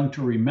too young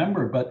to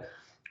remember, but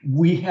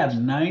we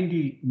had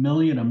 90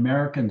 million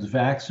Americans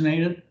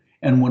vaccinated,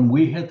 and when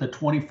we hit the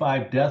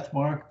 25 death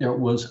mark, there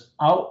was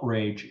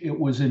outrage. It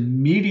was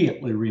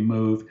immediately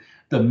removed.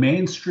 The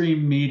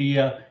mainstream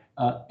media,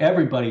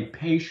 everybody,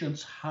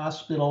 patients,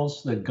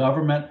 hospitals, the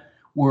government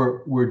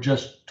were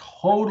just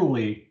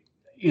totally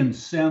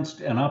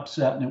incensed and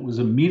upset, and it was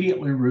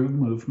immediately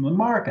removed from the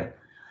market.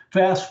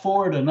 Fast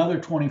forward another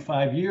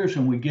 25 years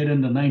and we get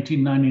into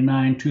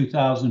 1999,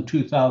 2000,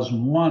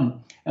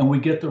 2001, and we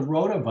get the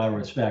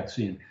rotavirus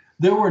vaccine.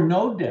 There were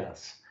no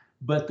deaths,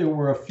 but there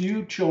were a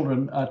few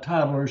children,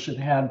 toddlers, that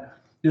had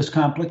this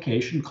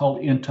complication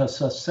called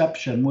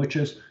intussusception, which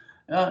is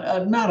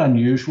not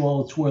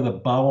unusual. It's where the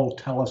bowel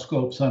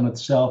telescopes on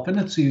itself, and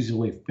it's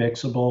easily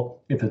fixable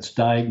if it's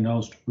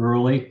diagnosed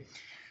early.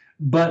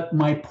 But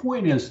my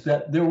point is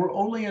that there were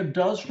only a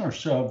dozen or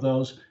so of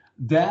those.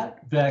 That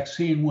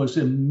vaccine was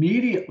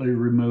immediately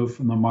removed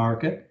from the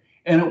market,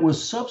 and it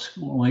was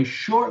subsequently,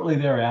 shortly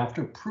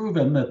thereafter,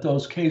 proven that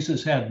those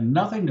cases had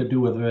nothing to do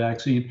with the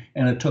vaccine,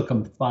 and it took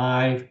them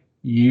 5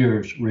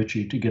 years,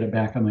 Richie, to get it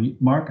back on the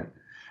market.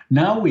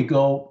 Now we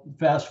go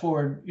fast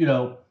forward,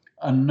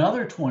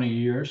 another 20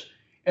 years,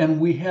 and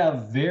we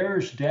have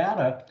VAERS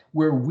data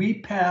where we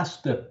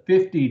passed the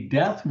 50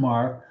 death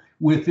mark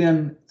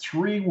within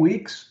 3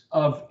 weeks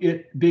of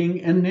it being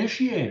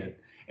initiated.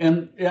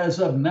 And as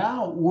of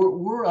now,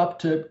 we're up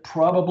to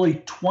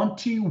probably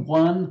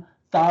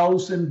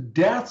 21,000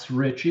 deaths,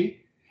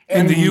 Richie.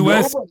 In the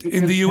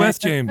US,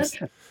 James.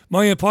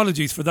 My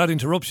apologies for that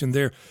interruption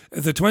there.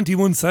 The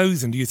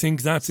 21,000, do you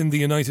think that's in the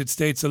United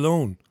States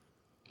alone?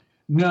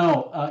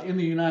 No, in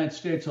the United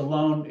States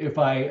alone,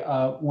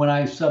 when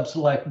I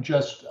subselect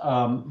just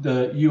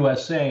the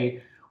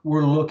USA,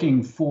 we're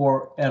looking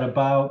for at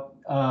about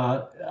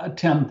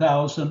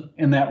 10,000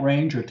 in that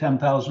range, or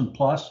 10,000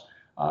 plus.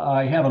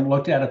 I haven't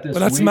looked at it this week. But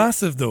that's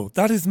massive, though.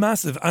 That is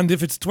massive. And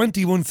if it's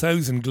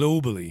 21,000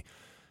 globally,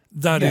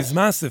 that is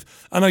massive.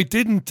 And I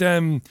didn't.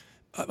 I'm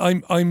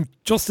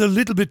just a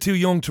little bit too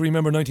young to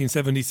remember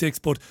 1976,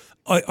 but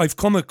I've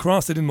come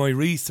across it in my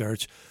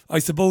research. I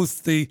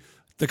suppose the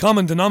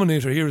common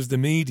denominator here is the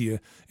media.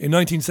 In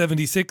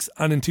 1976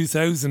 and in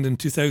 2000 and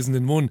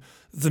 2001,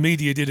 the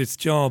media did its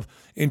job.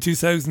 In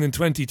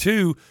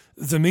 2022,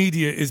 the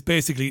media is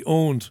basically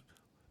owned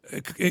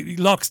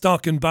lock,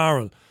 stock and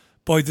barrel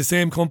by the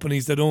same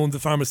companies that own the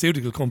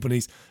pharmaceutical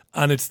companies,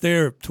 and it's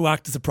there to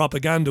act as a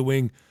propaganda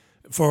wing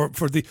for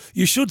the.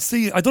 You should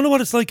see, I don't know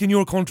what it's like in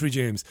your country,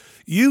 James.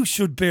 You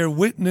should bear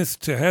witness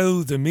to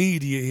how the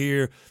media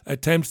here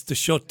attempts to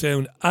shut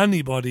down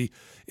anybody,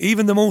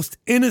 even the most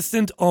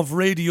innocent of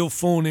radio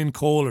phone-in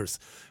callers,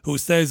 who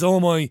says, oh,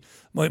 my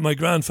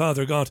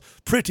grandfather got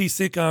pretty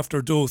sick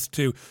after dose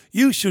 2.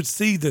 You should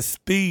see the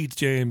speed,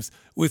 James,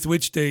 with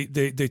which they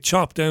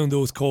chop down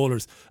those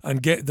callers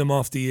and get them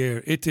off the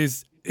air.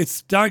 It's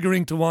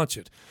staggering to watch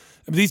it.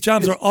 I mean, these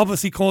jabs are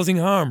obviously causing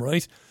harm,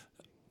 right?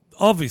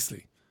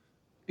 Obviously.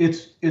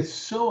 It's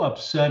so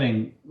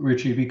upsetting,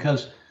 Richie,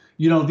 because,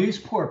 these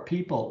poor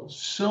people,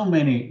 so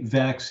many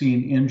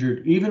vaccine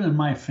injured, even in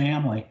my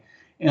family.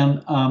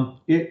 And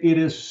it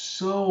is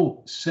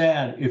so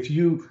sad if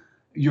your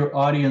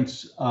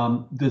audience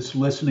that's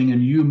listening,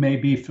 and you may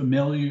be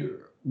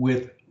familiar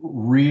with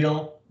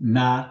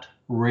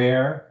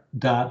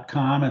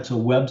realnotrare.com. It's a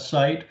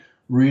website,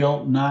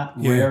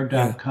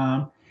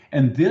 realnotrare.com.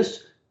 And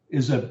this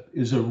is a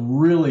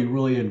really,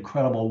 really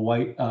incredible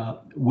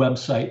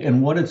website.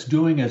 And what it's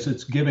doing is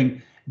it's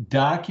giving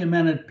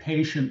documented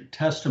patient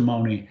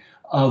testimony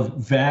of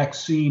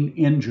vaccine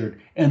injured.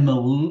 And the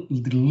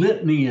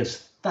litany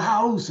is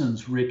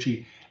thousands,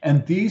 Richie.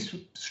 And these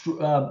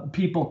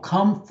people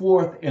come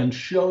forth and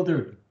show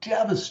their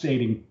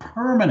devastating,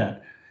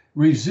 permanent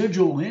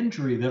residual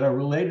injury that are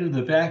related to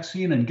the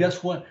vaccine. And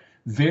guess what?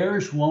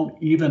 VAERS won't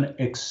even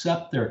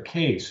accept their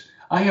case.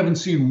 I haven't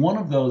seen one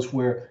of those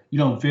where,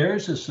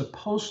 VAERS is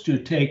supposed to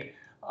take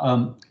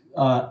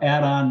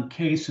add-on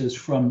cases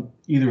from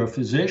either a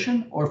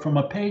physician or from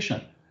a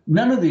patient.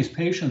 None of these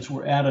patients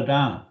were added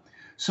on.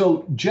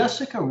 So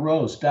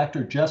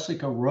Dr.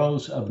 Jessica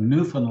Rose of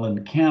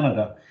Newfoundland,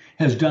 Canada,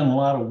 has done a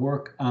lot of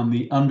work on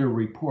the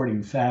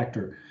underreporting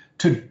factor.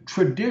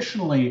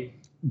 Traditionally,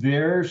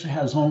 VAERS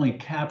has only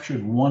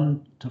captured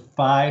 1 to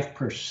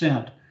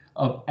 5%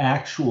 of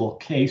actual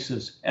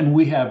cases, and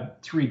we have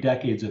 3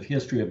 decades of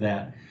history of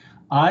that.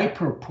 I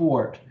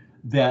purport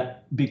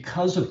that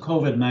because of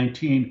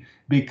COVID-19,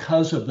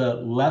 because of the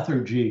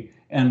lethargy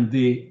and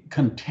the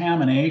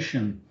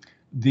contamination,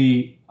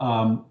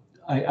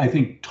 I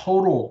think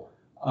total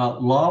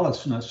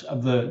lawlessness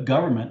of the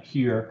government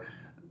here,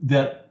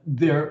 that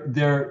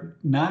they're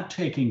not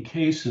taking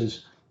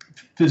cases.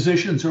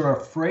 Physicians are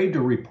afraid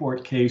to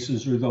report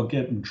cases or they'll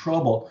get in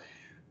trouble.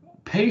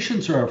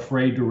 Patients are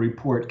afraid to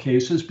report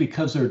cases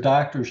because their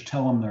doctors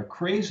tell them they're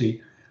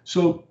crazy.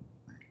 So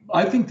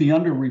I think the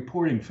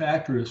underreporting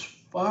factor is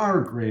far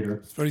greater.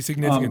 It's very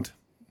significant.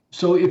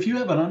 So if you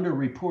have an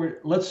underreport,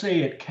 let's say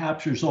it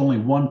captures only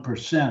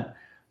 1%,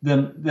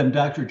 then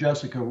Dr.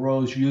 Jessica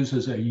Rose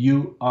uses a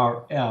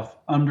URF,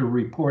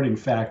 underreporting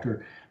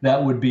factor.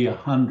 That would be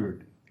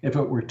 100. If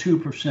it were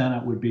 2%,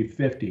 it would be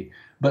 50.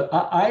 But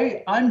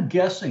I'm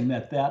guessing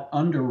that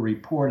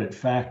underreported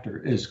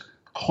factor is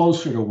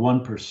closer to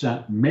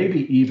 1%,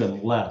 maybe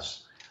even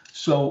less.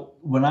 So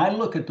when I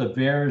look at the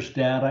VAERS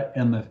data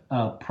and the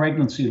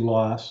pregnancy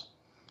loss,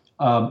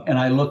 and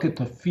I look at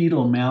the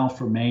fetal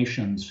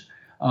malformations,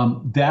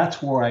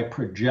 that's where I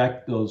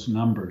project those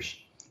numbers.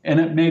 And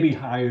it may be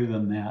higher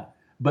than that,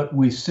 but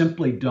we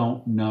simply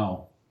don't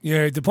know.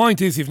 Yeah, the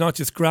point is you've not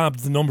just grabbed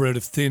the number out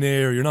of thin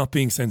air. You're not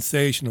being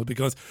sensational,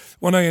 because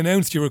when I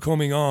announced you were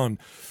coming on,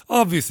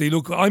 obviously,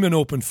 look, I'm an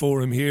open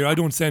forum here. I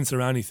don't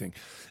censor anything.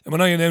 And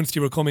when I announced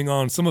you were coming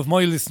on, some of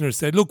my listeners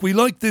said, look, we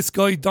like this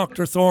guy,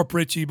 Dr. Thorpe,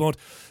 Richie, but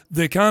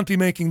they can't be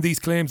making these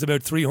claims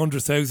about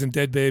 300,000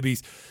 dead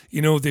babies.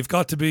 You know, they've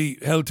got to be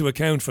held to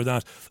account for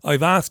that.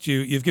 I've asked you,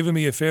 you've given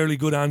me a fairly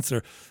good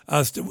answer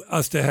as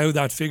to how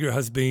that figure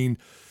has been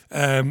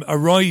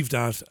arrived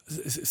at.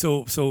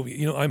 So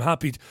you know, I'm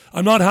happy.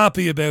 I'm not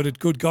happy about it.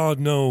 Good God,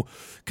 no.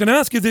 Can I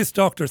ask you this,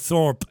 Dr.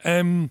 Thorpe?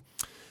 A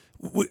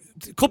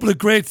couple of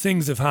great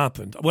things have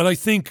happened. Well, I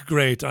think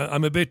great.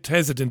 I'm a bit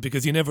hesitant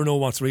because you never know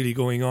what's really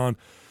going on.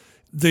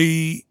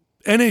 The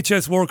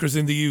NHS workers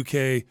in the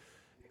UK,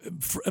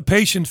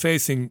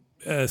 patient-facing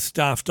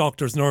staff,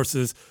 doctors,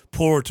 nurses,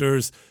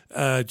 porters,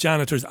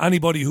 janitors,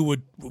 anybody who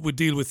would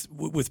deal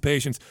with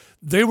patients,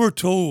 they were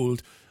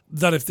told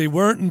that if they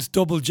weren't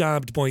double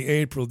jabbed by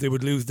April, they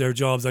would lose their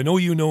jobs. I know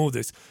you know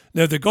this.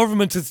 Now, the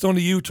government has done a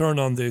U-turn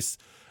on this,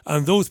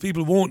 and those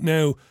people won't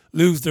now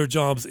lose their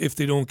jobs if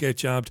they don't get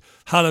jabbed.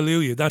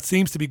 Hallelujah. That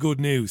seems to be good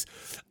news.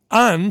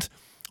 And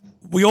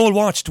we all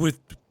watched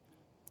with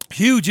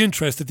huge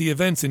interest at the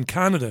events in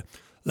Canada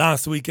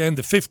last weekend,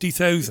 the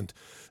 50,000,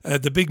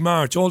 the big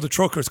march, all the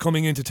truckers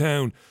coming into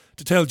town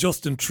to tell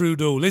Justin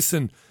Trudeau,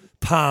 listen,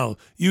 pal,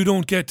 you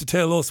don't get to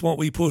tell us what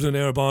we put in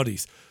our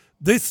bodies.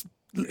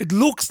 It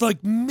looks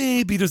like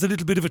maybe there's a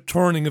little bit of a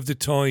turning of the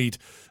tide.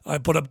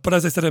 But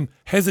as I said, I'm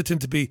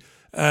hesitant to be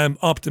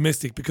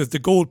optimistic because the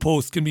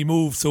goalposts can be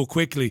moved so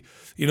quickly.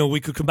 You know,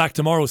 we could come back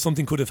tomorrow,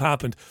 something could have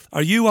happened.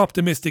 Are you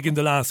optimistic in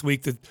the last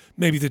week that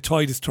maybe the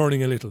tide is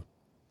turning a little?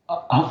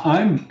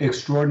 I'm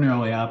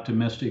extraordinarily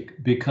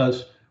optimistic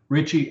because,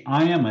 Richie,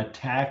 I am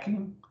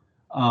attacking,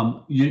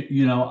 I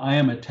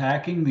am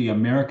attacking the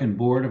American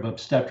Board of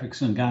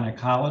Obstetrics and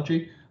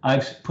Gynecology.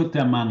 I've put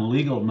them on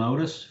legal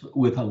notice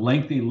with a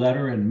lengthy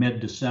letter in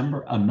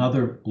mid-December,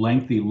 another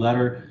lengthy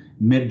letter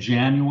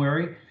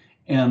mid-January.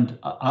 And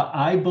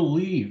I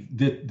believe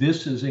that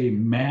this is a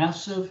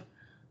massive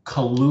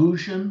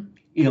collusion,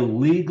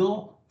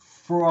 illegal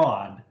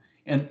fraud.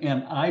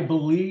 And I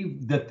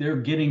believe that they're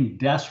getting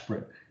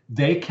desperate.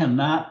 They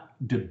cannot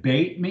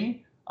debate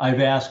me. I've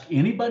asked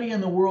anybody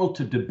in the world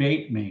to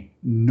debate me.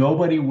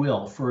 Nobody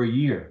will for a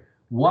year.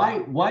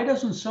 Why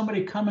doesn't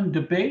somebody come and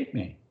debate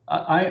me?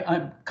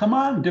 I come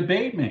on,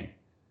 debate me.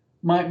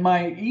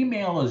 My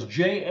email is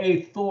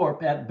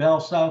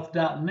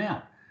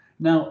jathorpe@bellsouth.net.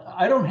 Now,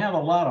 I don't have a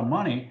lot of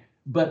money,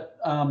 but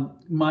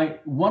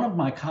one of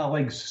my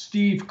colleagues,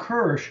 Steve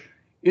Kirsch,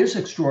 is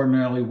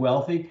extraordinarily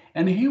wealthy,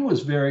 and he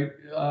was a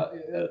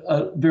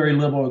very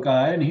liberal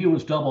guy, and he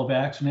was double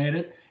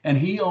vaccinated, and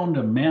he owned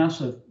a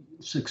massive,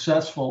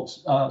 successful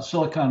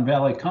Silicon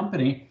Valley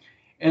company,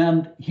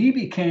 and he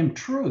became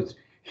truth.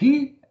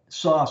 He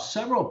saw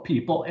several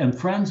people and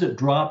friends that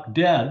dropped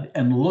dead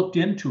and looked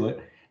into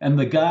it. And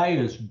the guy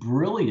is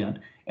brilliant.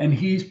 And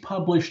he's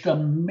published a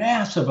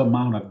massive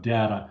amount of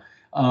data.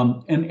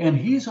 And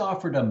he's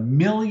offered $1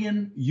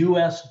 million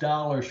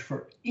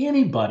for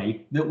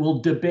anybody that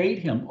will debate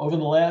him over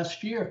the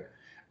last year.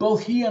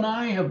 Both he and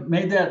I have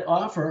made that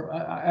offer.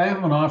 I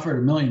haven't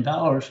offered $1 million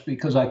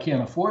because I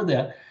can't afford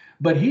that.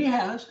 But he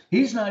has.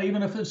 He's not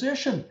even a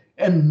physician.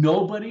 And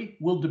nobody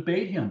will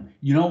debate him.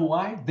 You know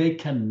why? They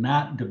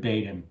cannot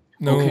debate him.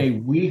 No. Okay,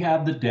 we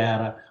have the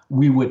data.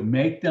 We would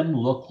make them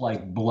look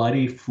like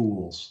bloody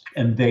fools,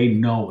 and they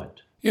know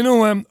it. You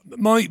know,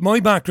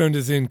 my background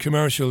is in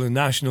commercial and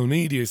national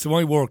media, so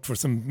I worked for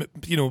some,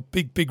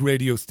 big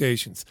radio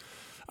stations.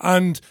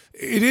 And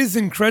it is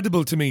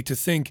incredible to me to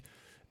think,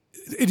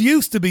 it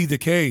used to be the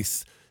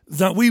case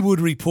that we would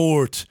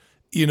report,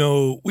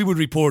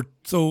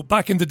 so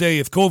back in the day,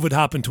 if COVID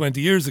happened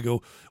 20 years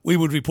ago, we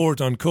would report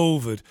on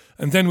COVID,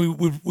 and then we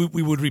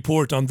would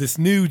report on this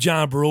new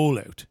jab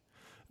rollout,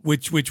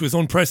 which was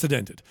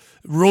unprecedented,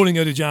 rolling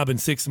out a jab in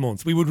 6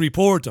 months. We would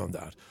report on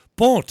that.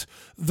 But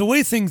the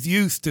way things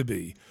used to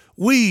be,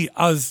 we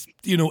as,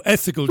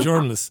 ethical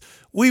journalists,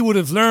 we would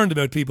have learned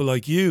about people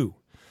like you.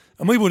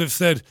 And we would have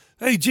said,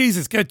 hey,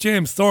 Jesus, get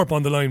James Thorpe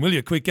on the line, will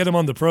you? Quick, get him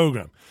on the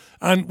programme.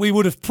 And we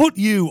would have put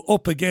you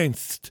up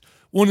against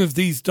one of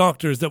these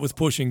doctors that was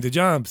pushing the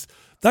jabs.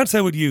 That's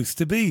how it used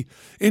to be.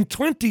 In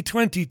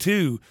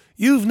 2022,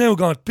 you've now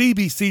got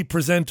BBC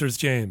presenters,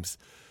 James,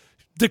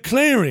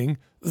 declaring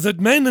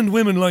that men and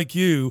women like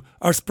you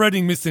are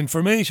spreading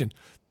misinformation.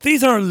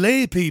 These are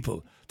lay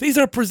people. These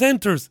are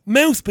presenters,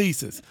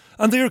 mouthpieces.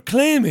 And they are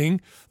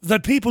claiming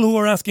that people who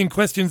are asking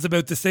questions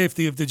about the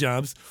safety of the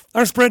jabs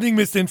are spreading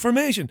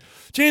misinformation.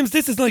 James,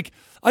 this is like,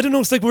 I don't know,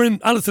 it's like we're in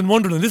Alice in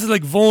Wonderland. This is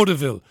like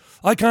vaudeville.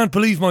 I can't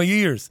believe my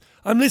ears.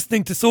 I'm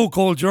listening to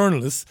so-called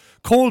journalists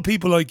call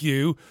people like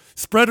you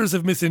spreaders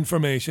of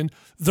misinformation.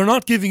 They're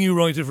not giving you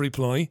right of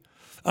reply.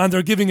 And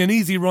they're giving an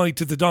easy ride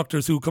to the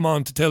doctors who come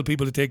on to tell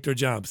people to take their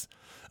jabs.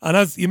 And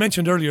as you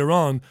mentioned earlier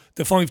on,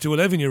 the 5 to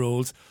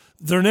 11-year-olds,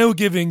 they're now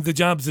giving the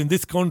jabs in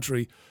this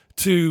country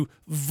to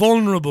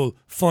vulnerable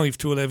 5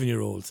 to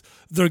 11-year-olds.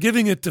 They're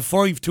giving it to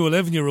 5 to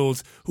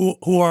 11-year-olds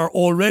who are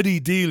already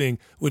dealing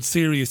with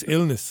serious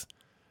illness.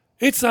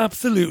 It's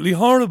absolutely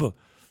horrible.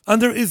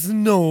 And there is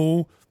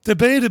no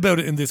debate about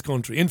it in this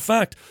country. In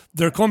fact,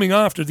 they're coming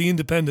after the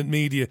independent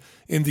media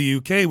in the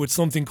UK with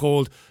something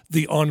called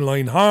the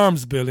Online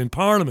Harms Bill in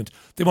Parliament.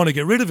 They want to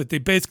get rid of it. They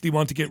basically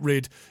want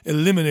to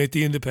eliminate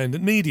the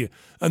independent media.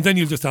 And then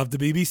you'll just have the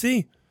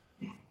BBC.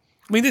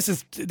 I mean, this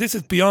is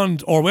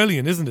beyond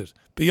Orwellian, isn't it?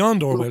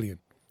 Beyond Orwellian.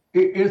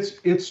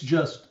 It's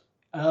just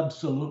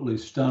absolutely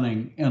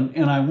stunning.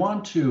 And I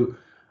want to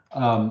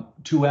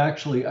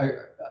actually,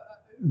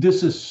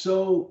 this is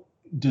so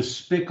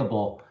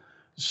despicable.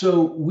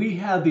 So we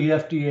had the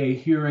FDA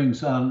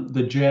hearings on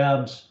the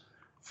jabs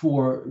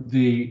for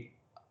the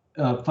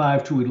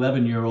 5 to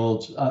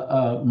 11-year-olds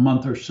a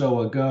month or so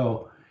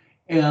ago.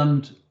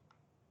 And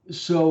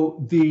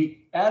so the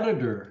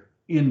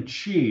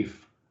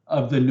editor-in-chief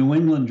of the New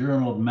England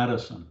Journal of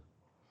Medicine,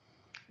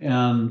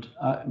 and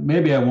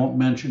maybe I won't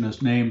mention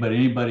his name, but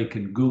anybody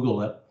can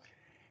Google it,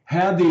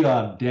 had the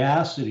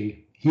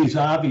audacity. He's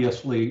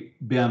obviously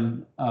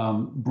been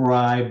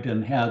bribed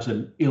and has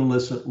an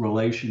illicit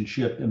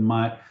relationship,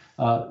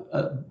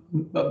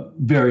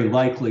 very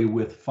likely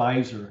with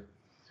Pfizer.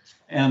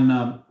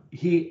 And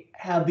he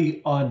had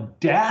the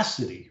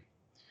audacity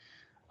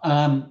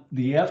on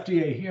the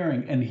FDA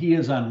hearing, and he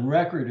is on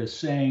record as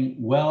saying,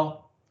 well,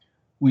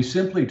 we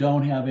simply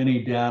don't have any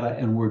data,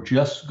 and we're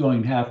just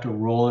going to have to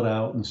roll it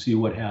out and see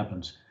what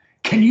happens.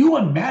 Can you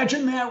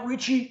imagine that,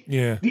 Richie?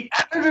 Yeah. The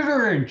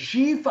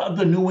editor-in-chief of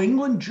the New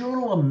England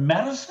Journal of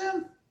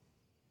Medicine?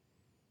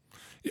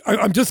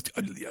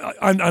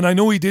 And I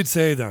know he did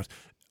say that.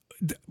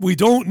 We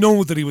don't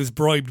know that he was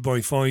bribed by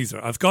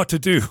Pfizer. I've got to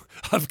do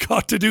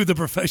the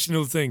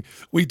professional thing.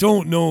 We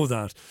don't know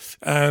that.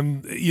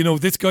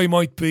 This guy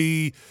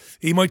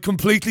he might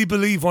completely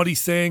believe what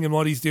he's saying and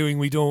what he's doing.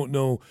 We don't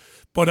know.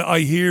 But I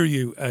hear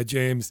you,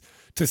 James,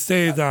 to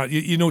say that,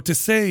 to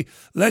say,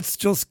 let's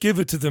just give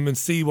it to them and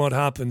see what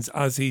happens,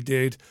 as he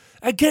did.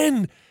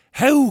 Again,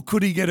 how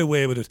could he get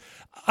away with it?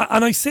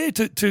 And I say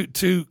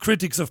to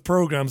critics of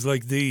programs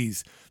like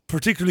these,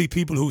 particularly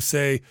people who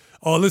say,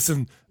 oh,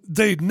 listen,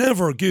 they'd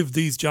never give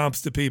these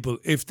jabs to people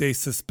if they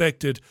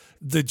suspected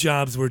the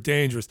jabs were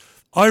dangerous.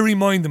 I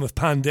remind them of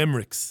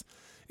pandemics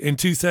in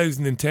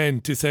 2010,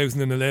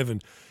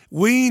 2011.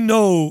 We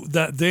know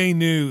that they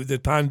knew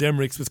that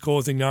pandemics was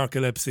causing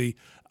narcolepsy,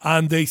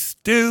 and they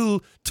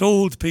still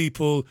told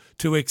people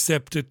to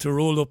accept it, to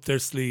roll up their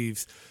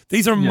sleeves.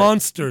 These are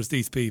monsters,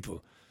 these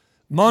people.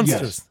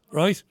 Monsters,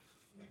 right?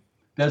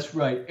 That's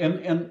right.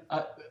 And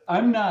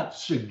I'm not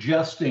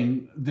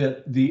suggesting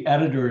that the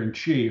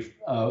editor-in-chief,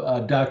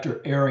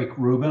 Dr. Eric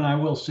Rubin, I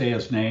will say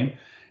his name,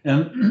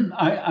 and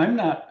I'm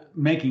not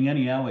making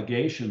any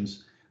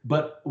allegations,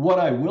 but what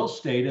I will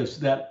state is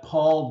that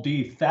Paul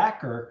D.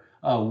 Thacker,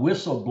 a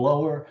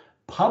whistleblower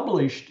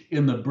published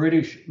in the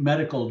British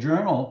Medical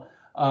Journal,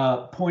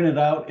 pointed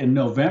out in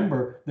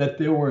November that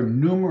there were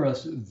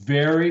numerous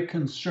very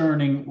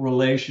concerning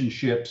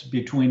relationships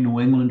between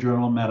New England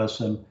Journal of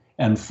Medicine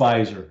and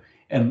Pfizer.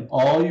 And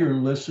all your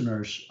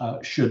listeners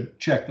should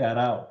check that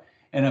out.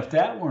 And if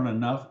that weren't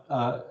enough,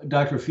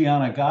 Dr.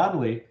 Fiona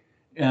Godley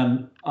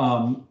and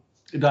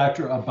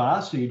Dr.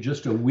 Abbasi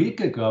just a week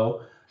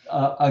ago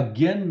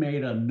again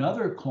made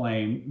another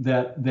claim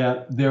that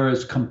there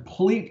is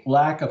complete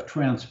lack of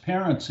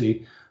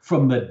transparency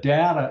from the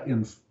data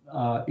in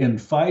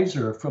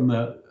Pfizer from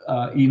the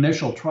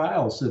initial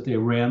trials that they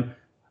ran.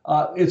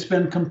 It's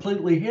been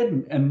completely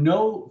hidden, and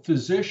no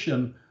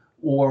physician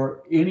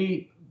or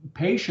any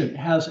patient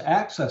has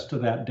access to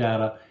that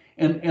data.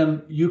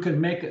 And you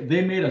can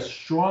they made a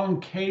strong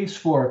case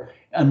for,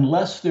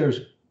 unless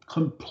there's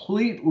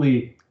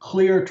completely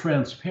clear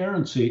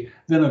transparency,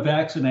 then a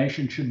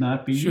vaccination should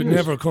not be used. Should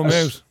never come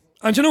out.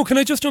 And can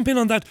I just jump in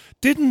on that?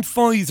 Didn't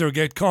Pfizer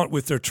get caught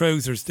with their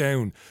trousers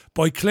down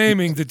by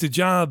claiming that the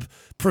jab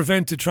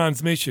prevented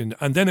transmission,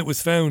 and then it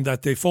was found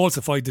that they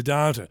falsified the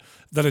data,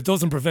 that it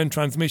doesn't prevent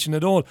transmission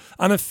at all?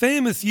 And a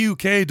famous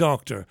UK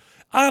doctor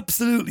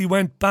absolutely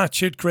went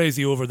batshit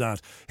crazy over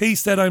that. He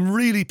said, I'm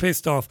really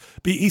pissed off.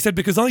 He said,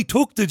 because I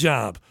took the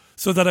jab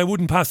so that I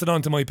wouldn't pass it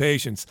on to my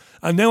patients,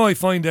 and now I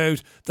find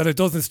out that it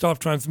doesn't stop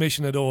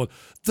transmission at all.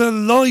 The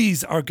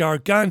lies are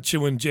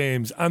gargantuan,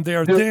 James, and they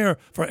are there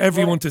for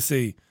everyone to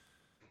see.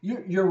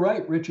 You're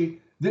right,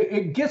 Richie.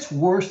 It gets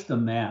worse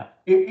than that.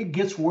 It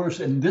gets worse,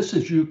 and this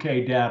is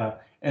UK data,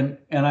 and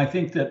I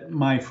think that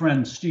my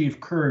friend Steve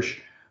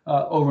Kirsch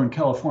over in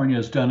California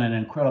has done an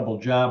incredible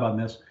job on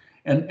this,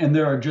 and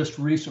there are just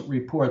recent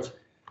reports.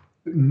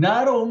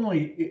 Not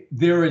only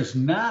there is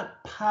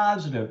not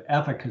positive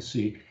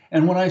efficacy,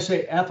 and when I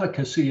say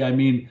efficacy, I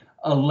mean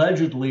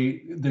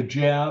allegedly the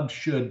jab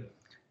should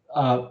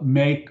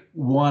make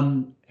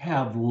one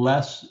have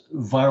less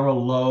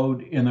viral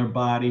load in their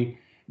body,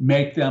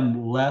 make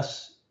them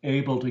less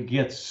able to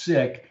get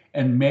sick,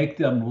 and make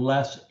them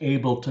less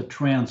able to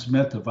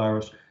transmit the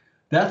virus.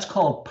 That's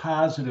called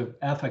positive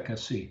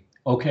efficacy.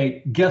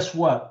 Okay, guess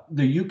what?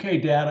 The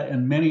UK data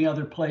and many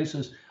other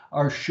places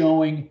are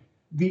showing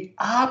the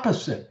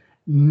opposite,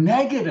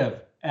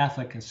 negative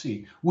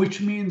efficacy,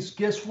 which means,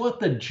 guess what?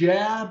 The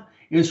jab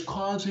is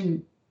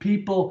causing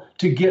people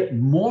to get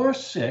more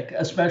sick,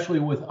 especially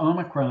with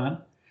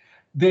Omicron.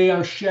 They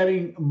are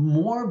shedding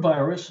more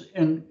virus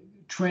and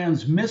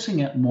transmitting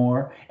it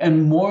more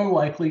and more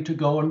likely to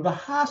go into the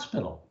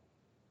hospital.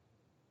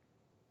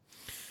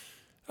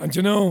 And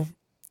you know,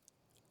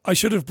 I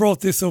should have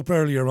brought this up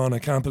earlier on. I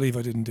can't believe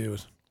I didn't do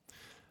it.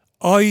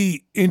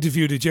 I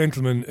interviewed a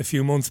gentleman a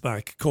few months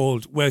back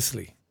called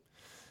Wesley.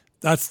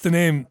 That's the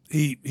name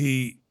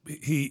he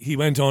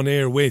went on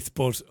air with,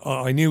 but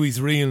I knew his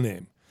real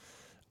name.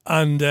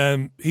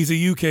 And he's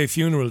a UK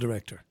funeral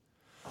director.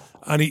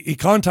 And he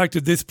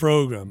contacted this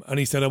programme and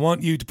he said, I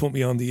want you to put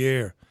me on the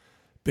air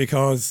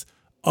because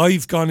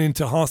I've gone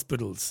into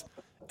hospitals,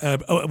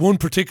 one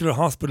particular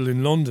hospital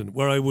in London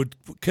where I would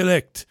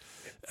collect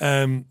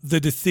the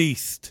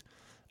deceased.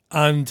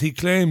 And he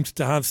claimed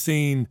to have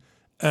seen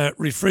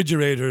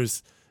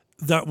refrigerators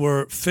that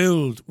were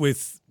filled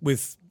with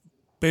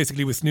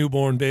basically with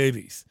newborn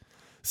babies.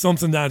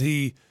 Something that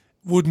he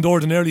wouldn't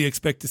ordinarily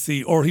expect to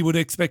see, or he would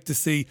expect to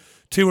see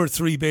 2 or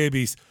 3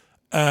 babies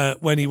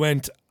when he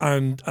went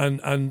and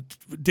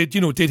did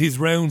his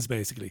rounds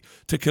basically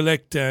to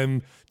collect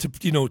to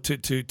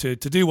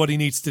do what he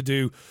needs to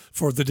do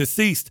for the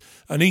deceased.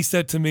 And he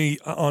said to me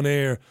on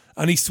air,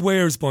 and he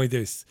swears by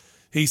this,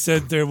 he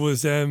said there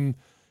was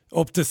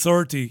up to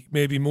 30,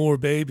 maybe more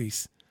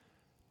babies.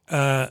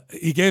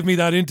 He gave me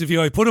that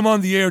interview. I put him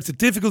on the air. It's a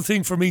difficult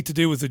thing for me to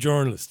do as a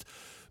journalist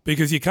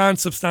because you can't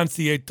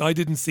substantiate. He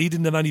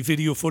didn't have any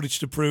video footage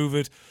to prove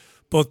it,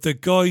 but the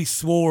guy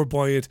swore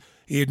by it.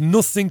 He had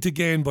nothing to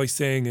gain by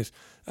saying it.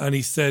 And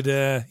he said,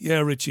 yeah,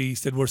 Richie, he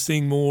said, we're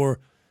seeing,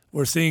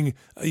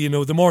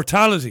 the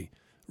mortality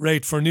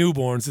rate for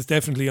newborns is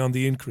definitely on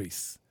the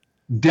increase.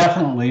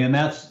 Definitely. And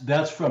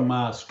that's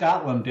from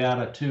Scotland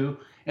data too.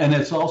 And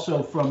it's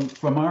also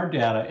from our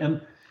data.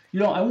 And,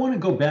 I want to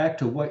go back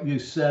to what you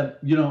said,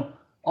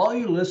 all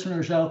you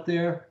listeners out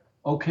there,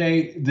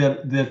 okay,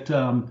 that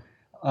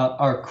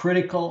are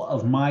critical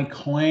of my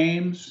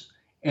claims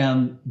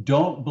and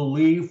don't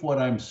believe what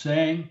I'm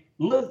saying.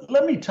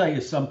 Let me tell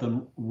you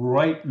something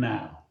right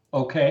now,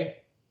 okay?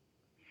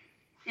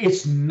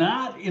 It's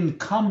not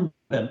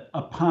incumbent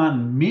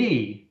upon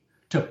me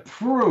to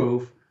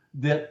prove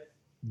that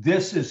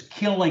this is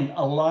killing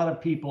a lot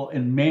of people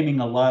and maiming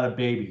a lot of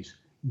babies.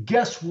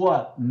 Guess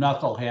what,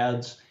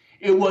 knuckleheads?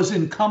 It was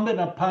incumbent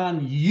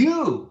upon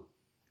you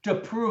to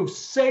prove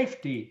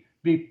safety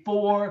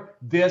before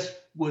this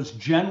was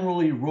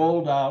generally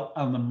rolled out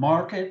on the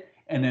market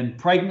and in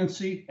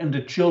pregnancy and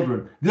to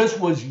children. This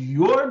was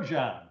your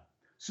job.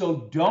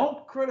 So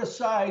don't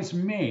criticize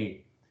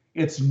me.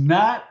 It's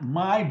not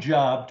my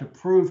job to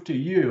prove to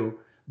you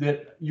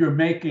that you're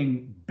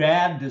making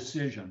bad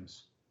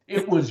decisions.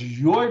 It was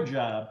your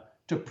job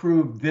to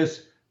prove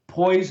this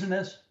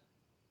poisonous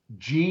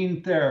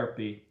gene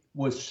therapy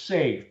was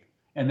safe,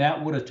 and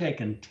that would have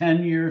taken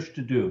 10 years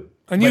to do.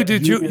 And you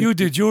did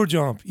your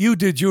job. You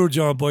did your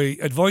job by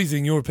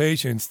advising your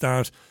patients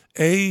that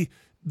A,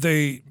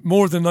 they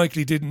more than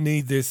likely didn't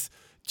need this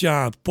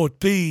jab, but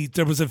B,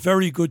 there was a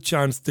very good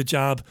chance the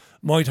jab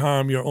might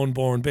harm your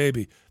unborn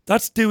baby.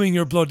 That's doing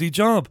your bloody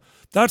job.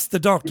 That's the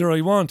doctor I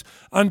want.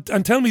 And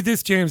tell me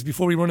this, James,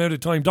 before we run out of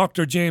time.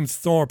 Dr. James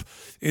Thorpe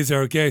is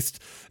our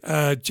guest.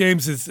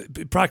 James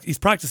he's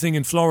practicing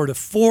in Florida,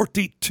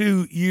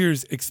 42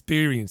 years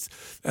experience.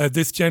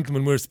 This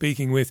gentleman we're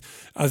speaking with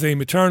as a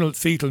maternal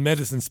fetal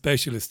medicine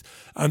specialist,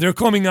 and they're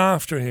coming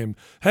after him.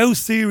 How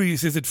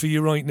serious is it for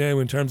you right now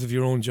in terms of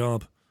your own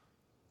job?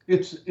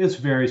 It's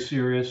very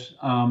serious.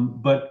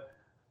 But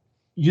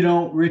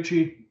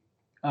Richie,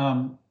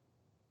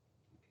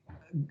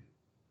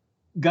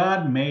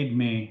 God made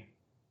me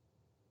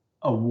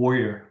a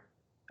warrior,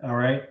 all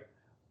right?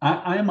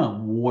 I'm a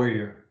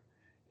warrior,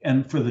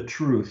 and for the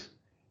truth.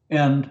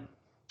 And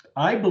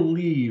I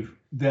believe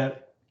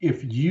that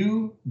if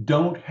you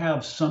don't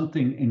have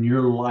something in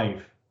your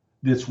life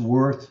that's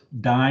worth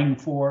dying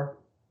for,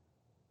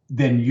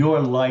 then your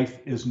life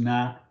is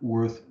not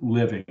worth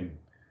living.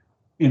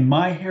 In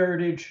my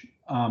heritage,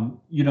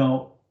 I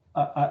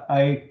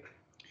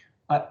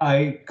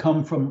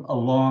come from a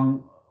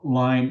long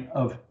line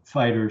of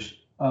fighters.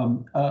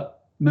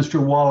 Mr.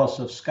 Wallace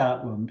of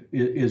Scotland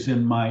is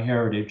in my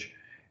heritage,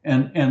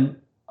 and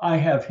I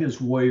have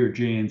his warrior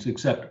genes,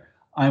 except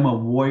I'm a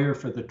warrior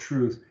for the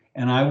truth,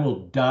 and I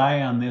will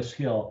die on this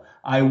hill.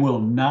 I will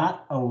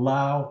not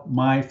allow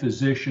my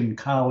physician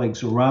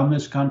colleagues around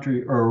this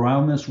country or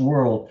around this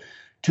world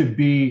to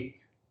be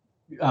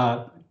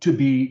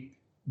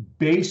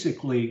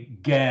basically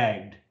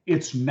gagged.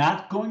 It's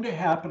not going to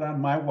happen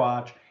on my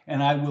watch,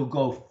 and I will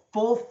go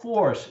full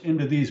force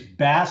into these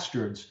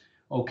bastards,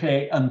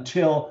 okay,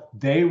 until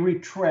they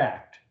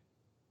retract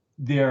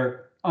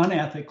their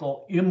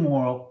unethical,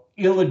 immoral,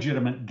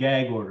 illegitimate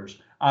gag orders.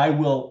 I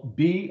will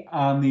be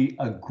on the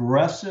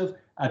aggressive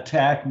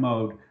attack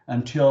mode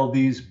until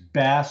these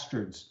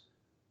bastards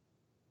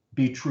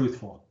be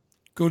truthful.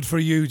 Good for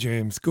you,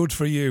 James. Good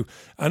for you.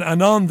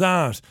 And on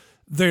that,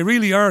 they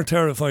really are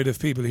terrified of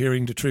people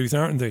hearing the truth,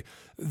 aren't they?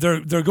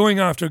 They're going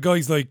after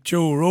guys like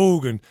Joe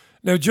Rogan.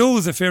 Now,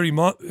 Joe's a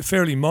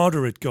fairly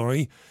moderate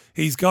guy.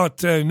 He's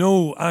got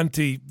no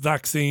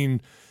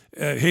anti-vaccine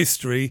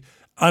history,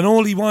 and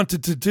all he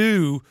wanted to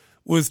do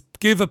was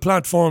give a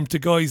platform to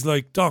guys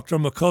like Dr.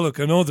 McCulloch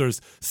and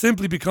others,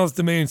 simply because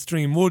the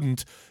mainstream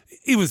wouldn't.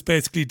 He was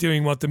basically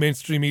doing what the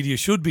mainstream media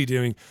should be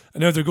doing,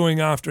 and now they're going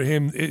after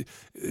him.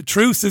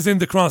 Truth is in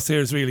the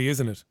crosshairs, really,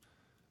 isn't it?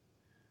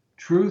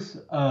 Truth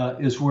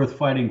is worth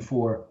fighting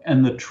for,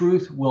 and the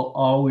truth will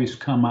always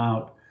come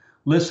out.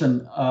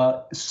 Listen,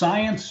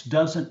 science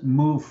doesn't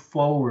move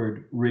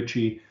forward,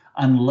 Richie,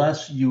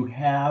 unless you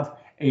have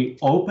an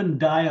open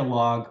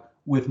dialogue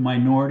with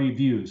minority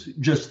views.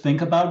 Just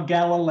think about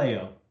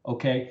Galileo,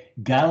 okay?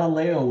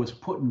 Galileo was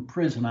put in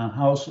prison on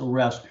house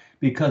arrest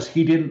because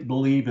he didn't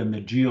believe in the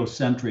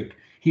geocentric.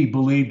 He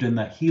believed in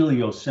the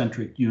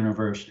heliocentric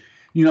universe.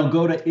 You know,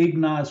 go to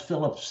Ignaz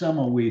Philipp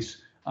Semmelweis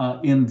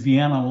in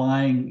Vienna,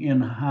 lying in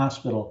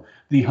hospital,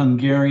 the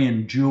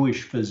Hungarian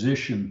Jewish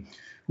physician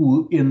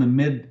who in the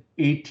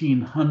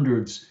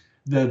mid-1800s,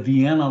 the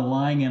Vienna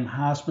lying in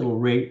hospital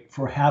rate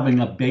for having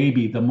a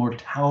baby, the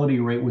mortality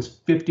rate was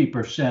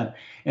 50%.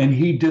 And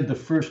he did the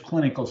first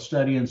clinical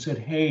study and said,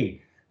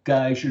 hey,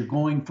 guys, you're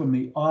going from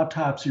the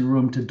autopsy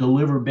room to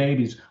deliver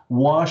babies.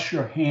 Wash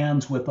your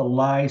hands with a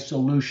lye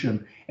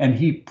solution. And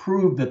he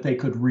proved that they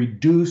could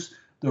reduce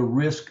the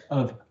risk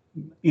of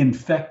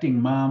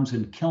infecting moms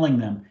and killing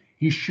them.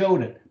 He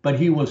showed it, but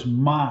he was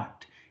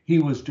mocked. He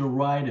was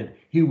derided.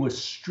 He was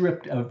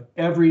stripped of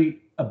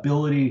every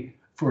ability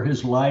for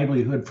his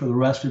livelihood for the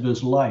rest of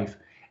his life.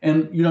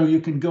 And, you know, you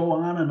can go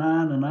on and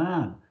on and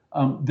on.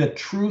 The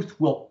truth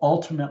will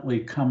ultimately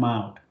come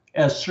out.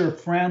 As Sir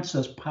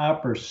Francis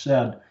Popper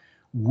said,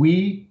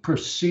 we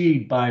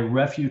proceed by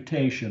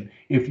refutation.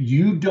 If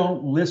you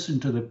don't listen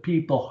to the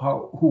people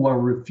who are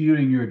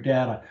refuting your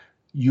data,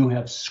 you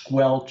have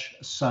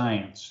squelched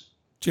science.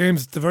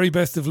 James, the very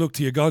best of luck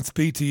to you.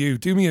 Godspeed to you.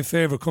 Do me a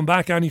favour, come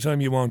back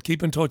anytime you want.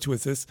 Keep in touch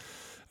with us.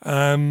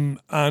 And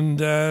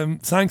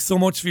thanks so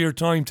much for your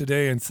time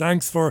today, and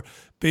thanks for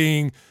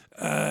being,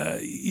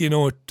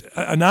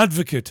 an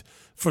advocate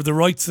for the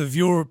rights of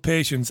your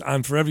patients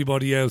and for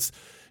everybody else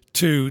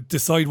to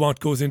decide what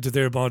goes into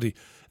their body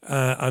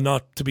and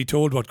not to be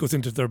told what goes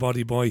into their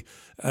body by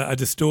a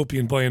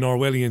dystopian, by an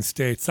Orwellian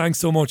state. Thanks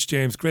so much,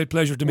 James. Great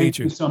pleasure to meet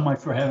you. Thank you so much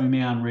for having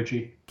me on,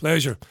 Richie.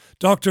 Pleasure.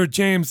 Dr.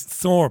 James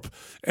Thorpe,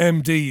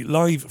 MD,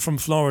 live from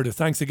Florida.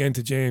 Thanks again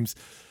to James.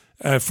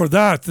 For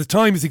that, the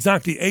time is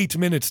exactly 8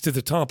 minutes to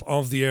the top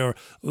of the hour.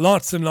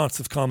 Lots and lots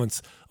of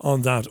comments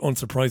on that,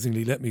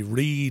 unsurprisingly. Let me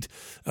read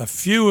a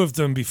few of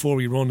them before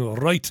we run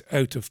right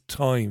out of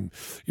time.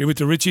 You're with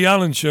the Richie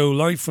Allen Show,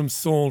 live from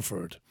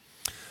Salford.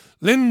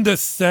 Linda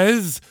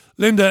says,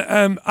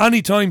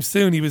 anytime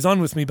soon. He was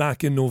on with me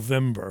back in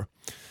November.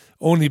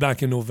 Only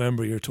back in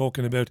November. You're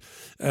talking about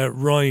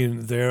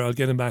Ryan there. I'll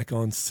get him back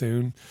on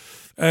soon.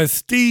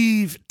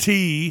 Steve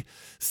T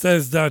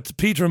says that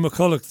Peter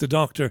McCulloch, the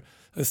doctor,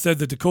 has said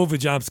that the COVID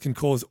jabs can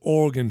cause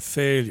organ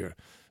failure.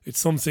 It's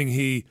something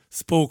he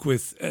spoke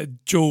with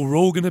Joe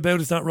Rogan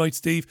about. Is that right,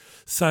 Steve?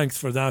 Thanks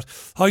for that.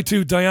 Hi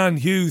to Diane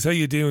Hughes. How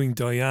you doing,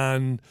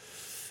 Diane?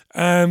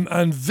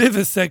 And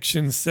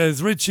Vivisection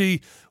says,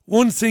 Richie,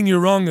 one thing you're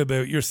wrong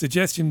about, your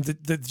suggestion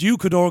that you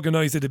could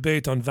organise a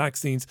debate on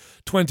vaccines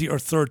 20 or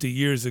 30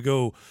 years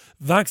ago.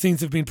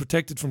 Vaccines have been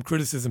protected from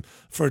criticism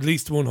for at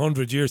least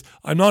 100 years.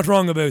 I'm not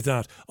wrong about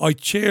that. I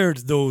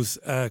chaired those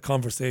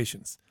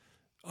conversations.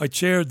 I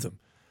chaired them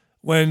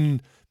when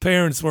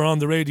parents were on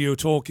the radio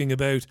talking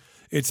about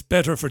it's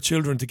better for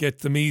children to get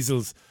the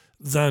measles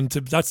than to...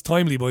 That's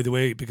timely, by the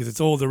way, because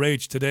it's all the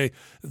rage today.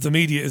 The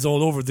media is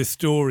all over this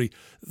story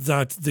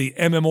that the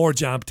MMR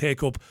jab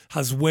take-up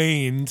has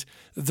waned.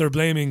 They're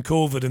blaming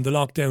COVID and the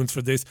lockdowns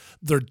for this.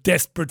 They're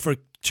desperate for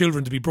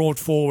children to be brought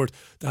forward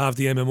to have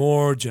the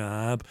MMR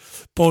jab.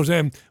 But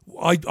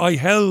I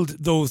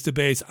held those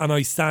debates and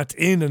I sat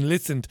in and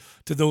listened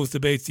to those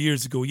debates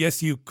years ago.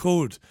 Yes, you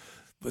could.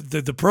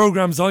 The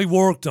programmes I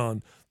worked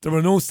on, there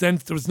was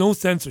no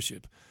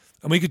censorship,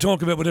 and we could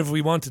talk about whatever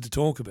we wanted to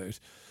talk about.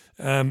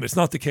 It's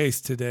not the case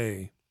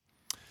today.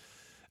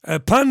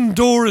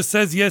 Pandora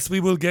says, yes, we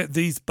will get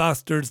these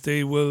bastards.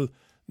 They will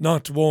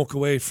not walk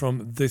away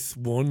from this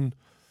one.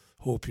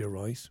 Hope you're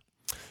right.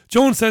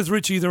 Joan says,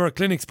 Richie, there are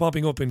clinics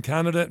popping up in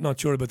Canada.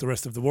 Not sure about the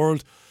rest of the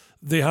world.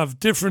 They have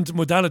different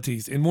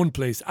modalities in one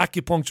place: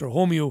 acupuncture,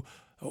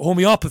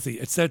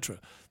 homeopathy, etc.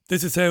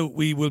 This is how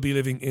we will be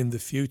living in the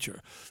future.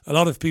 A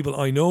lot of people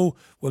I know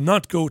will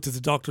not go to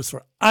the doctors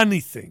for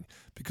anything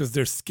because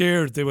they're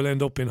scared they will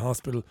end up in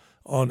hospital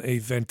on a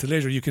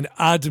ventilator. You can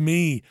add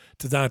me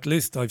to that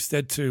list. I've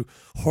said to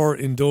her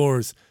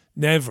indoors,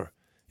 never.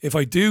 If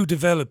I do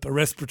develop a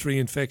respiratory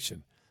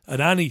infection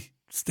at any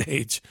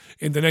stage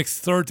in the next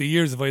 30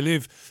 years, if I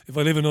live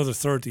another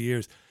 30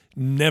 years,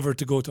 never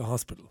to go to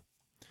hospital.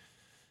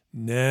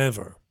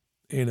 Never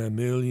in a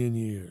million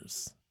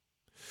years.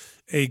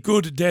 A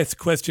good death, ?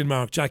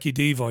 Jackie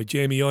Devi,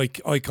 Jamie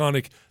Icke,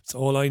 iconic. It's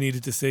all I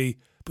needed to see.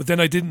 But then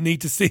I didn't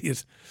need to see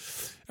it.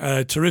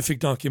 Terrific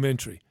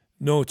documentary.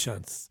 No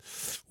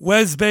chance.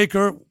 Wes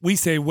Baker, we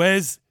say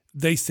Wes,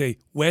 they say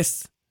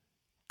Wes,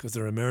 because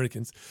they're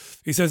Americans.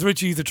 He says,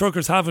 Richie, the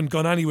truckers haven't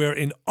gone anywhere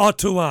in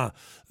Ottawa.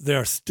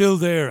 They're still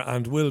there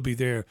and will be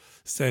there,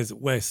 says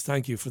Wes.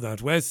 Thank you for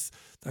that, Wes.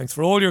 Thanks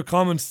for all your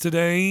comments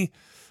today.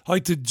 Hi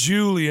to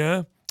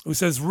Julia, who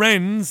says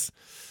Renz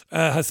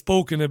has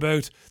spoken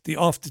about the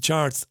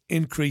off-the-charts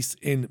increase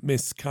in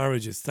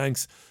miscarriages.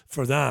 Thanks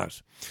for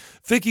that.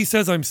 Vicky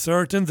says, I'm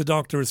certain the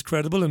doctor is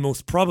credible and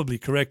most probably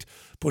correct,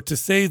 but to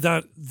say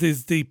that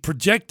the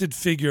projected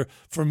figure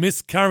for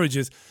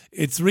miscarriages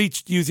it's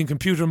reached using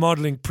computer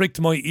modelling pricked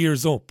my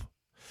ears up.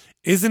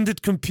 Isn't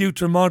it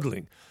computer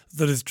modelling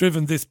that has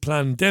driven this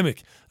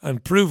pandemic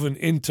and proven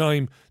in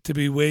time to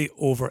be way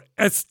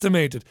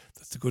overestimated?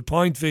 That's a good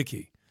point,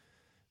 Vicky.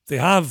 They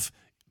have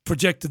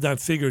projected that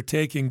figure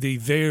taking the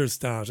VAERS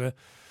data,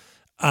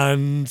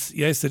 and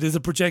yes, it is a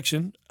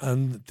projection,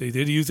 and they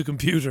did use a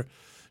computer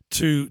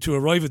to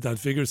arrive at that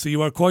figure. So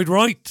you are quite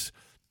right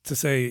to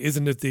say,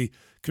 isn't it the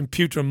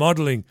computer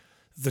modelling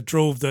that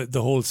drove the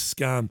whole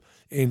scam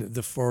in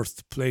the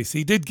first place?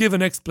 He did give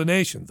an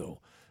explanation, though,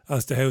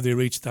 as to how they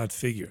reached that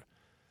figure.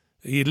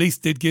 He at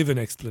least did give an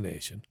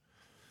explanation.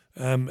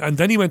 And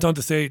then he went on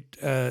to say,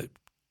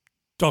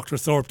 Dr.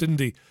 Thorpe,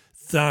 didn't he,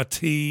 that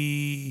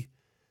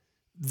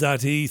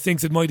he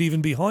thinks it might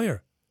even be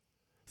higher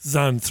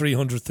than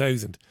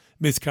 300,000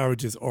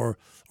 miscarriages or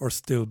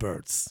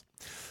stillbirths.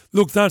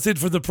 Look, that's it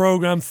for the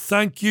programme.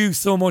 Thank you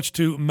so much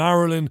to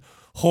Marilyn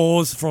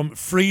Hawes from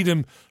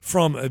Freedom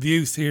from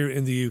Abuse here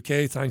in the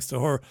UK. Thanks to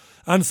her.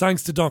 And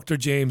thanks to Dr.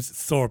 James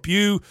Thorpe.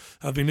 You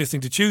have been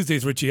listening to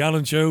Tuesday's Richie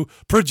Allen Show,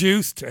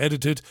 produced,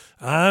 edited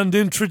and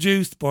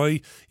introduced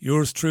by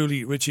yours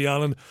truly, Richie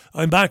Allen.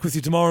 I'm back with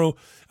you tomorrow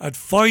at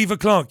 5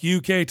 o'clock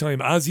UK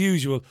time, as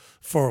usual,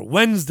 for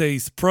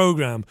Wednesday's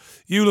programme.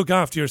 You look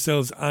after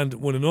yourselves and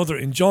one another.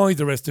 Enjoy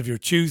the rest of your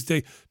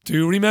Tuesday.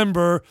 Do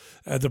remember,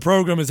 the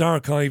programme is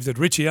archived at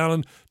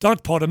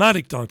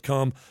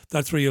richieallen.podomatic.com.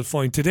 That's where you'll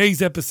find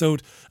today's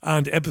episode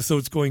and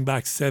episodes going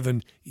back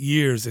 7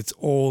 years. It's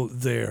all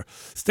there.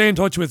 Stay in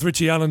touch with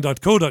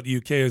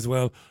richieallen.co.uk as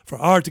well for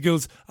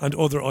articles and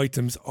other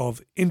items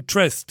of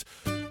interest.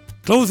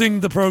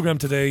 Closing the programme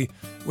today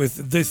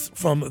with this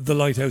from the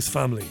Lighthouse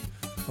family.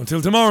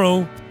 Until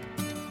tomorrow,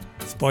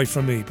 it's bye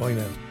from me. Bye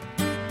now.